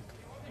come.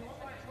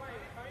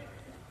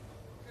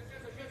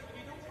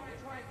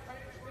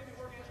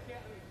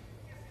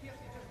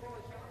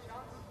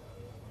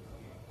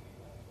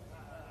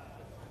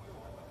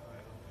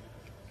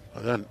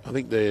 I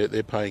think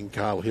they're paying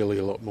Carl Healy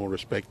a lot more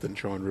respect than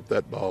try and rip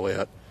that bowl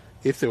out.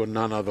 If there were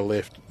none other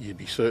left, you'd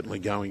be certainly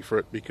going for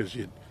it because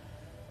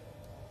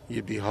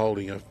you'd be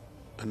holding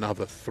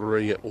another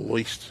 3 at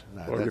least.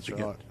 No, that's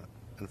right.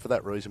 And for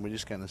that reason, we're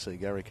just going to see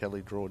Gary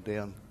Kelly draw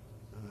down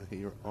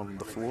here on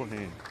the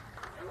forehand.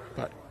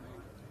 But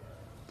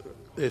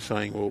they're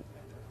saying, well,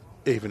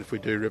 even if we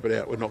do rip it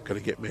out, we're not going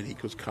to get many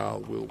because Carl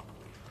will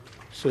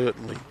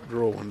certainly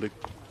draw one to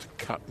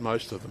cut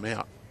most of them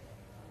out.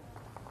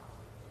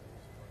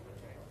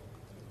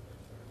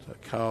 So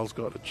Carl's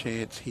got a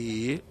chance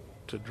here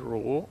to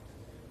draw.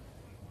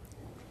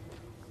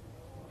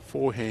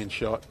 Forehand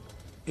shot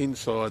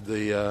inside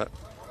the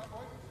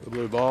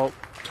blue bowl.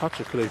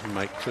 Toucher could even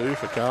make 2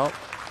 for Carl.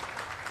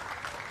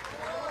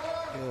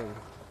 Yeah.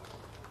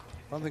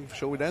 One thing for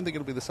sure, we don't think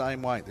it'll be the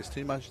same weight. There's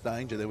too much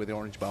danger there with the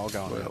orange bowl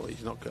going. Well,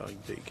 he's not going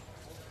big.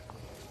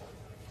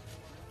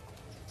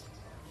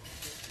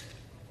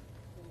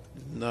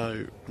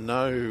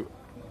 No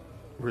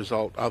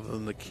result other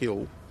than the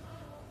kill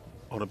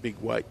on a big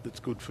weight that's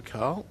good for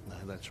Carl. No,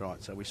 that's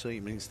right. So we see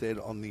him instead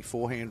on the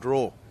forehand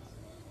draw.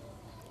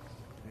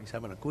 He's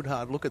having a good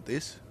hard look at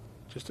this.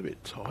 Just a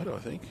bit tight, I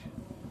think.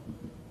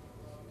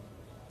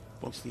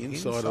 Wants the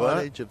inside of that.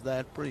 Edge of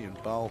that.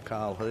 Brilliant bowl,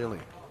 Carl Healy.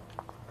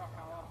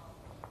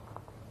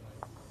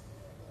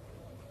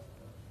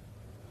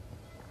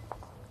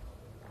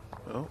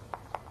 Well,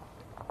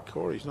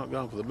 Corey's not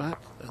going for the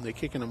mat, and they're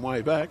kicking him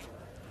way back.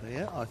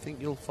 Yeah, I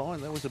think you'll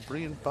find that was a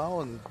brilliant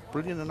bowl and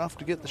brilliant enough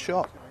to get the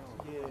shot.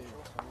 Yeah,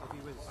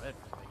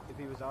 if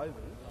he was over.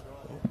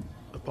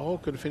 A bowl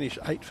could finish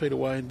 8 feet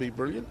away and be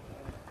brilliant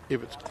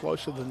if it's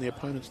closer than the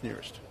opponent's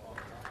nearest.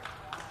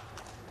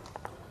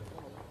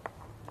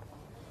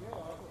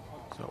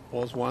 So it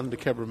was 1 to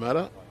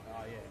Cabramatta.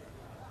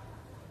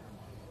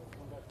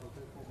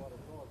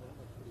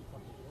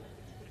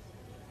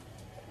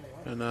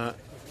 And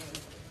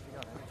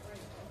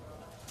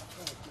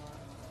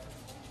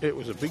it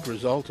was a big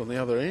result on the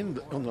other end,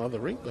 on the other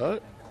rink though.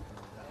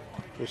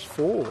 It was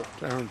 4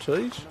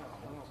 guarantees.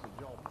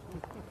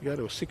 You go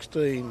to a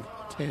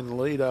 16-10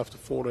 lead after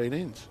 14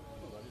 ends.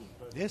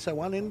 Yeah, so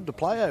one end to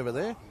play over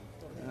there.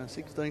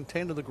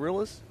 16-10 to the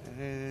Gorillas,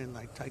 and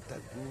they take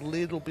that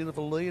little bit of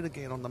a lead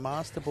again on the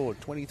masterboard.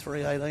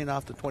 23-18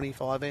 after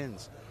 25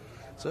 ends.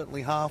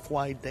 Certainly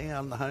halfway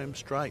down the home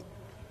straight.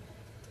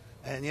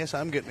 And yes,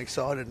 I'm getting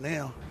excited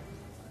now.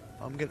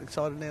 Andrew.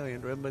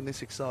 I've been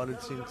this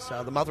excited since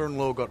the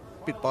mother-in-law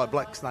got bit by a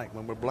black snake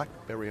when we were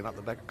blackberrying up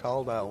the back of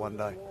Coaldale one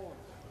day.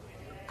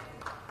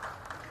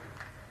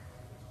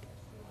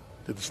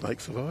 Did the snake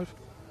survive?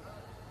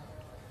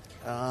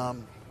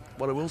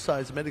 What I will say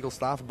is the medical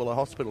staff at Buller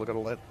Hospital have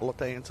got a lot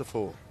to answer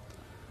for.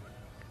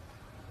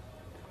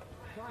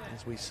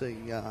 As we see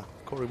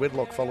Corey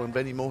Wedlock following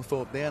Benny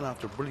Moorthorpe down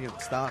after a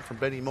brilliant start from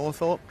Benny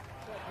Moorthorpe.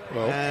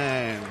 Well,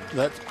 and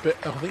I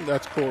think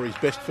that's Corey's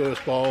best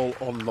first bowl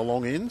on the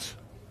long ends.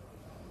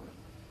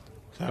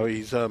 So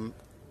he's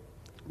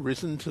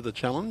risen to the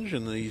challenge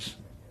in these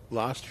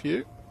last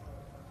few.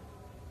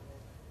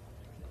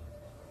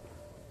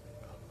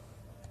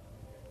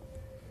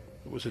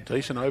 It was a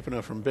decent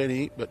opener from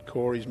Benny, but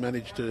Corey's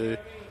managed to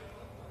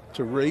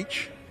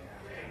reach.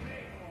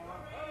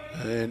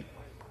 And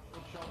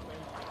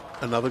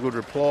another good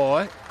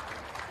reply.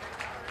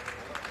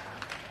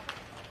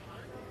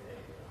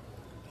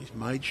 He's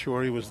made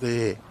sure he was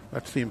there.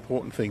 That's the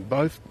important thing.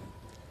 Both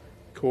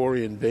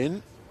Corey and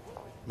Ben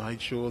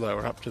made sure they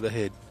were up to the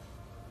head.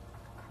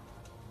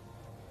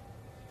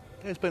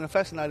 It's been a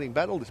fascinating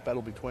battle, this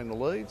battle between the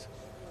leads.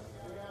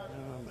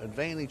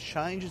 Advantage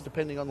changes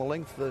depending on the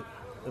length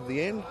of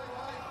the end.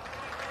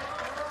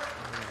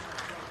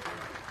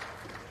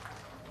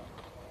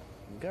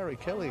 Gary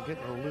Kelly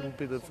getting a little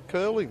bit of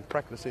curling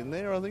practice in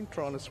there, I think,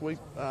 trying to sweep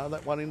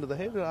that one into the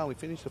head. It only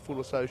finished a foot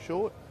or so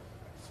short.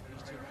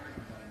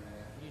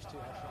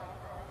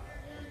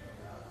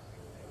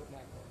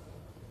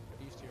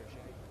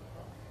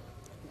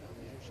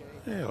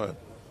 Yeah, I was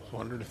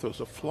wondering if there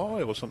was a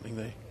fly or something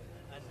there.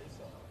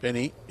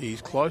 Benny,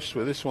 he's close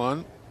with this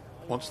one.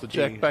 Wants the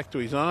jack back to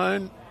his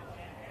own.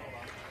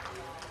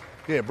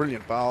 Yeah,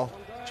 brilliant bowl.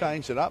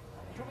 Changed it up.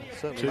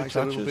 Certainly makes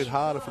it a little bit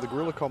harder for the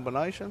Gorilla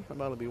combination. There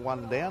might only be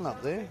one down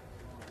up there.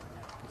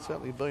 It's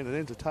certainly been an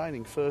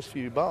entertaining first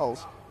few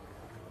bowls.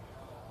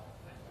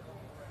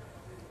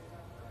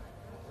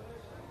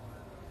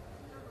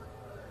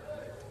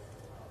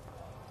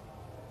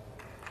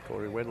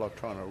 Corey Wedlock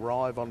trying to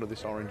arrive onto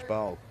this orange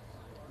bowl.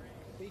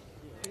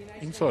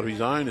 Inside of his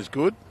own is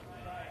good.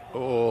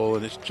 Oh,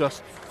 and it's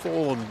just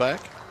fallen back.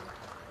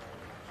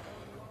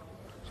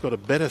 He's got a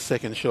better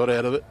second shot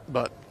out of it,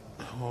 but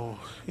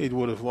he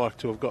would have liked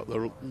to have got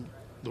the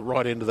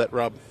right end of that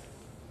rub.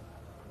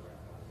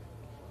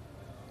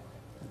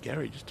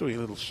 Gary just doing a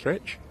little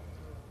stretch.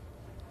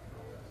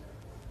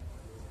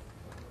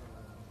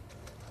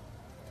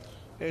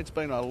 Yeah, it's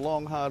been a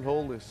long, hard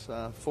haul, this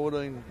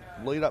 14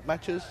 lead-up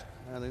matches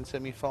and then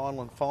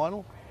semi-final and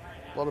final.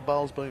 A lot of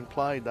bowls being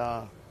played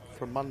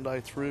from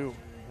Monday through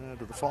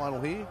to the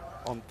final here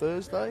on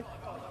Thursday.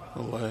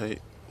 Well, they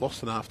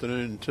lost an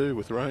afternoon too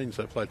with rains.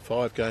 They played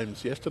 5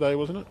 games yesterday,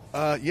 wasn't it?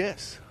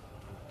 Yes.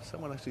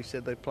 Someone actually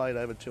said they played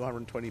over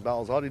 220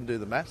 bowls. I didn't do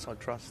the maths. I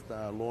trust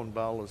lawn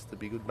bowlers to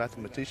be good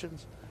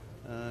mathematicians.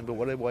 But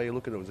whatever way you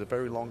look at it, it was a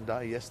very long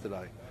day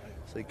yesterday.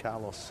 See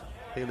Carlos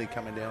Healy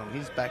coming down on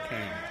his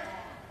backhand.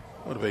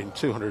 Would have been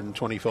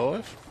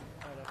 225.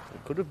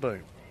 It could have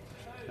been.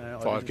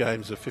 5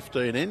 games of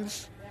 15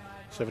 ends,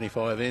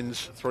 75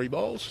 ends, 3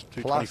 bowls,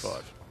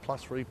 225.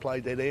 Plus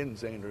replay dead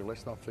ends, Andrew.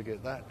 Let's not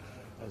forget that.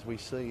 As we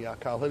see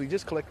Carl Healy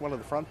just collect one of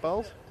the front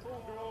bowls.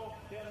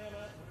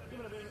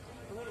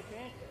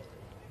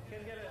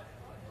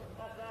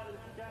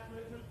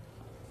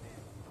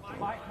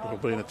 It'll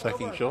be an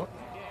attacking shot.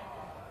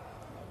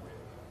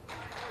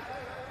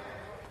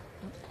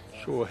 Not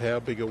sure how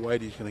big a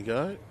weight he's going to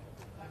go.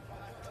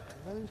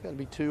 I don't think it's going to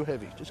be too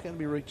heavy. Just going to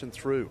be reaching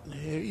through.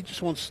 Yeah, he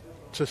just wants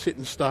to sit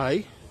and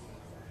stay.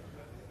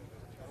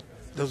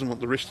 Doesn't want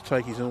the wrist to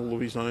take all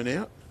of his own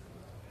out.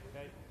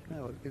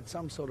 No, get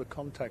some sort of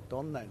contact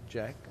on that,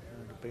 Jack,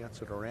 to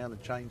bounce it around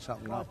and change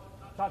something up.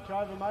 Touch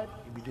over, mate.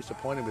 You'd be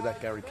disappointed with that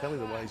Gary Kelly,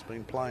 the way he's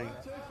been playing.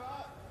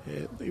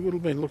 Yeah, he would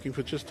have been looking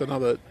for just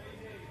another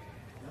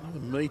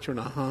metre and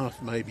a half,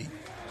 maybe.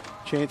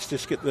 Chance to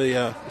just get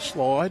the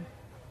slide.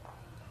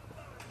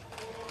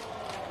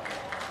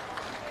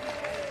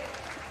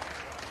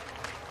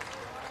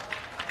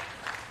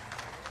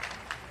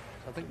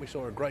 I think we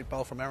saw a great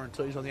bowl from Aaron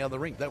Tees on the other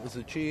rink. That was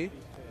the cheer.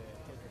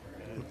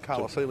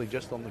 Carlos Healy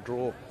just on the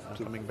draw,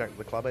 coming back to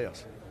the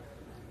clubhouse.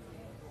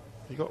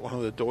 You got one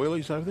of the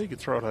doilies over there. You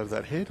could throw it over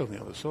that head on the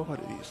other side.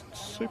 It is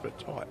super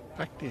tight,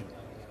 packed in.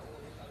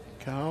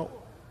 Carl,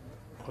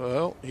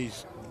 well,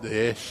 he's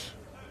yes.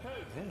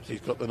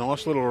 He's got the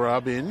nice little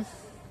rub in.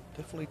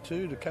 Definitely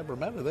 2 to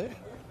Cabramatta there.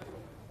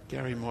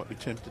 Gary might be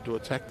tempted to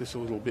attack this a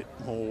little bit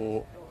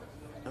more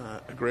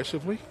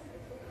aggressively.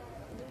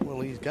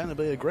 Well, he's going to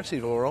be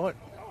aggressive, all right.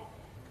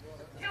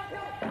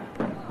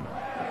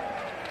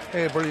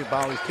 Yeah, brilliant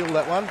bowl. He's killed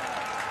that one.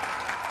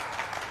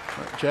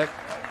 Jack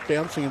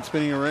bouncing and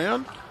spinning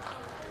around,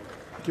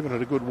 giving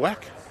it a good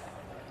whack.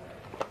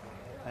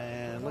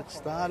 And let's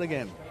start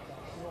again.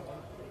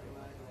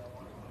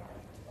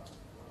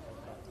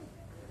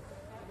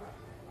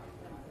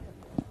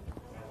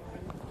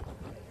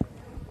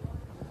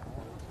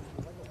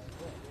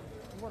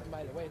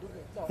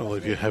 Well,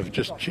 if you have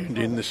just tuned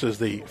in, this is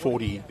the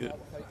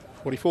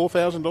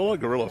 $44,000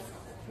 Gorilla.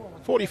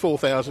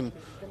 $44,000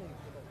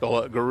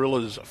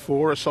 Gorillas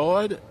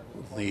 4-a-side.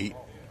 The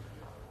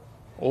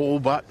all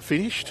but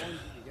finished.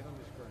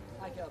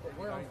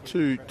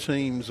 2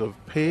 teams of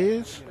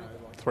pairs.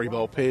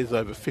 3-bowl pairs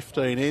over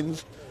 15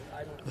 ends.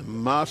 The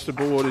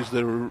masterboard is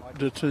the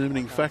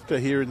determining factor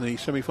here in the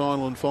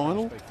semi-final and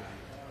final.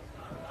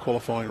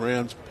 Qualifying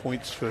rounds,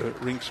 points for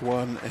rinks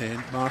 1 and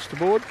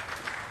masterboard.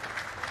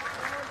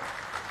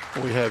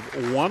 We have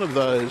one of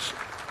those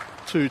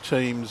 2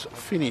 teams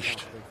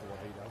finished,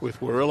 with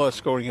Warilla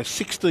scoring a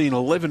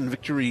 16-11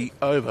 victory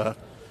over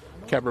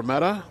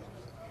Cabramatta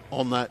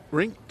on that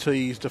rink.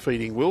 Tees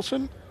defeating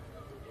Wilson.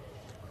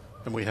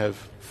 And we have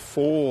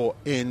 4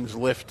 ends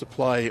left to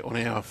play on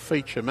our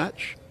feature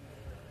match,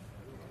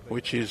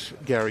 which is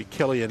Gary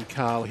Kelly and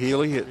Carl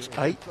Healy. It's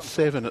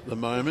 8-7 at the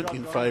moment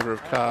in favour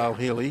of Carl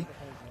Healy,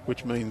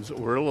 which means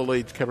Warilla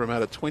leads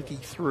Cabramatta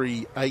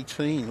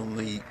 23-18 on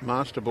the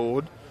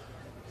masterboard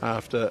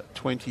after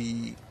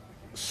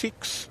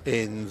 26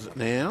 ends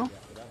now.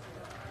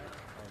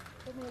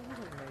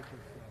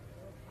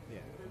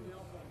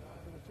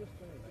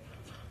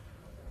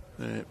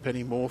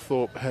 Penny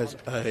Moorthorpe has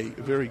a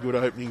very good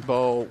opening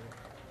bowl.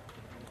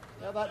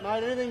 Now that,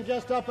 mate, anything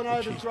just up and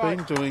over. She's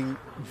been doing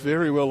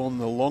very well on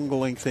the longer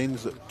length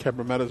ends that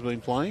Cabramatta's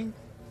been playing.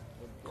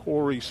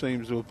 Corey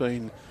seems to have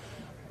been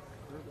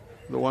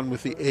the one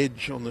with the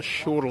edge on the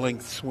shorter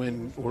lengths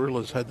when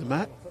Warilla's had the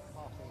mat.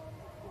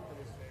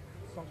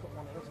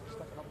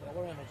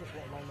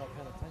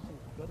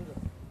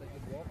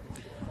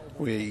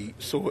 We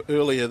saw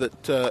earlier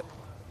that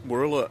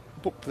Warilla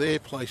booked their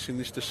place in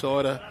this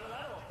decider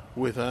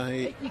with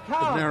a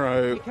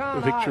narrow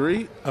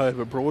victory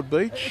over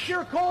Broadbeach. It's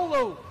your call,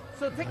 though.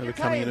 So take your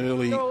overcoming time. an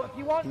early So if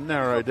you want,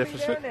 narrow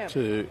deficit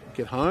to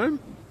get home.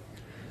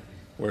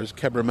 Whereas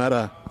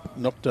Cabramatta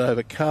knocked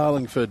over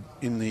Carlingford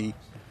in the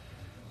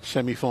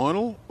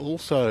semi-final,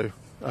 also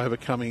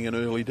overcoming an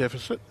early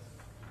deficit.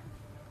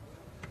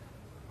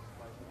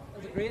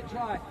 That was a great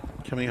try.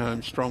 Coming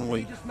home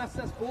strongly. You just missed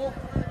this ball.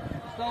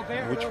 Still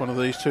better. Which one of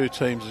these two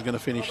teams is going to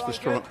finish the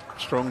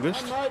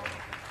strongest?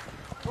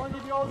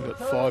 We've got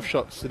 5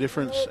 shots the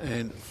difference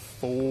and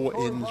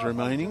 4 ends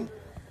remaining.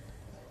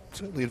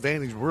 Certainly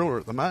advantage Warilla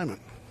at the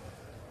moment.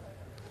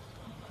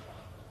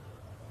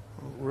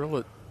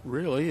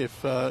 Really,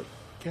 if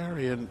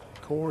Gary and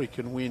Corey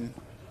can win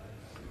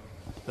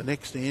the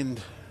next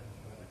end,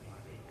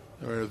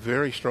 they're in a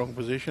very strong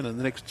position, and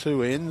the next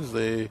 2 ends,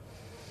 they're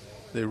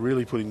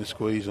really putting the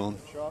squeeze on.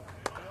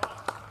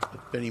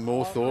 But Benny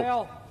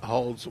Moorthorpe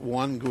holds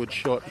one good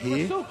shot here.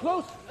 We're so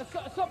close.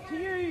 It's up to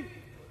you.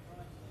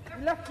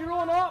 You lift your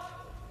own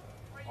up,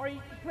 or you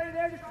play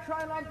there just to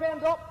try and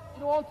bend up,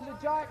 onto the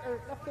jack, or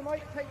lift them out,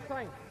 take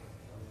time.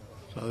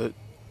 So that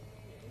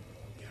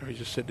Gary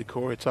just said to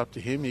Corey, it's up to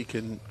him. He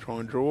can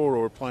try and draw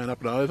or play an up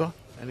and over.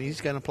 And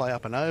he's going to play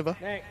up and over.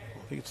 I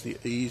think it's the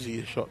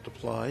easier shot to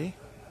play.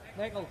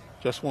 Nichols.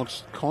 Just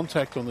wants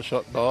contact on the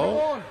shot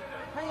bowl.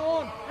 Hang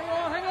on.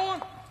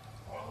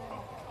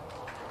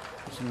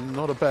 It's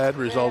not a bad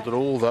result at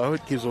all, though.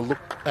 It gives a look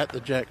at the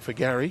jack for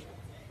Gary.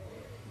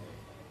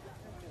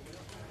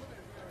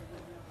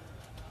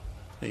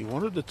 He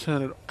wanted to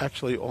turn it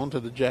actually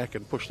onto the jack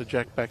and push the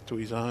jack back to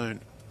his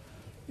own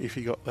if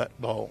he got that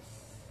bowl.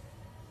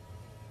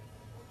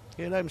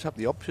 Yeah, it opens up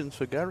the options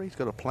for Gary. He's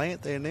got a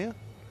plant there now.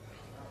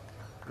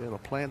 Be able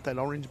to plant that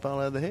orange bowl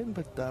over the head,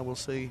 but we'll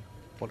see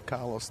what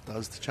Carlos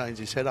does to change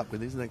his setup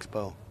with his next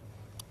bowl.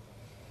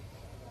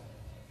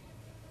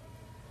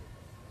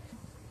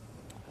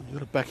 You've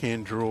got a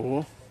backhand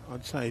draw.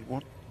 I'd say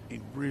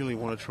he'd really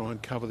want to try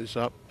and cover this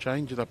up,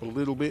 change it up a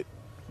little bit.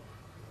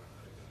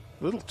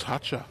 A little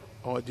toucher,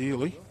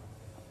 ideally.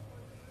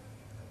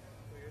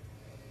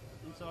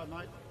 Inside,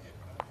 mate.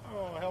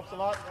 Oh, helps a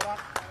lot.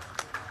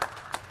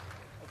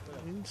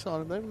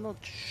 Inside of that, I'm not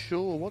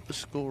sure what the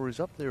score is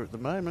up there at the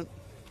moment.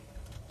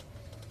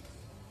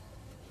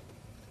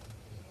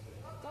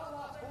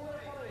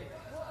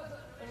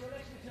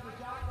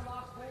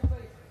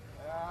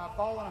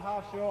 Bowl and a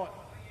half short.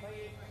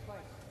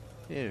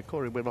 Yeah,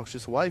 Corey Wedlock's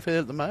just away for that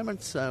at the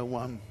moment,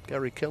 so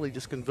Gary Kelly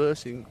just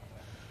conversing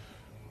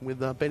with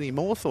Benny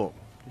Moorthorpe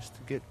just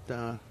to get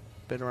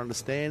better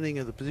understanding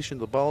of the position of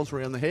the bowls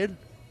around the head.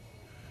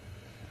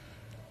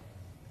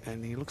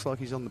 And he looks like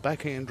he's on the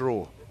backhand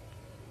draw.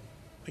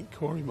 I think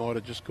Corey might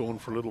have just gone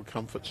for a little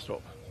comfort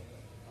stop.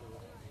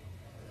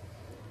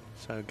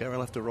 So Gary will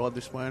have to ride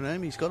this one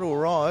home. He's got to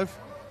arrive.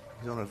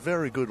 He's on a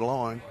very good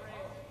line.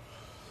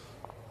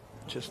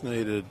 Just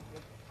needed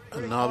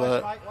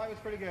another Weight was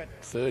pretty good.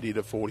 30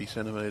 to 40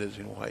 centimetres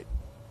in weight.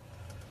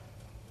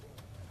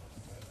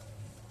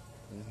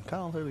 And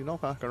Carl Hurley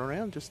not knocking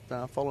around, just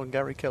following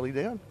Gary Kelly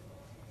down.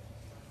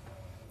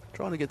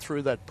 Trying to get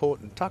through that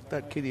port and tuck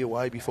that kitty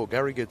away before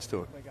Gary gets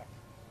to it.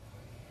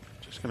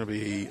 Just going to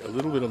be a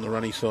little bit on the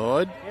runny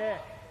side.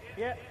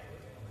 Yeah.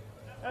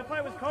 That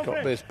play was confident.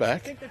 Got best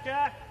back. Think the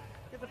jack.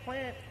 Get the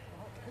plant.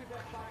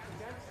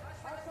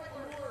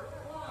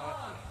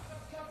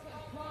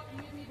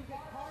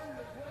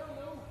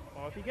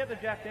 Well, if you get the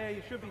jack there,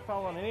 you should be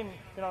following it in. You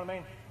know what I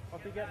mean? Or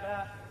if you get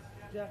that,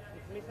 jack,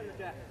 it's missing the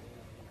jack.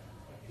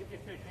 Give you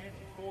 2 chances.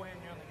 Forehand,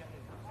 you're only getting.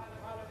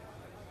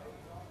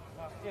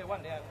 Yeah,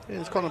 one down. Yeah,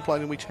 he's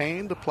contemplating which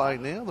hand to play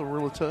now, the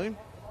Warilla team.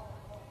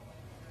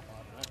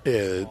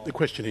 Yeah, the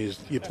question is,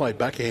 you play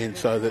backhand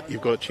so that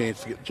you've got a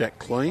chance to get the jack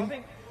I clean.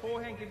 think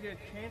forehand gives you a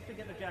chance to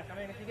get the jack. I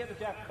mean, if you get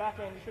the jack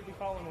backhand, you should be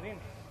following it in.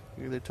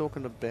 Yeah, they're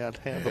talking about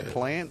how the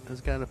plant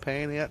is going to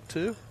pan out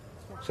too.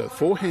 So the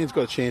forehand's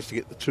got a chance to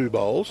get the 2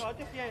 bowls, Oh,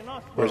 just, yeah,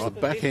 nice. whereas the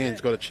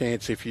backhand's got a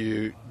chance, if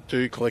you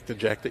do collect the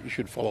jack, that you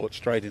should follow it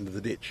straight into the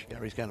ditch.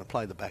 Gary's going to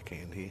play the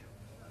backhand here.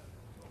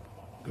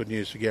 Good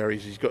news for Gary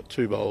is he's got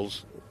 2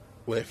 bowls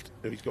left.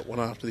 If he's got one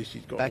after this,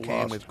 he's got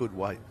Backhand last. with good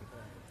weight.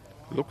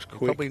 Looks He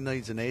quick. probably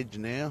needs an edge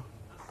now.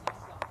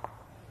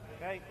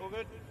 Okay, all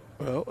good.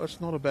 Well, that's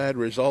not a bad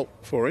result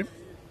for him.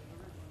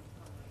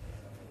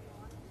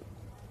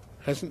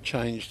 Hasn't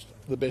changed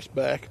the best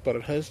back, but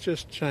it has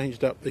just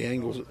changed up the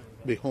angles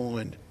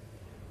behind.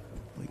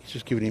 I think it's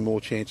just giving him more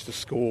chance to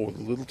score with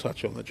a little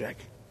touch on the jack.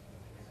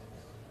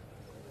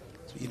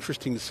 It's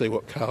interesting to see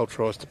what Carl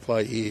tries to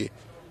play here.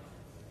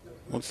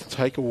 Wants to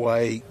take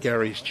away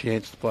Gary's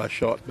chance to play a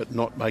shot, but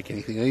not make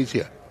anything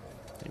easier.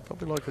 He'd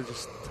probably like to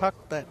just tuck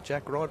that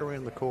jack right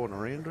around the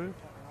corner, Andrew.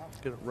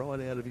 Get it right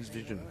out of his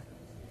vision.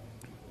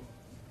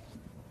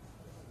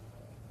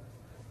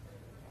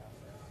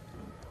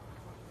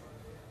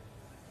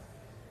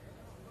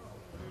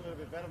 A little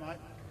bit better, mate.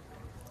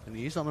 And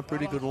he is on a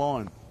pretty good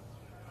line.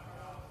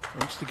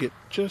 Wants to get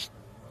just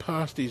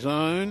past his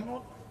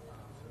own.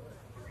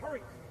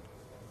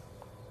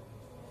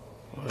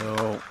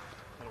 Well,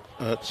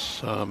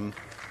 that's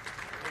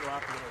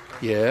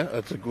yeah,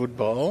 that's a good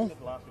bowl,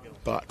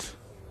 but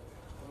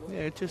Yeah,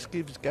 it just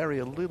gives Gary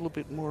a little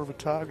bit more of a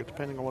target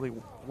depending on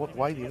what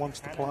weight he wants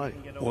to play.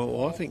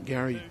 well, I think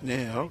Gary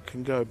now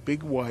can go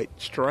big weight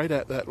straight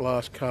at that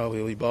last Carl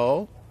Hilly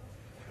bowl.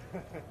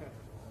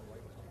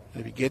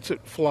 If he gets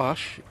it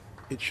flush,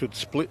 it should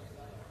split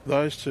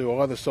those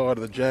 2 either side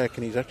of the jack,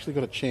 and he's actually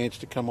got a chance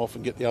to come off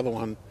and get the other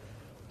one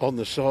on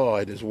the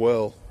side as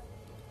well.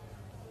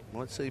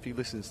 Let's see if he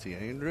listens to you,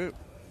 Andrew.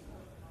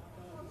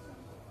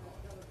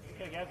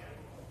 Okay, Gav.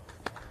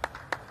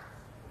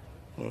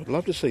 I'd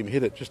love to see him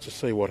hit it just to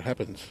see what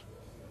happens.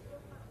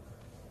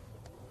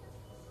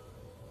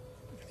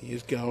 He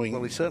is going.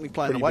 Well, he's certainly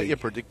playing the pretty weight big. you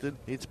predicted.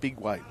 It's big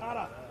weight.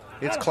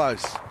 It's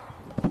close.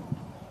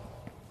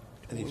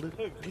 And he's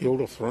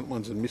killed off front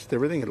ones and missed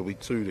everything. It'll be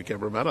 2 to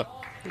Cabramatta.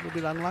 A little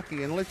bit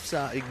unlucky. And let's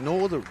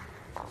ignore the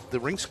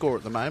rink score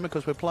at the moment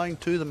because we're playing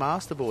to the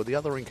master board. The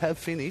other rink have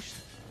finished.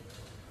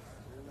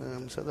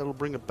 So that'll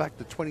bring it back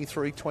to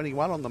 23-21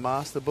 on the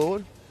master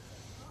board.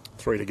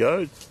 3 to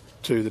go.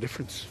 2 the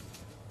difference.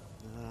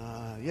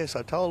 Yes,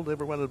 I told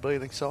everyone it'd be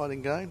an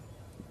exciting game.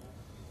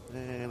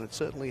 And it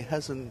certainly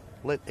hasn't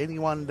let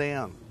anyone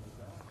down.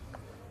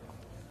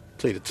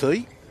 T to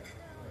T.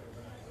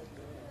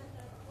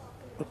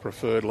 The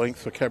preferred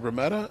length for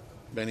Cabramatta.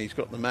 Benny's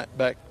got the mat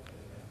back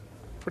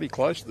pretty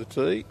close to the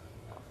tee.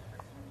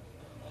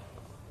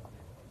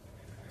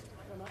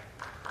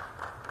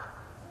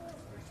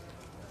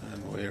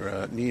 And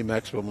we're near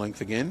maximum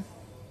length again.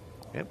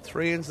 Yep,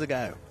 3 ends to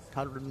go.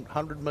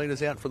 100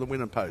 metres out for the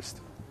winner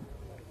post.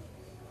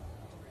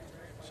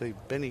 See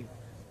Benny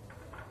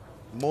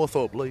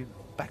Moorthorpe lead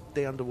back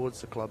down towards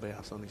the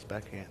clubhouse on his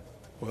backhand.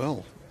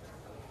 Well,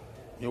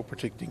 you're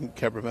predicting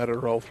Cabramatta to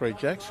roll 3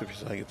 jacks if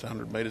you're saying it's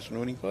 100 metres from the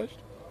winning post?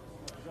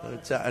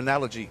 It's an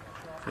analogy.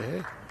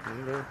 Yeah.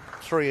 And,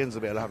 3 ends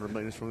about 100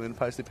 metres from the winner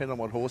post, depending on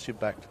what horse you've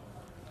backed.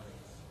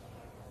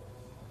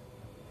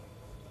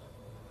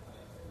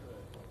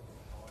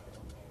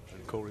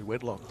 And Corey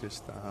Wedlock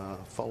just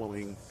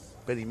following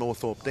Benny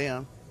Moorthorpe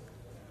down.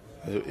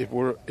 If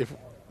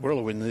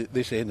Warilla win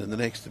this end and the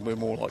next, then we're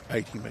more like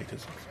 80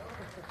 metres.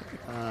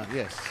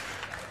 Yes.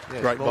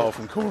 Great bowl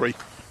from Corey.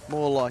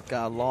 More like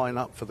line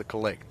up for the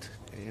collect.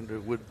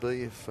 Andrew would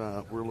be if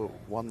Warilla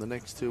won the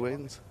next 2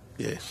 ends.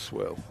 Yes,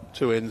 well,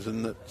 2 ends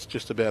and that's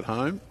just about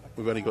home.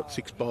 We've only got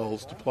 6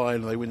 bowls to play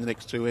and they win the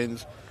next 2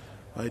 ends.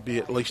 They'd be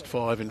at least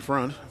 5 in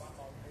front.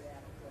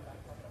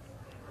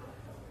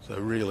 So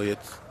really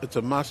it's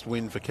a must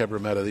win for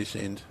Cabramatta this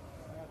end.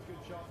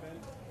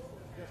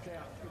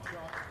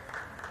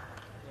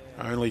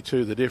 Only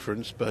 2 the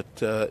difference,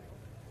 but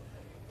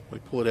we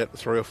pull it out to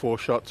 3 or 4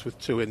 shots with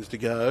 2 ends to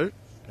go.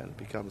 And it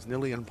becomes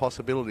nearly an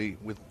impossibility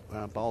with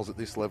bowls at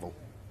this level.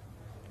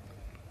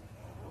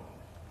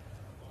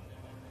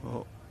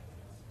 Well,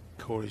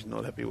 Corey's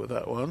not happy with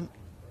that one.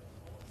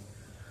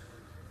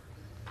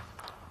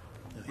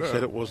 And he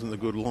said it wasn't a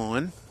good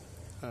line.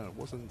 It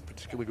wasn't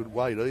particularly good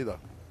weight either,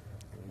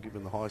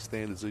 given the high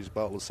standards these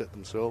bowlers set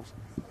themselves.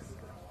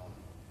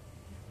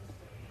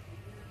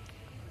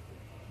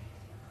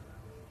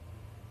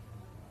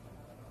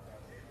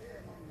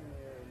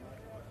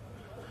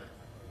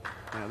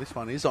 Now this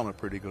one is on a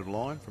pretty good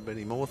line from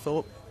Benny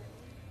Moorthorpe.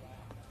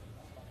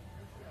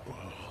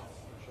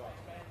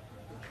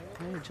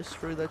 Yeah, just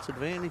through that's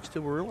advantage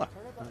to Warilla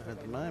at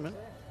the moment.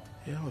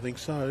 Yeah, I think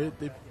so.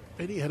 If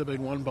Eddie had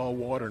been 1 bowl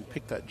wider and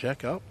picked that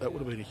jack up, that would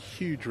have been a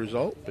huge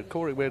result. But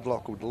Corey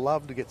Wedlock would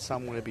love to get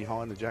somewhere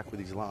behind the jack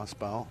with his last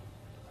bowl.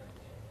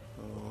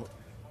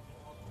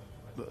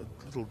 The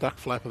little duck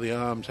flap of the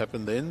arms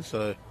happened then,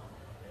 so...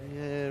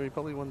 Yeah, he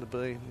probably wanted to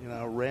be,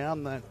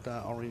 around that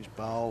orange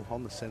bowl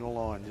on the centre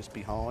line, just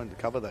behind to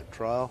cover that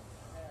trail.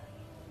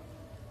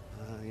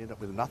 You end up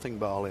with a nothing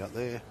bowl out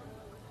there.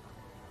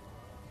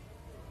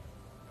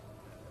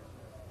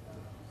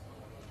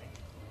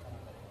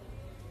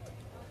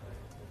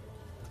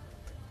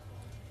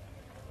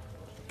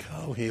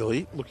 Carl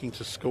Healy looking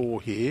to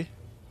score here.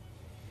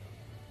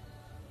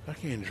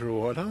 Backhand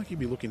draw. I don't think he'd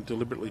be looking to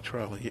deliberately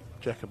trail a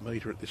jack a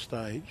metre at this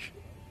stage.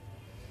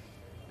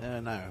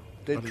 No.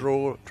 Dead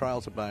draw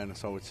trails a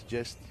bonus, I would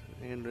suggest.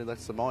 Andrew,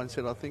 that's the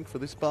mindset, I think, for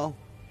this bowl.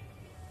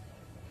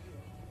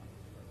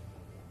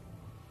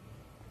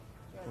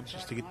 Wants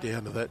just to get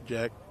down to that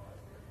jack.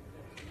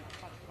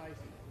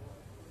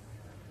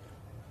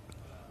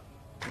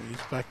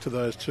 He's back to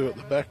those 2 at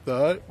the back,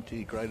 though.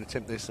 Gee, great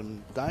attempt. There's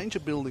some danger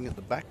building at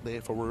the back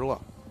there for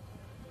Warilla.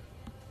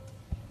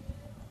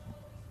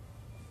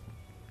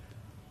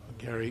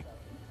 Gary,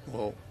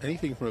 well,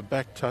 anything from a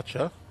back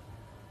toucher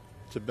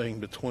to being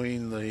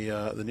between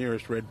the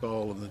nearest red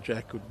bowl and the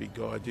jack would be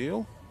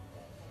ideal.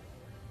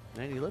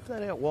 And he left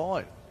that out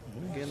wide.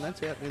 Again,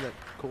 that's out near that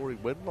Corey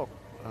Wedlock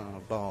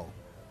bowl.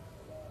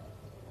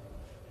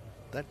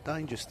 That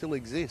danger still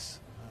exists.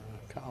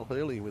 Carl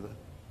Hurley with a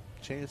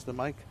chance to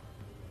make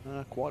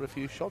quite a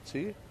few shots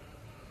here.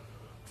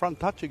 Front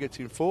toucher gets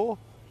in 4.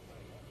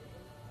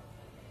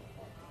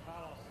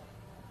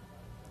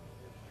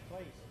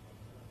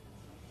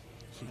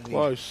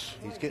 Close.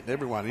 He's getting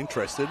everyone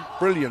interested.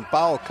 Brilliant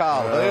bowl,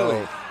 Carl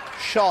Hurley.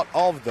 Shot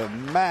of the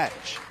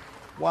match.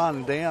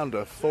 1 down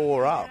to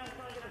 4 up.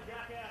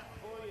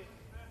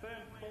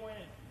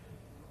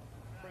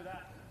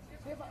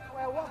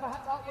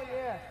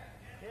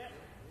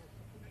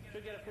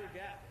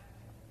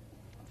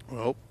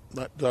 Well,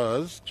 that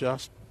does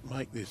just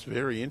make this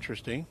very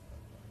interesting.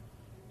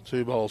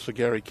 2 bowls for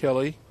Gary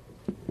Kelly.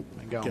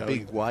 And going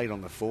big weight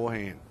on the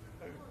forehand.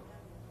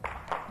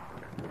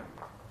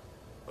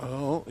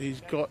 Well,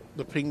 he's got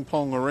the ping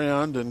pong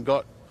around and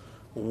got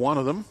one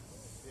of them.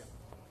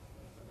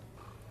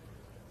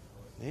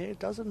 Yeah, it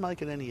doesn't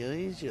make it any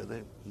easier.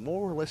 They're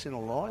more or less in a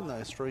line,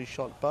 those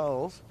three-shot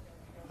bowls.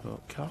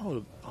 Well,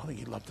 Carl, I think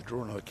he'd love to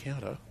draw another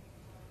counter.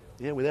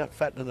 Yeah, without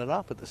fattening it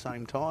up at the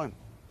same time.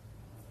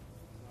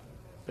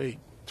 Be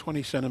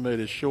 20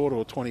 centimetres short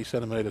or 20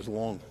 centimetres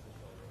long.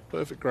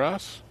 Perfect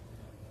grass.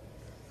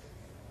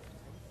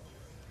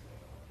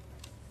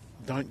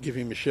 Don't give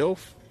him a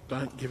shelf.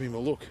 Don't give him a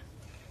look.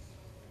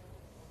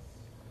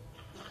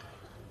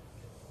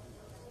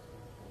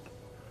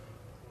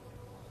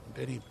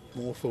 Benny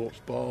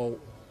Moorthorpe's bowl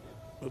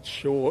that's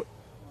short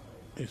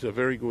is a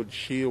very good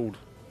shield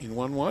in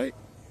one way.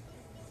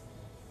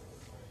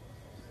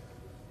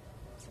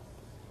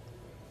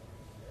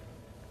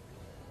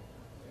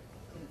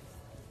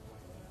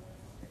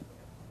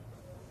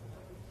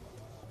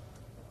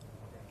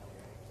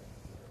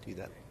 Gee,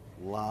 that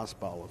last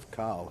bowl of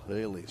Carl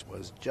Hurley's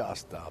was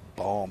just a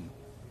bomb.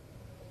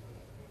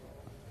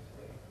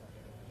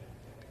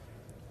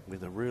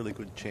 With a really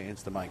good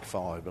chance to make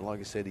 5, but like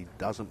I said, he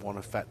doesn't want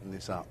to fatten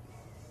this up.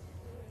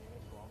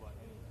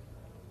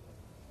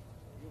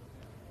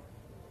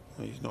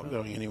 He's not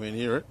going anywhere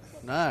near it.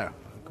 No,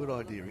 good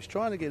idea. He's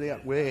trying to get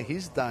out where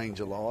his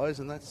danger lies,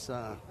 and that's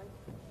the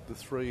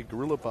 3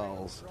 gorilla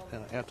bowls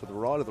out to the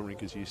right of the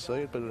rink as you see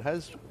it, but it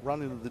has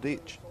run into the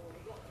ditch.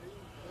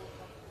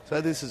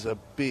 So this is a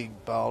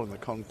big bowl in the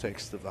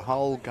context of the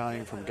whole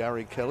game from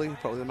Gary Kelly,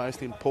 probably the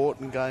most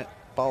important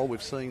bowl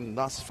we've seen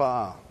thus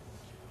far.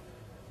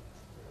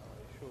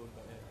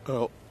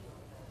 Well,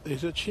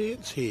 there's a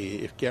chance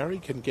here if Gary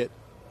can get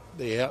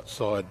the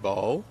outside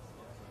bowl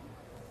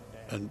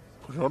and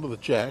put it onto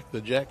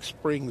the jack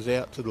springs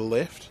out to the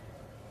left.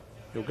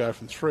 He'll go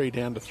from 3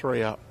 down to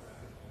 3 up.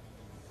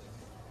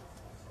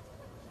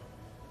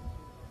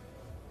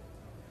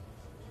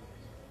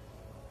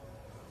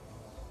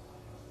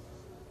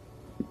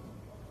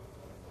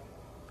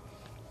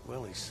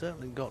 Well, he's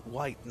certainly got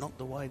weight, not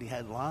the weight he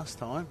had last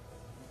time.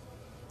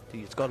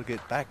 He's got to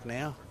get back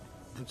now.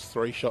 It's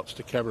 3 shots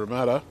to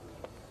Cabramatta.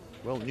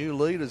 Well, new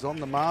leaders on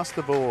the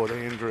master board,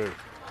 Andrew.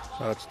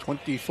 So it's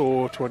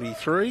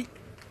 24-23.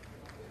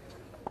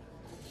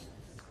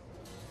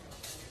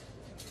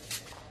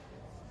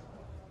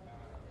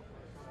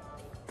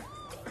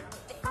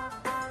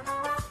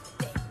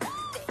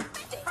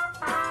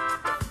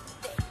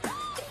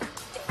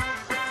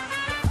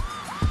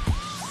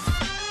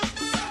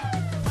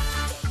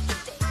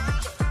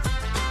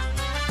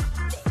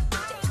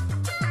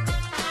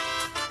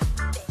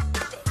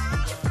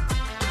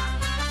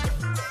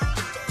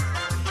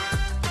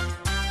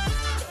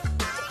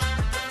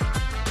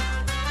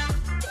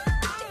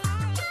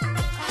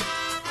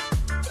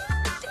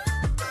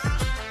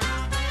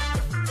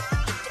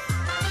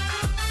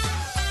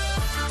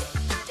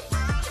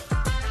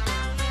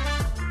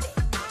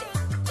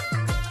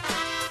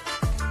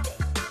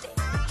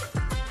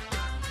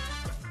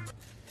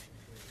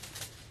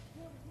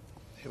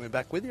 We're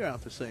back with you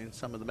after seeing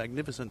some of the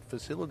magnificent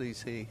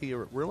facilities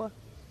here at Warilla,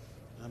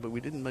 but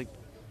we didn't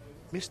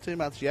miss too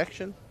much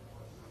action.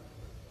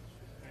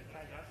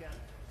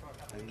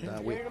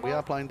 And we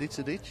are playing ditch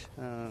to ditch.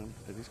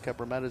 It is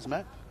Cabramatta's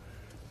mat,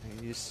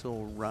 and you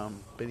saw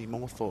Benny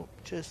Moorthorpe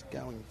just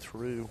going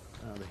through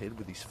the head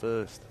with his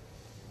first.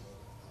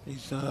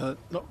 He's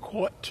not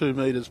quite 2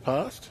 metres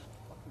past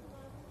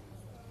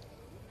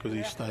because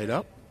he stayed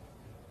up.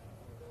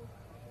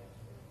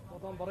 Well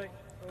done, buddy.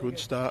 Good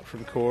start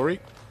from Corey.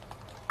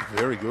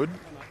 Very good.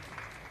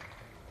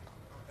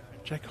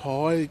 Jack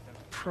High,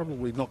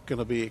 probably not going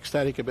to be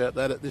ecstatic about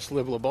that at this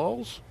level of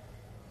bowls.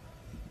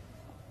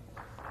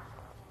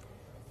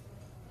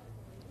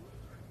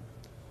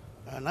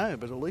 I know,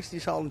 but at least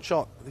he's holding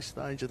shot at this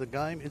stage of the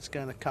game. It's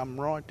going to come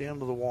right down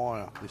to the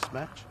wire, this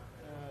match.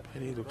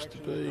 And he looks to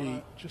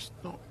be just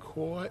not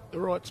quite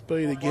the right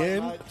speed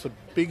again. It's a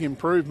big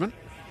improvement.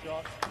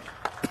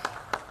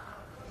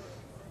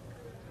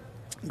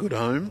 Good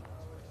home.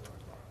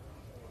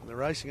 The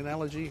racing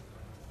analogy,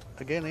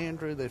 again,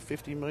 Andrew, they're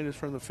 50 metres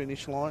from the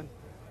finish line,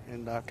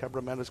 and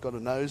Cabramatta's got a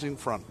nose in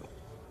front.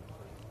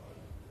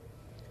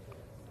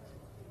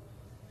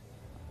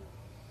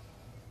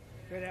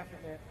 Great effort,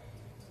 mate.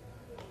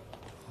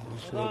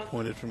 Well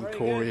pointed from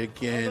Corey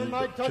again,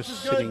 Well done, but mate. just Touch is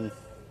sitting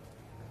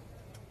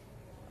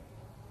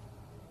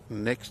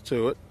next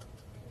to it.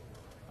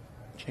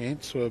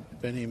 Chance for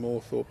Benny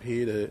Moorthorpe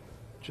here to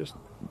just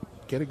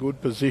get a good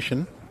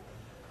position.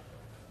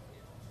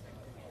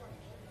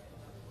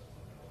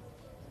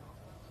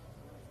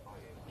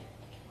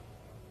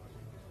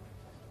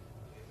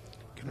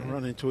 Going to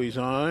run into his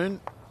own.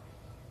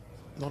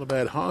 Not a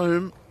bad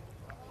home.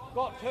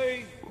 Got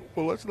 2.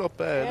 Well, that's not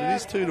bad. It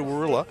is 2 to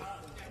Warilla.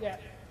 Yeah.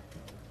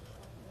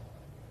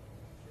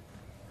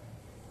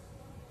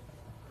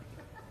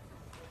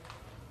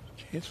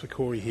 Chance for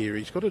Corey here.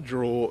 He's got to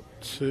draw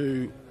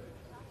to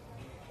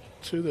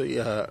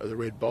the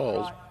red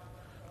bowls.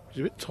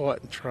 He's a bit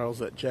tight and trails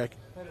that jack.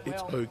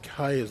 It's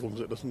okay as long as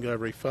it doesn't go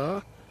very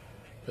far.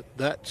 But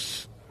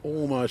that's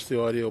almost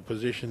the ideal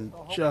position,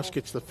 just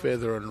gets the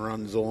feather and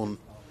runs on.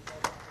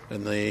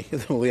 And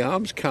the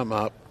arms come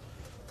up.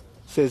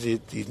 Says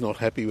he's not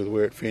happy with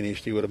where it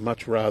finished. He would have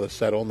much rather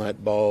sat on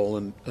that bowl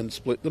and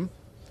split them.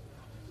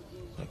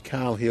 So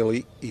Carl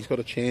Hill, he's got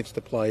a chance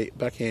to play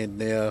backhand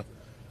now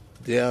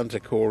down to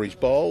Corey's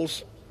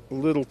bowls. A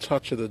little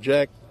touch of the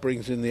jack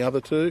brings in the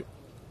other two.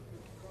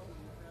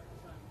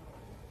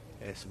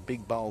 Yeah, some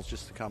big bowls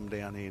just to come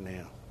down here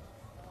now.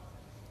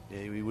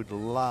 Yeah, we would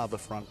love a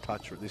front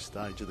toucher at this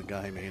stage of the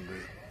game, Andrew.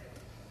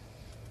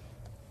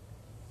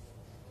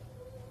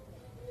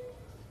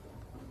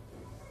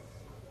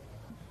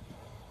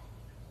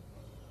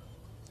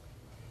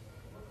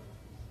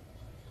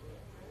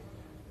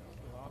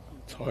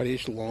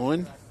 Tightish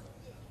line.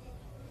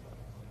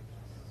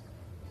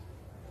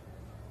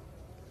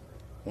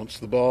 Wants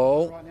the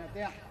ball. Right now,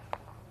 down.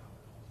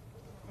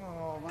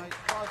 Oh, mate.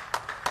 Close.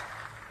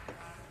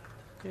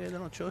 Yeah, they're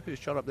not sure who's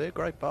shot up there.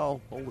 Great bowl.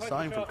 All the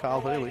same from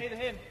Carl Hurley.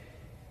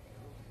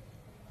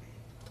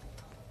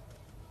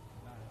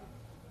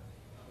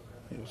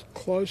 It was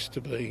close to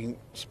being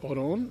spot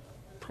on.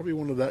 Probably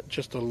wanted that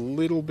just a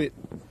little bit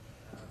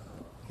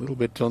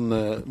on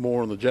the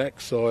more on the jack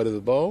side of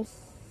the bowl.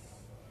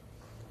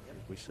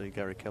 We see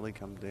Gary Kelly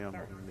come down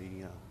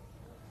in the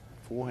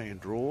forehand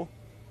draw.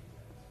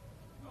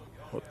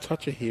 What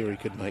touch of here he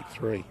could make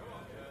three.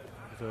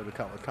 We've heard a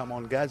couple of come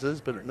on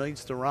gazzers, but it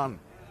needs to run.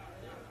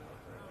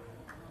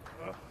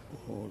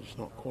 Oh, it's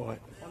not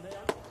quite.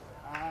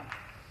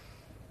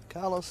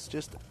 Carlos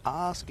just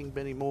asking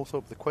Benny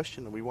Moorthorpe the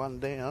question, are we one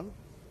down?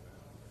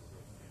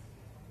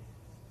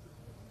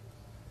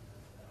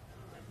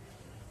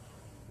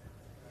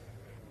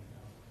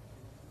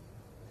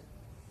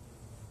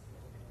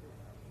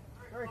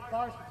 Very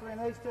close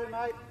between these two,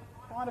 mate.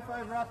 Kind of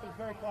favour us, but it's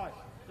very close.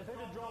 Just need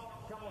to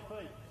drop a couple of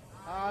feet.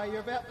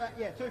 You're about that,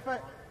 yeah, 2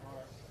 feet.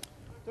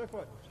 2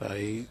 foot. So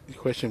the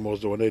question was,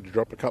 do I need to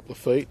drop a couple of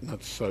feet?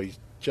 And so he's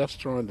just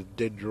trying to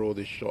dead draw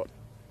this shot.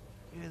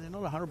 Yeah, they're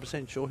not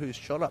 100% sure who's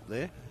shot up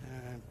there,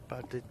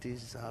 but it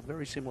is a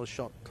very similar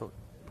shot to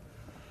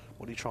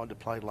what he tried to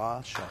play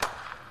last shot.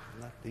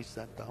 And that is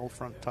that the whole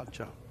front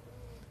toucher.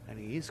 And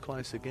he is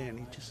close again.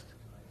 He just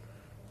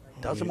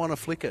doesn't want to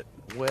flick it.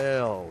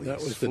 Well, that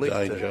he's was the flicked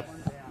danger. it.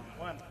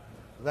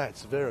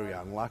 That's very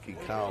unlucky,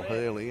 Carl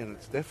Hurley, and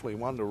it's definitely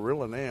one to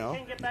Warilla now.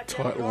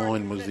 Tight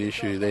line was the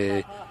issue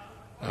there.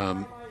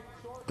 I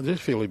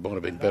just feel he might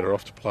have been better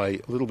off to play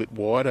a little bit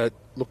wider.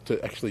 Look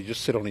to actually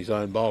just sit on his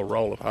own bowl,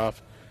 roll it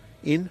half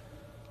in,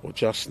 or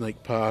just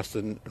sneak past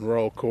and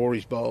roll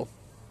Corey's bowl.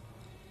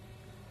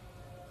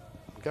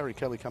 Gary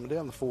Kelly coming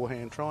down the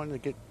forehand, trying to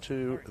get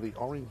to the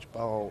orange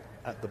bowl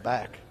at the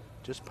back,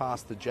 just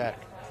past the jack,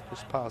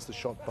 just past the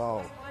shot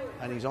bowl.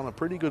 And he's on a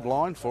pretty good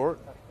line for it.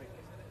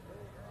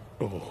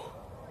 Oh,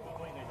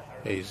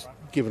 he's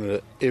given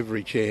it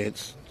every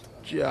chance,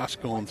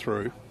 just gone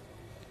through.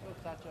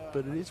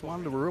 But it is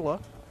one to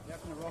Warilla.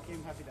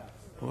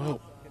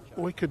 Well,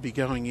 we could be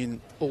going in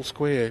all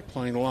square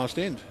playing the last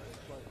end.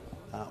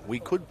 We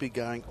could be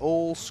going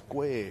all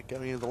square,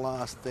 going into the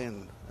last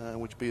end,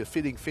 which would be a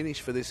fitting finish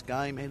for this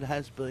game. It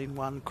has been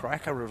one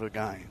cracker of a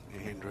game,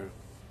 Andrew.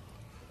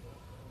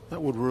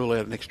 That would rule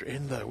out an extra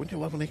end, though. Wouldn't you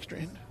love an extra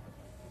end?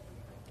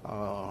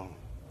 Oh,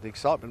 the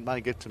excitement may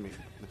get to me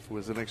if it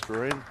was an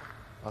extra end.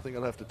 I think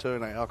I'd have to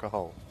turn our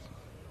alcohol.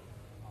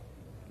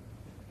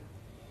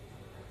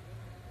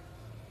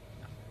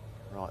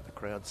 Right, the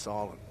crowd's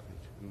silent.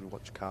 We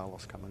watch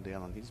Carlos coming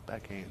down on his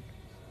backhand.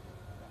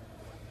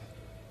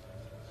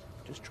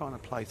 Just trying to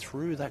play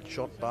through that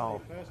shot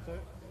bowl.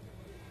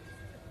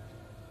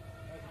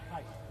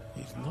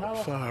 He's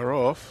not far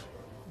off.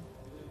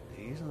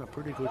 He's in a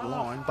pretty good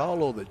line.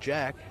 Bowl or the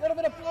jack. A little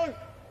bit of blue.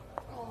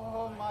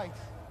 Oh, mate.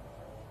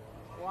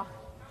 Wow.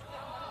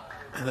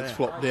 And it's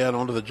flopped down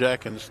onto the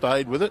jack and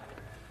stayed with it.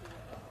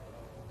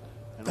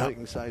 And all you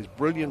can say is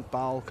brilliant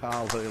bowl,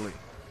 Carl Hurley.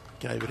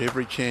 Gave it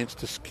every chance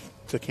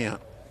to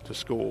count, to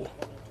score.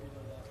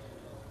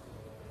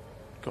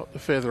 Got the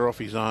feather off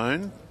his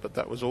own, but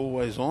that was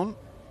always on.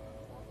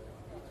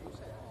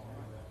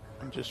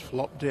 And just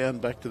flopped down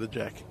back to the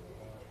jack.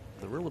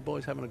 The Warilla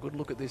boys having a good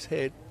look at this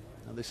head.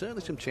 And there's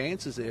certainly some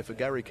chances there for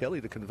Gary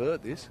Kelly to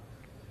convert this.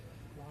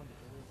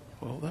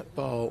 Well, that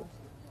bowl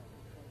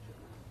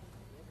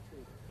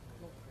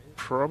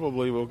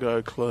probably will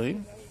go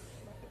clean.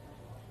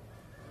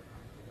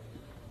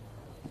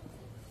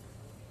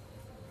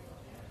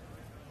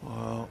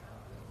 Well,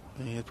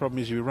 yeah, the problem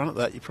is if you run at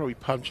that, you probably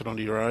punch it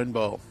onto your own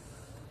bowl.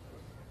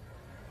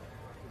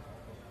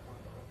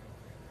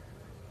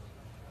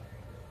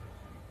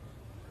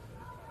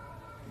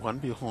 One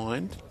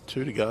behind,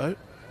 2 to go.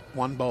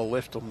 1 bowl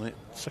left on the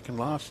second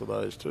last of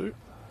those two.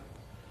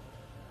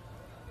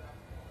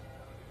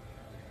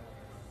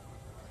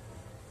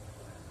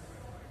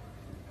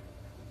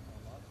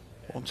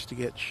 Wants to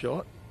get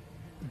shot.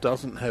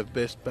 Doesn't have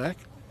best back.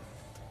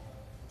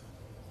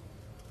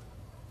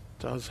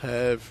 Does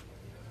have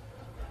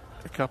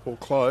a couple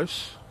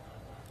close.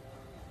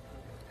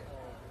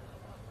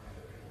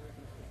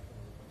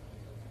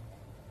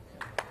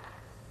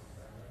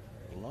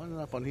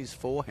 Lining up on his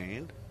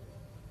forehand.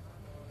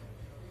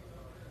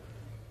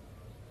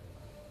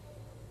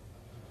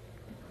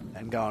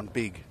 And going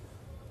big.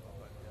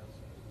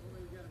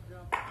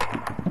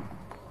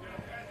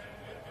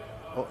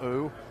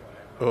 Uh-oh.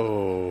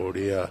 Oh,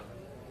 dear.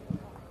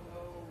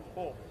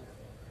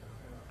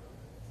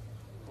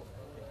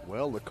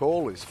 Well, the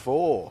call is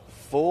 4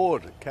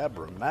 to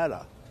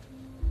Cabramatta.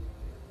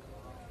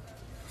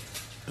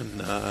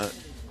 And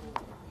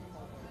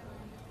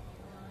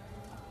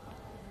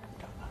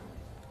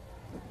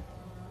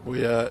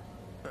we are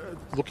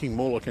looking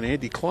more like an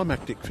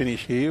anticlimactic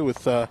finish here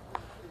with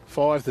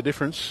 5 the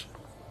difference.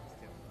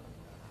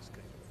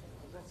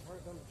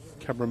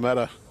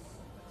 Cabramatta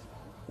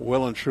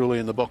well and truly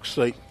in the box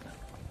seat.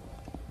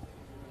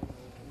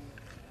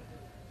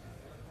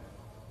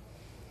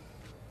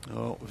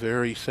 Oh,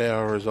 very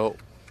sour result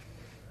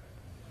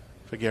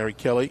for Gary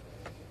Kelly.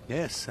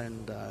 Yes,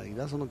 and he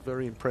doesn't look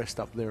very impressed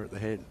up there at the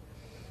head.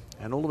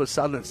 And all of a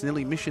sudden, it's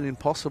nearly mission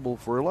impossible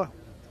for Warilla.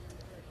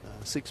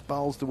 6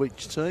 bowls to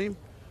each team.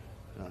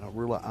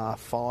 Warilla are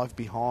 5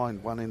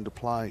 behind, 1 end to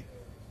play.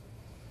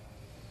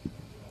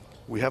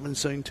 We haven't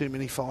seen too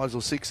many 5s or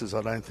 6s,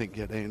 I don't think,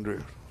 yet,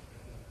 Andrew.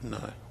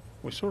 No.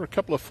 We saw a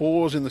couple of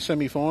 4s in the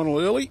semi-final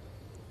early,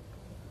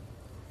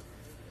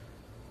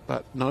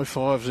 but no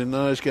 5s in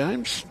those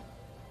games.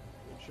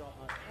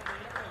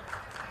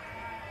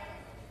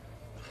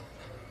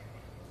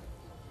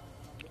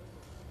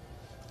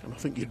 And I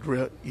think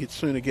you'd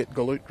sooner get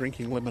Galoot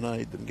drinking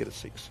lemonade than get a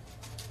 6.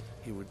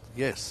 He would,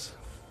 yes.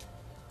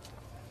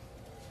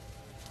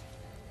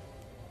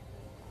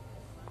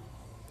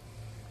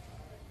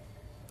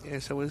 Yeah,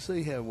 so we'll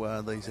see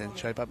how these ends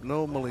shape up.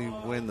 Normally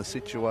when the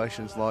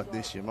situation's like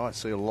this, you might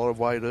see a lot of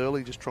weight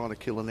early, just trying to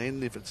kill an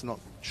end if it's not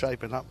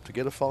shaping up to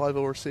get a 5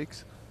 or a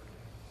 6.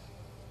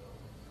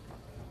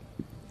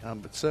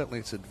 But certainly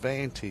it's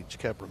advantage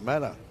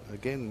Cabramatta.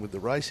 Again, with the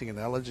racing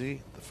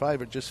analogy, the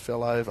favourite just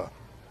fell over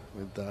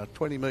with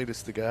 20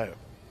 metres to go.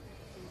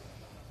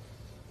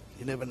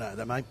 You never know,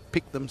 they may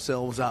pick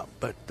themselves up,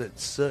 but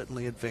it's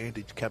certainly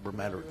advantage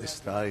Cabramatta at this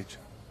stage.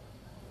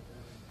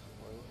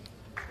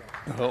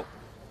 Well,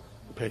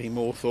 Penny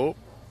Moorthorpe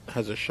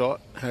has a shot,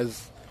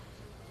 has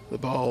the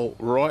bowl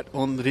right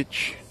on the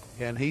ditch.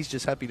 Yeah, and he's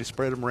just happy to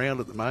spread them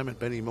around at the moment,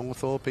 Benny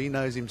Moorthorpe. He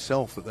knows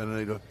himself that they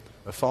need a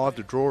 5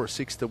 to draw, a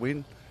 6 to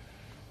win.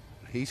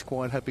 He's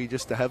quite happy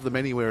just to have them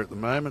anywhere at the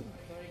moment.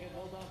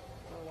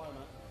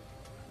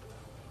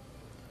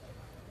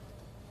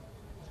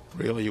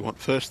 Really, you want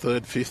first,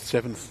 third, fifth,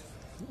 seventh,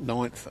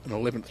 ninth and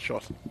 11th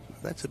shot.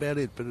 That's about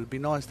it, but it'd be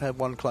nice to have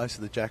one close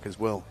to the jack as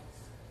well,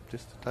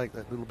 just to take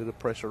that little bit of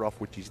pressure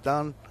off, which he's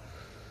done.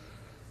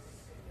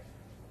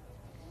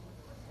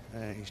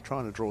 He's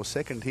trying to draw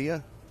second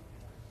here.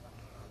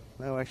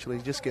 No, actually,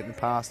 he's just getting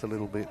past a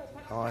little bit.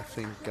 I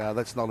think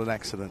that's not an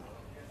accident.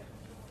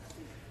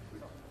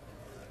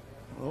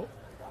 Well,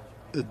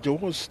 the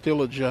door's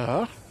still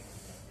ajar.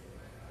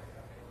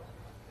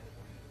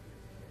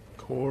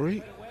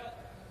 Corey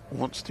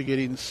wants to get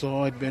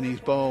inside Benny's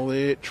bowl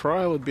there.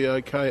 Trail would be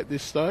okay at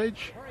this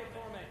stage.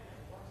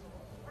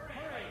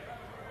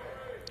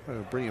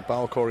 Bring a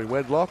bowl, Corey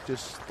Wedlock.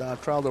 Just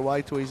trailed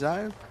away to his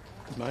own.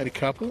 Made a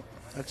couple.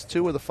 That's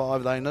 2 of the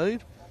 5 they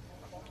need.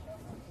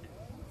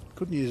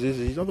 Good news is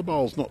his other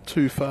bowl's not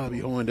too far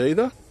behind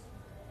either.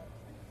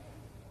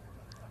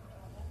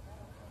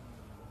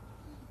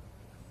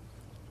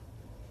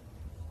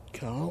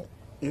 Carl,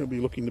 he'll be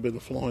looking to be the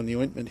fly in the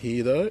ointment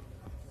here though.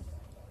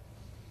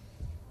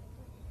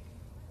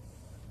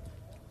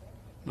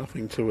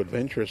 Nothing too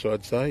adventurous,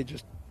 I'd say.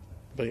 Just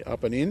be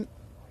up and in.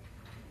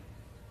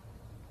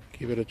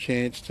 Give it a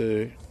chance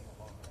to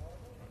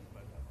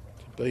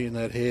be in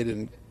that head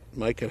and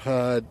make it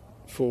hard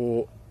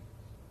for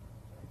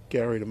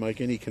Gary to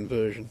make any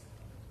conversion.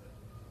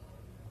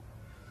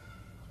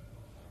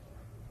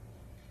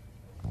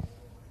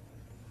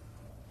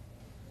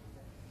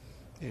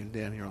 And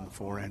down here on the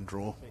forehand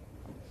draw.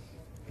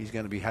 He's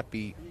going to be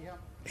happy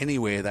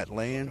anywhere that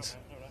lands.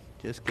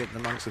 Just getting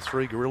amongst the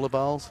 3 Gorilla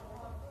bowls.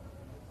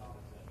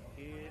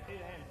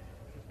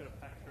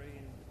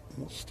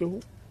 There's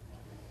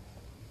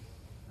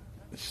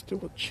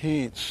still a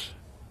chance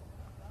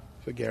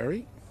for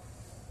Gary.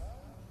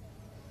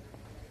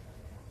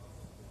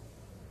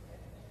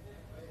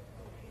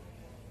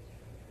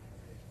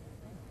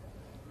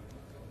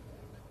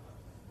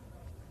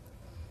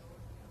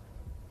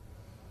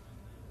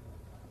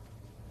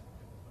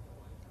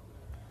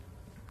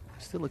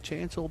 Still a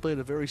chance, albeit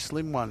a very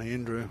slim one,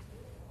 Andrew.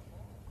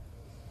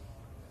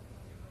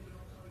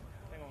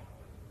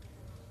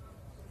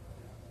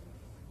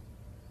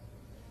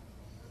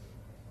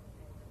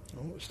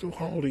 Oh, still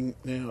holding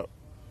now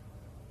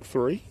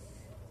 3.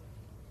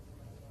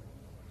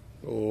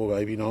 Or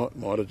maybe not.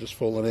 Might have just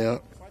fallen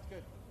out.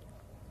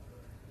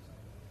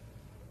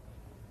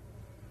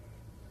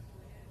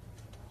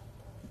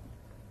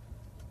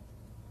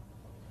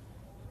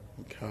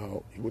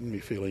 Carl, he wouldn't be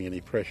feeling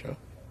any pressure.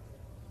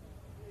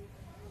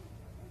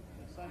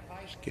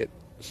 Just get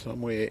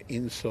somewhere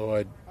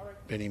inside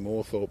Benny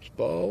Moorthorpe's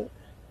bowl.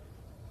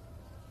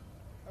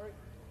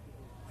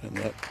 And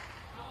that,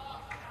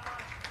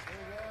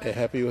 they're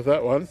happy with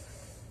that one.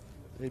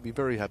 He'd be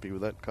very happy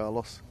with that,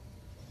 Carlos.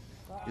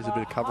 Here's a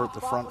bit of cover at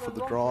the front for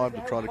the drive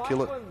to try to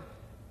kill it.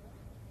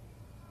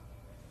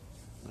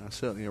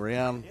 Certainly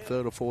around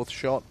third or fourth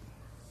shot.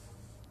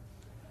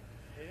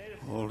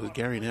 Well, does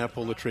Gary now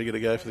pull the trigger to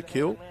go for the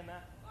kill?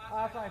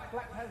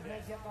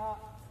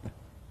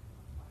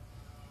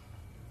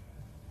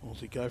 Or does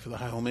he go for the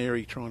Hail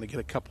Mary, trying to get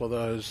a couple of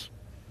those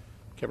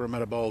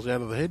Cabramatta bowls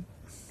out of the head?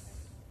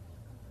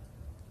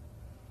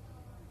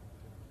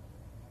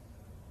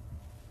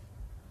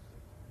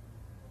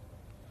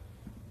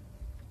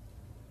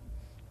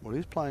 Well,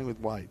 he's playing with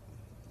weight.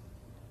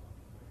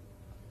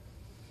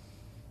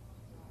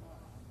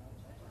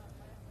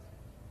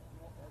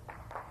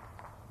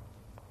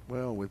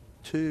 Well, with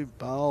two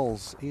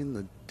bowls in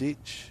the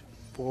ditch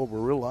for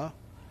Warilla,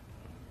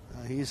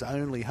 his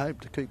only hope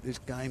to keep this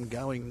game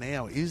going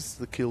now is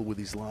the kill with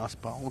his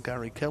last bowl,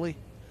 Gary Kelly.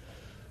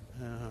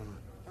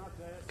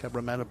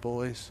 Cabramatta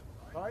boys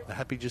are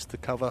happy just to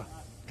cover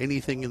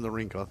anything in the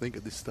rink, I think,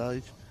 at this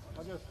stage.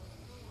 Am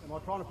I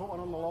trying to put one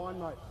on the line,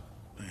 mate?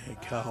 Yeah,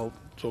 Carl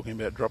talking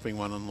about dropping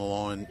one on the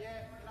line.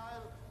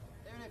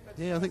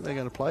 Yeah, I think they're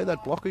going to play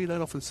that blocker. You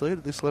don't often see it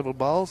at this level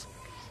bowls.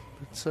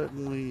 But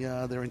certainly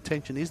their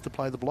intention is to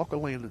play the blocker,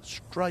 land it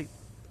straight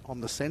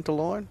on the centre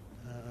line,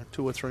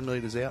 2 or 3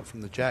 metres out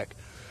from the jack.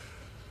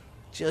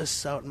 Just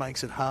so it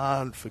makes it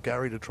hard for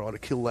Gary to try to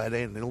kill that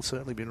end. He'll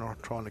certainly be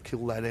trying to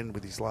kill that end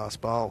with his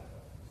last bowl.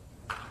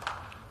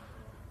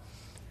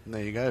 And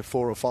there you go,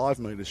 4 or 5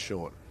 metres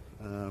short.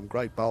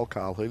 Great bowl,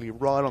 Carl Healy,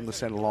 right on the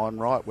centre line,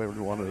 right where we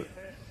wanted it.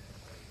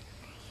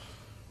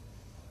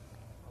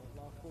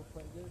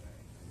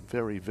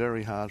 Very,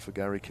 very hard for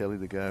Gary Kelly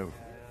to go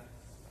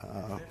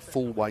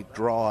full weight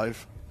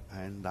drive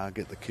and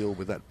get the kill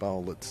with that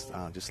bowl that's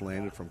just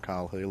landed from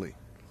Carl Healy.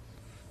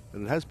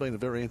 But it has been a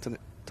very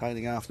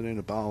entertaining afternoon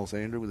of bowls,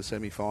 Andrew, with the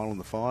semi-final and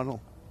the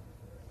final.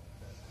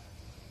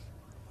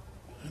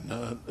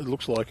 And, it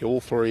looks like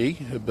all three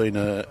have been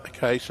a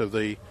case of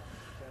the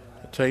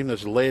team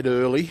that's led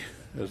early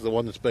as the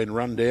one that's been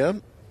run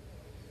down.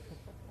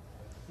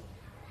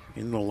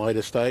 In the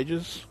later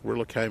stages,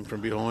 Warilla came from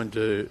behind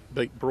to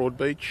beat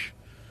Broadbeach.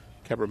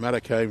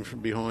 Cabramatta came from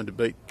behind to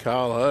beat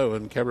Carlo,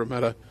 and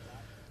Cabramatta,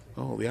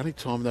 the only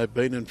time they've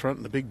been in front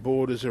in the big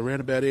board is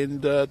around about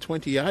end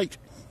 28.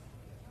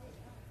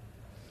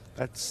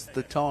 That's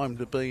the time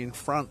to be in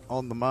front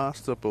on the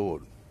master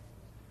board.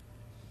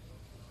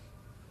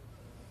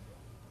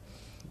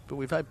 But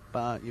we hope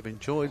you've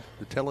enjoyed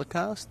the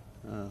telecast.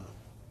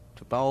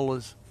 To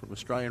bowlers from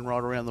Australia and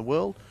right around the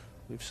world,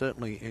 we've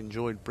certainly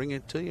enjoyed bringing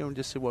it to you, and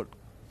just see what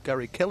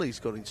Gary Kelly's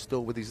got in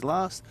store with his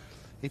last.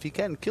 If he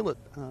can kill it,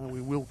 we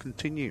will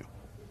continue.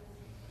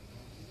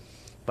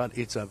 But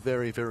it's a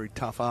very, very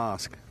tough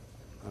ask,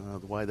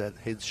 the way that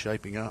head's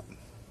shaping up.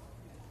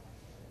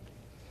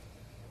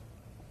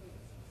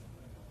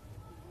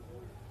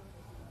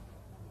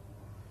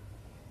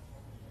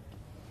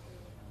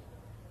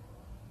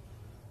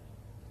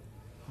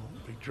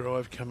 Big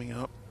drive coming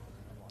up.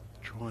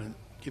 Try and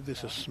give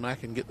this a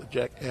smack and get the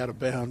jack out of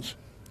bounds.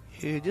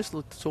 Yeah, just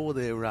saw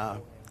there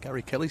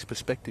Gary Kelly's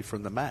perspective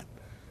from the mat.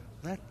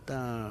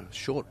 That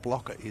short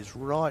blocker is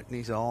right in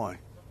his eye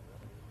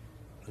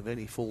of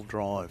any full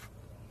drive.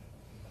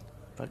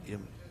 But you're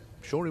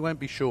sure he won't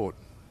be short.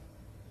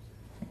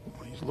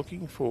 He's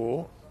looking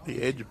for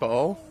the edge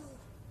bowl.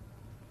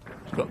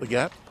 He's got the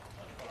gap.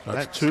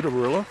 That's 2 to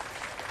Warilla.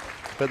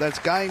 But that's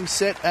game,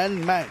 set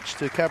and match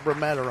to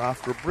Cabramatta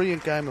after a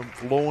brilliant game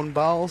of lawn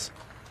bowls.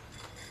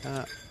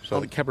 So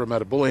the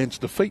Cabramatta Bullants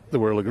defeat the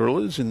Warilla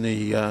Gorillas in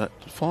the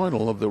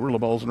final of the Warilla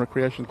Bowls and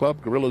Recreation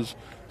Club. Gorillas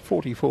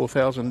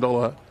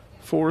 $44,000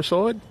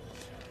 four-a-side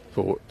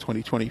for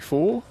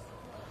 2024.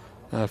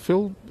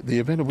 Phil, the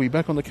event will be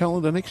back on the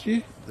calendar next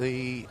year?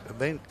 The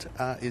event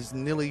is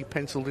nearly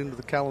penciled into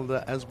the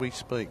calendar as we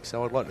speak.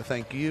 So I'd like to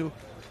thank you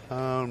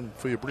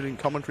for your brilliant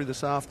commentary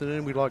this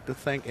afternoon. We'd like to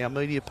thank our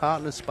media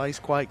partners,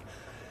 Spacequake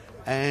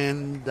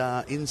and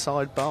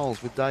Inside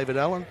Bowls with David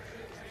Allen.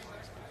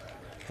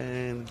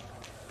 And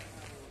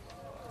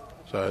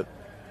so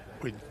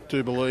we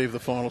do believe the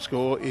final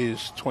score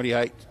is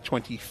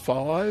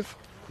 28-25.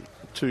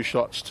 2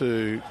 shots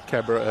to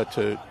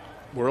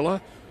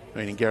Warilla,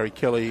 meaning Gary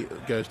Kelly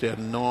goes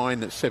down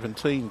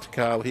 9-17 to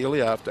Carl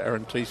Healy after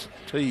Aaron Tees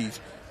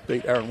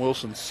beat Aaron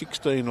Wilson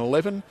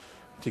 16-11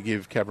 to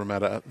give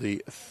Cabramatta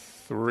the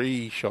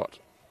 3-shot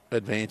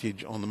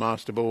advantage on the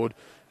master board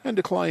and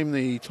to claim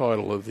the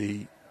title of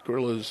the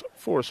Gorillas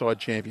four-a-side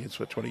champions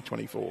for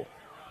 2024.